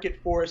a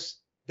market force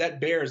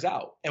that bears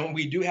out. And when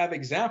we do have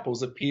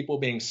examples of people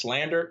being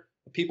slandered,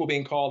 people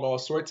being called all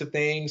sorts of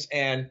things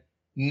and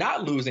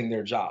not losing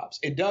their jobs.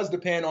 It does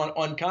depend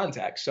on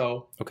context.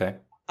 So okay.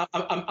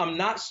 I'm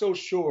not so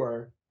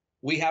sure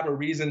we have a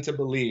reason to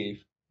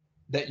believe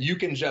that you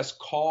can just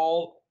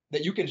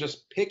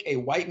pick a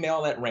white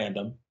male at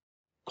random,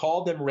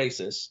 call them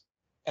racist,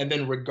 and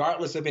then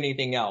regardless of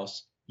anything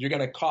else, you're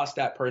going to cost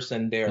that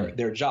person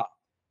their job.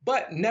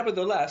 But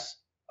nevertheless,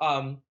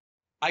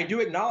 I do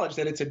acknowledge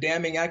that it's a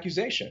damning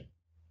accusation,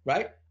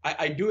 right?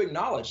 I do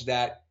acknowledge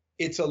that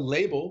it's a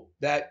label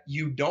that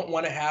you don't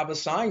want to have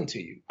assigned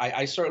to you.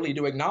 I certainly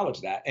do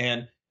acknowledge that.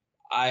 And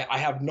I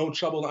have no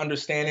trouble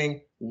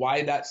understanding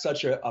why that's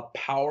such a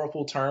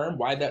powerful term,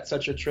 why that's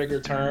such a trigger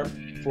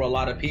term for a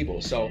lot of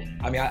people. So,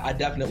 I mean, I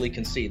definitely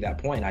can see that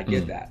point. I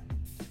get that.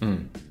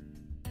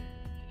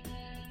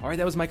 All right,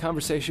 that was my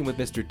conversation with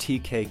Mr.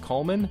 T.K.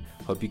 Coleman.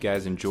 Hope you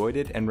guys enjoyed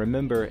it. And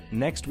remember,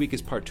 next week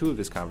is part 2 of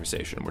this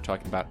conversation. We're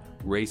talking about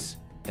race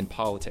and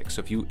politics.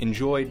 So if you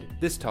enjoyed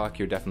this talk,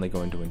 you're definitely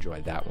going to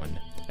enjoy that one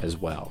as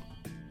well.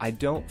 I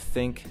don't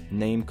think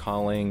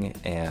name-calling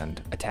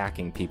and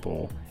attacking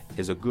people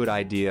is a good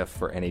idea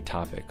for any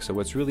topic. So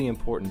what's really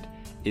important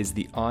is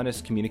the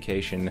honest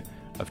communication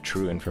of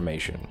true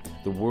information,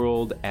 the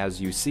world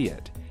as you see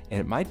it. And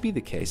it might be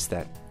the case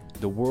that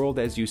the world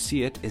as you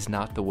see it is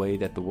not the way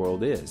that the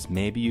world is.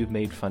 Maybe you've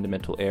made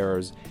fundamental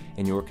errors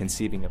in your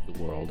conceiving of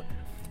the world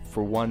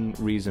for one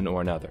reason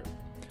or another.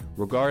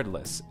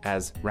 Regardless,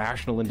 as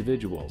rational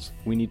individuals,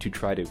 we need to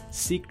try to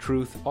seek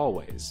truth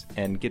always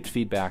and get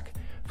feedback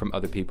from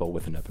other people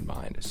with an open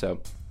mind. So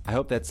I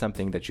hope that's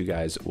something that you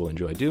guys will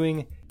enjoy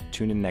doing.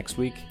 Tune in next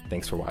week.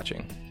 Thanks for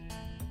watching.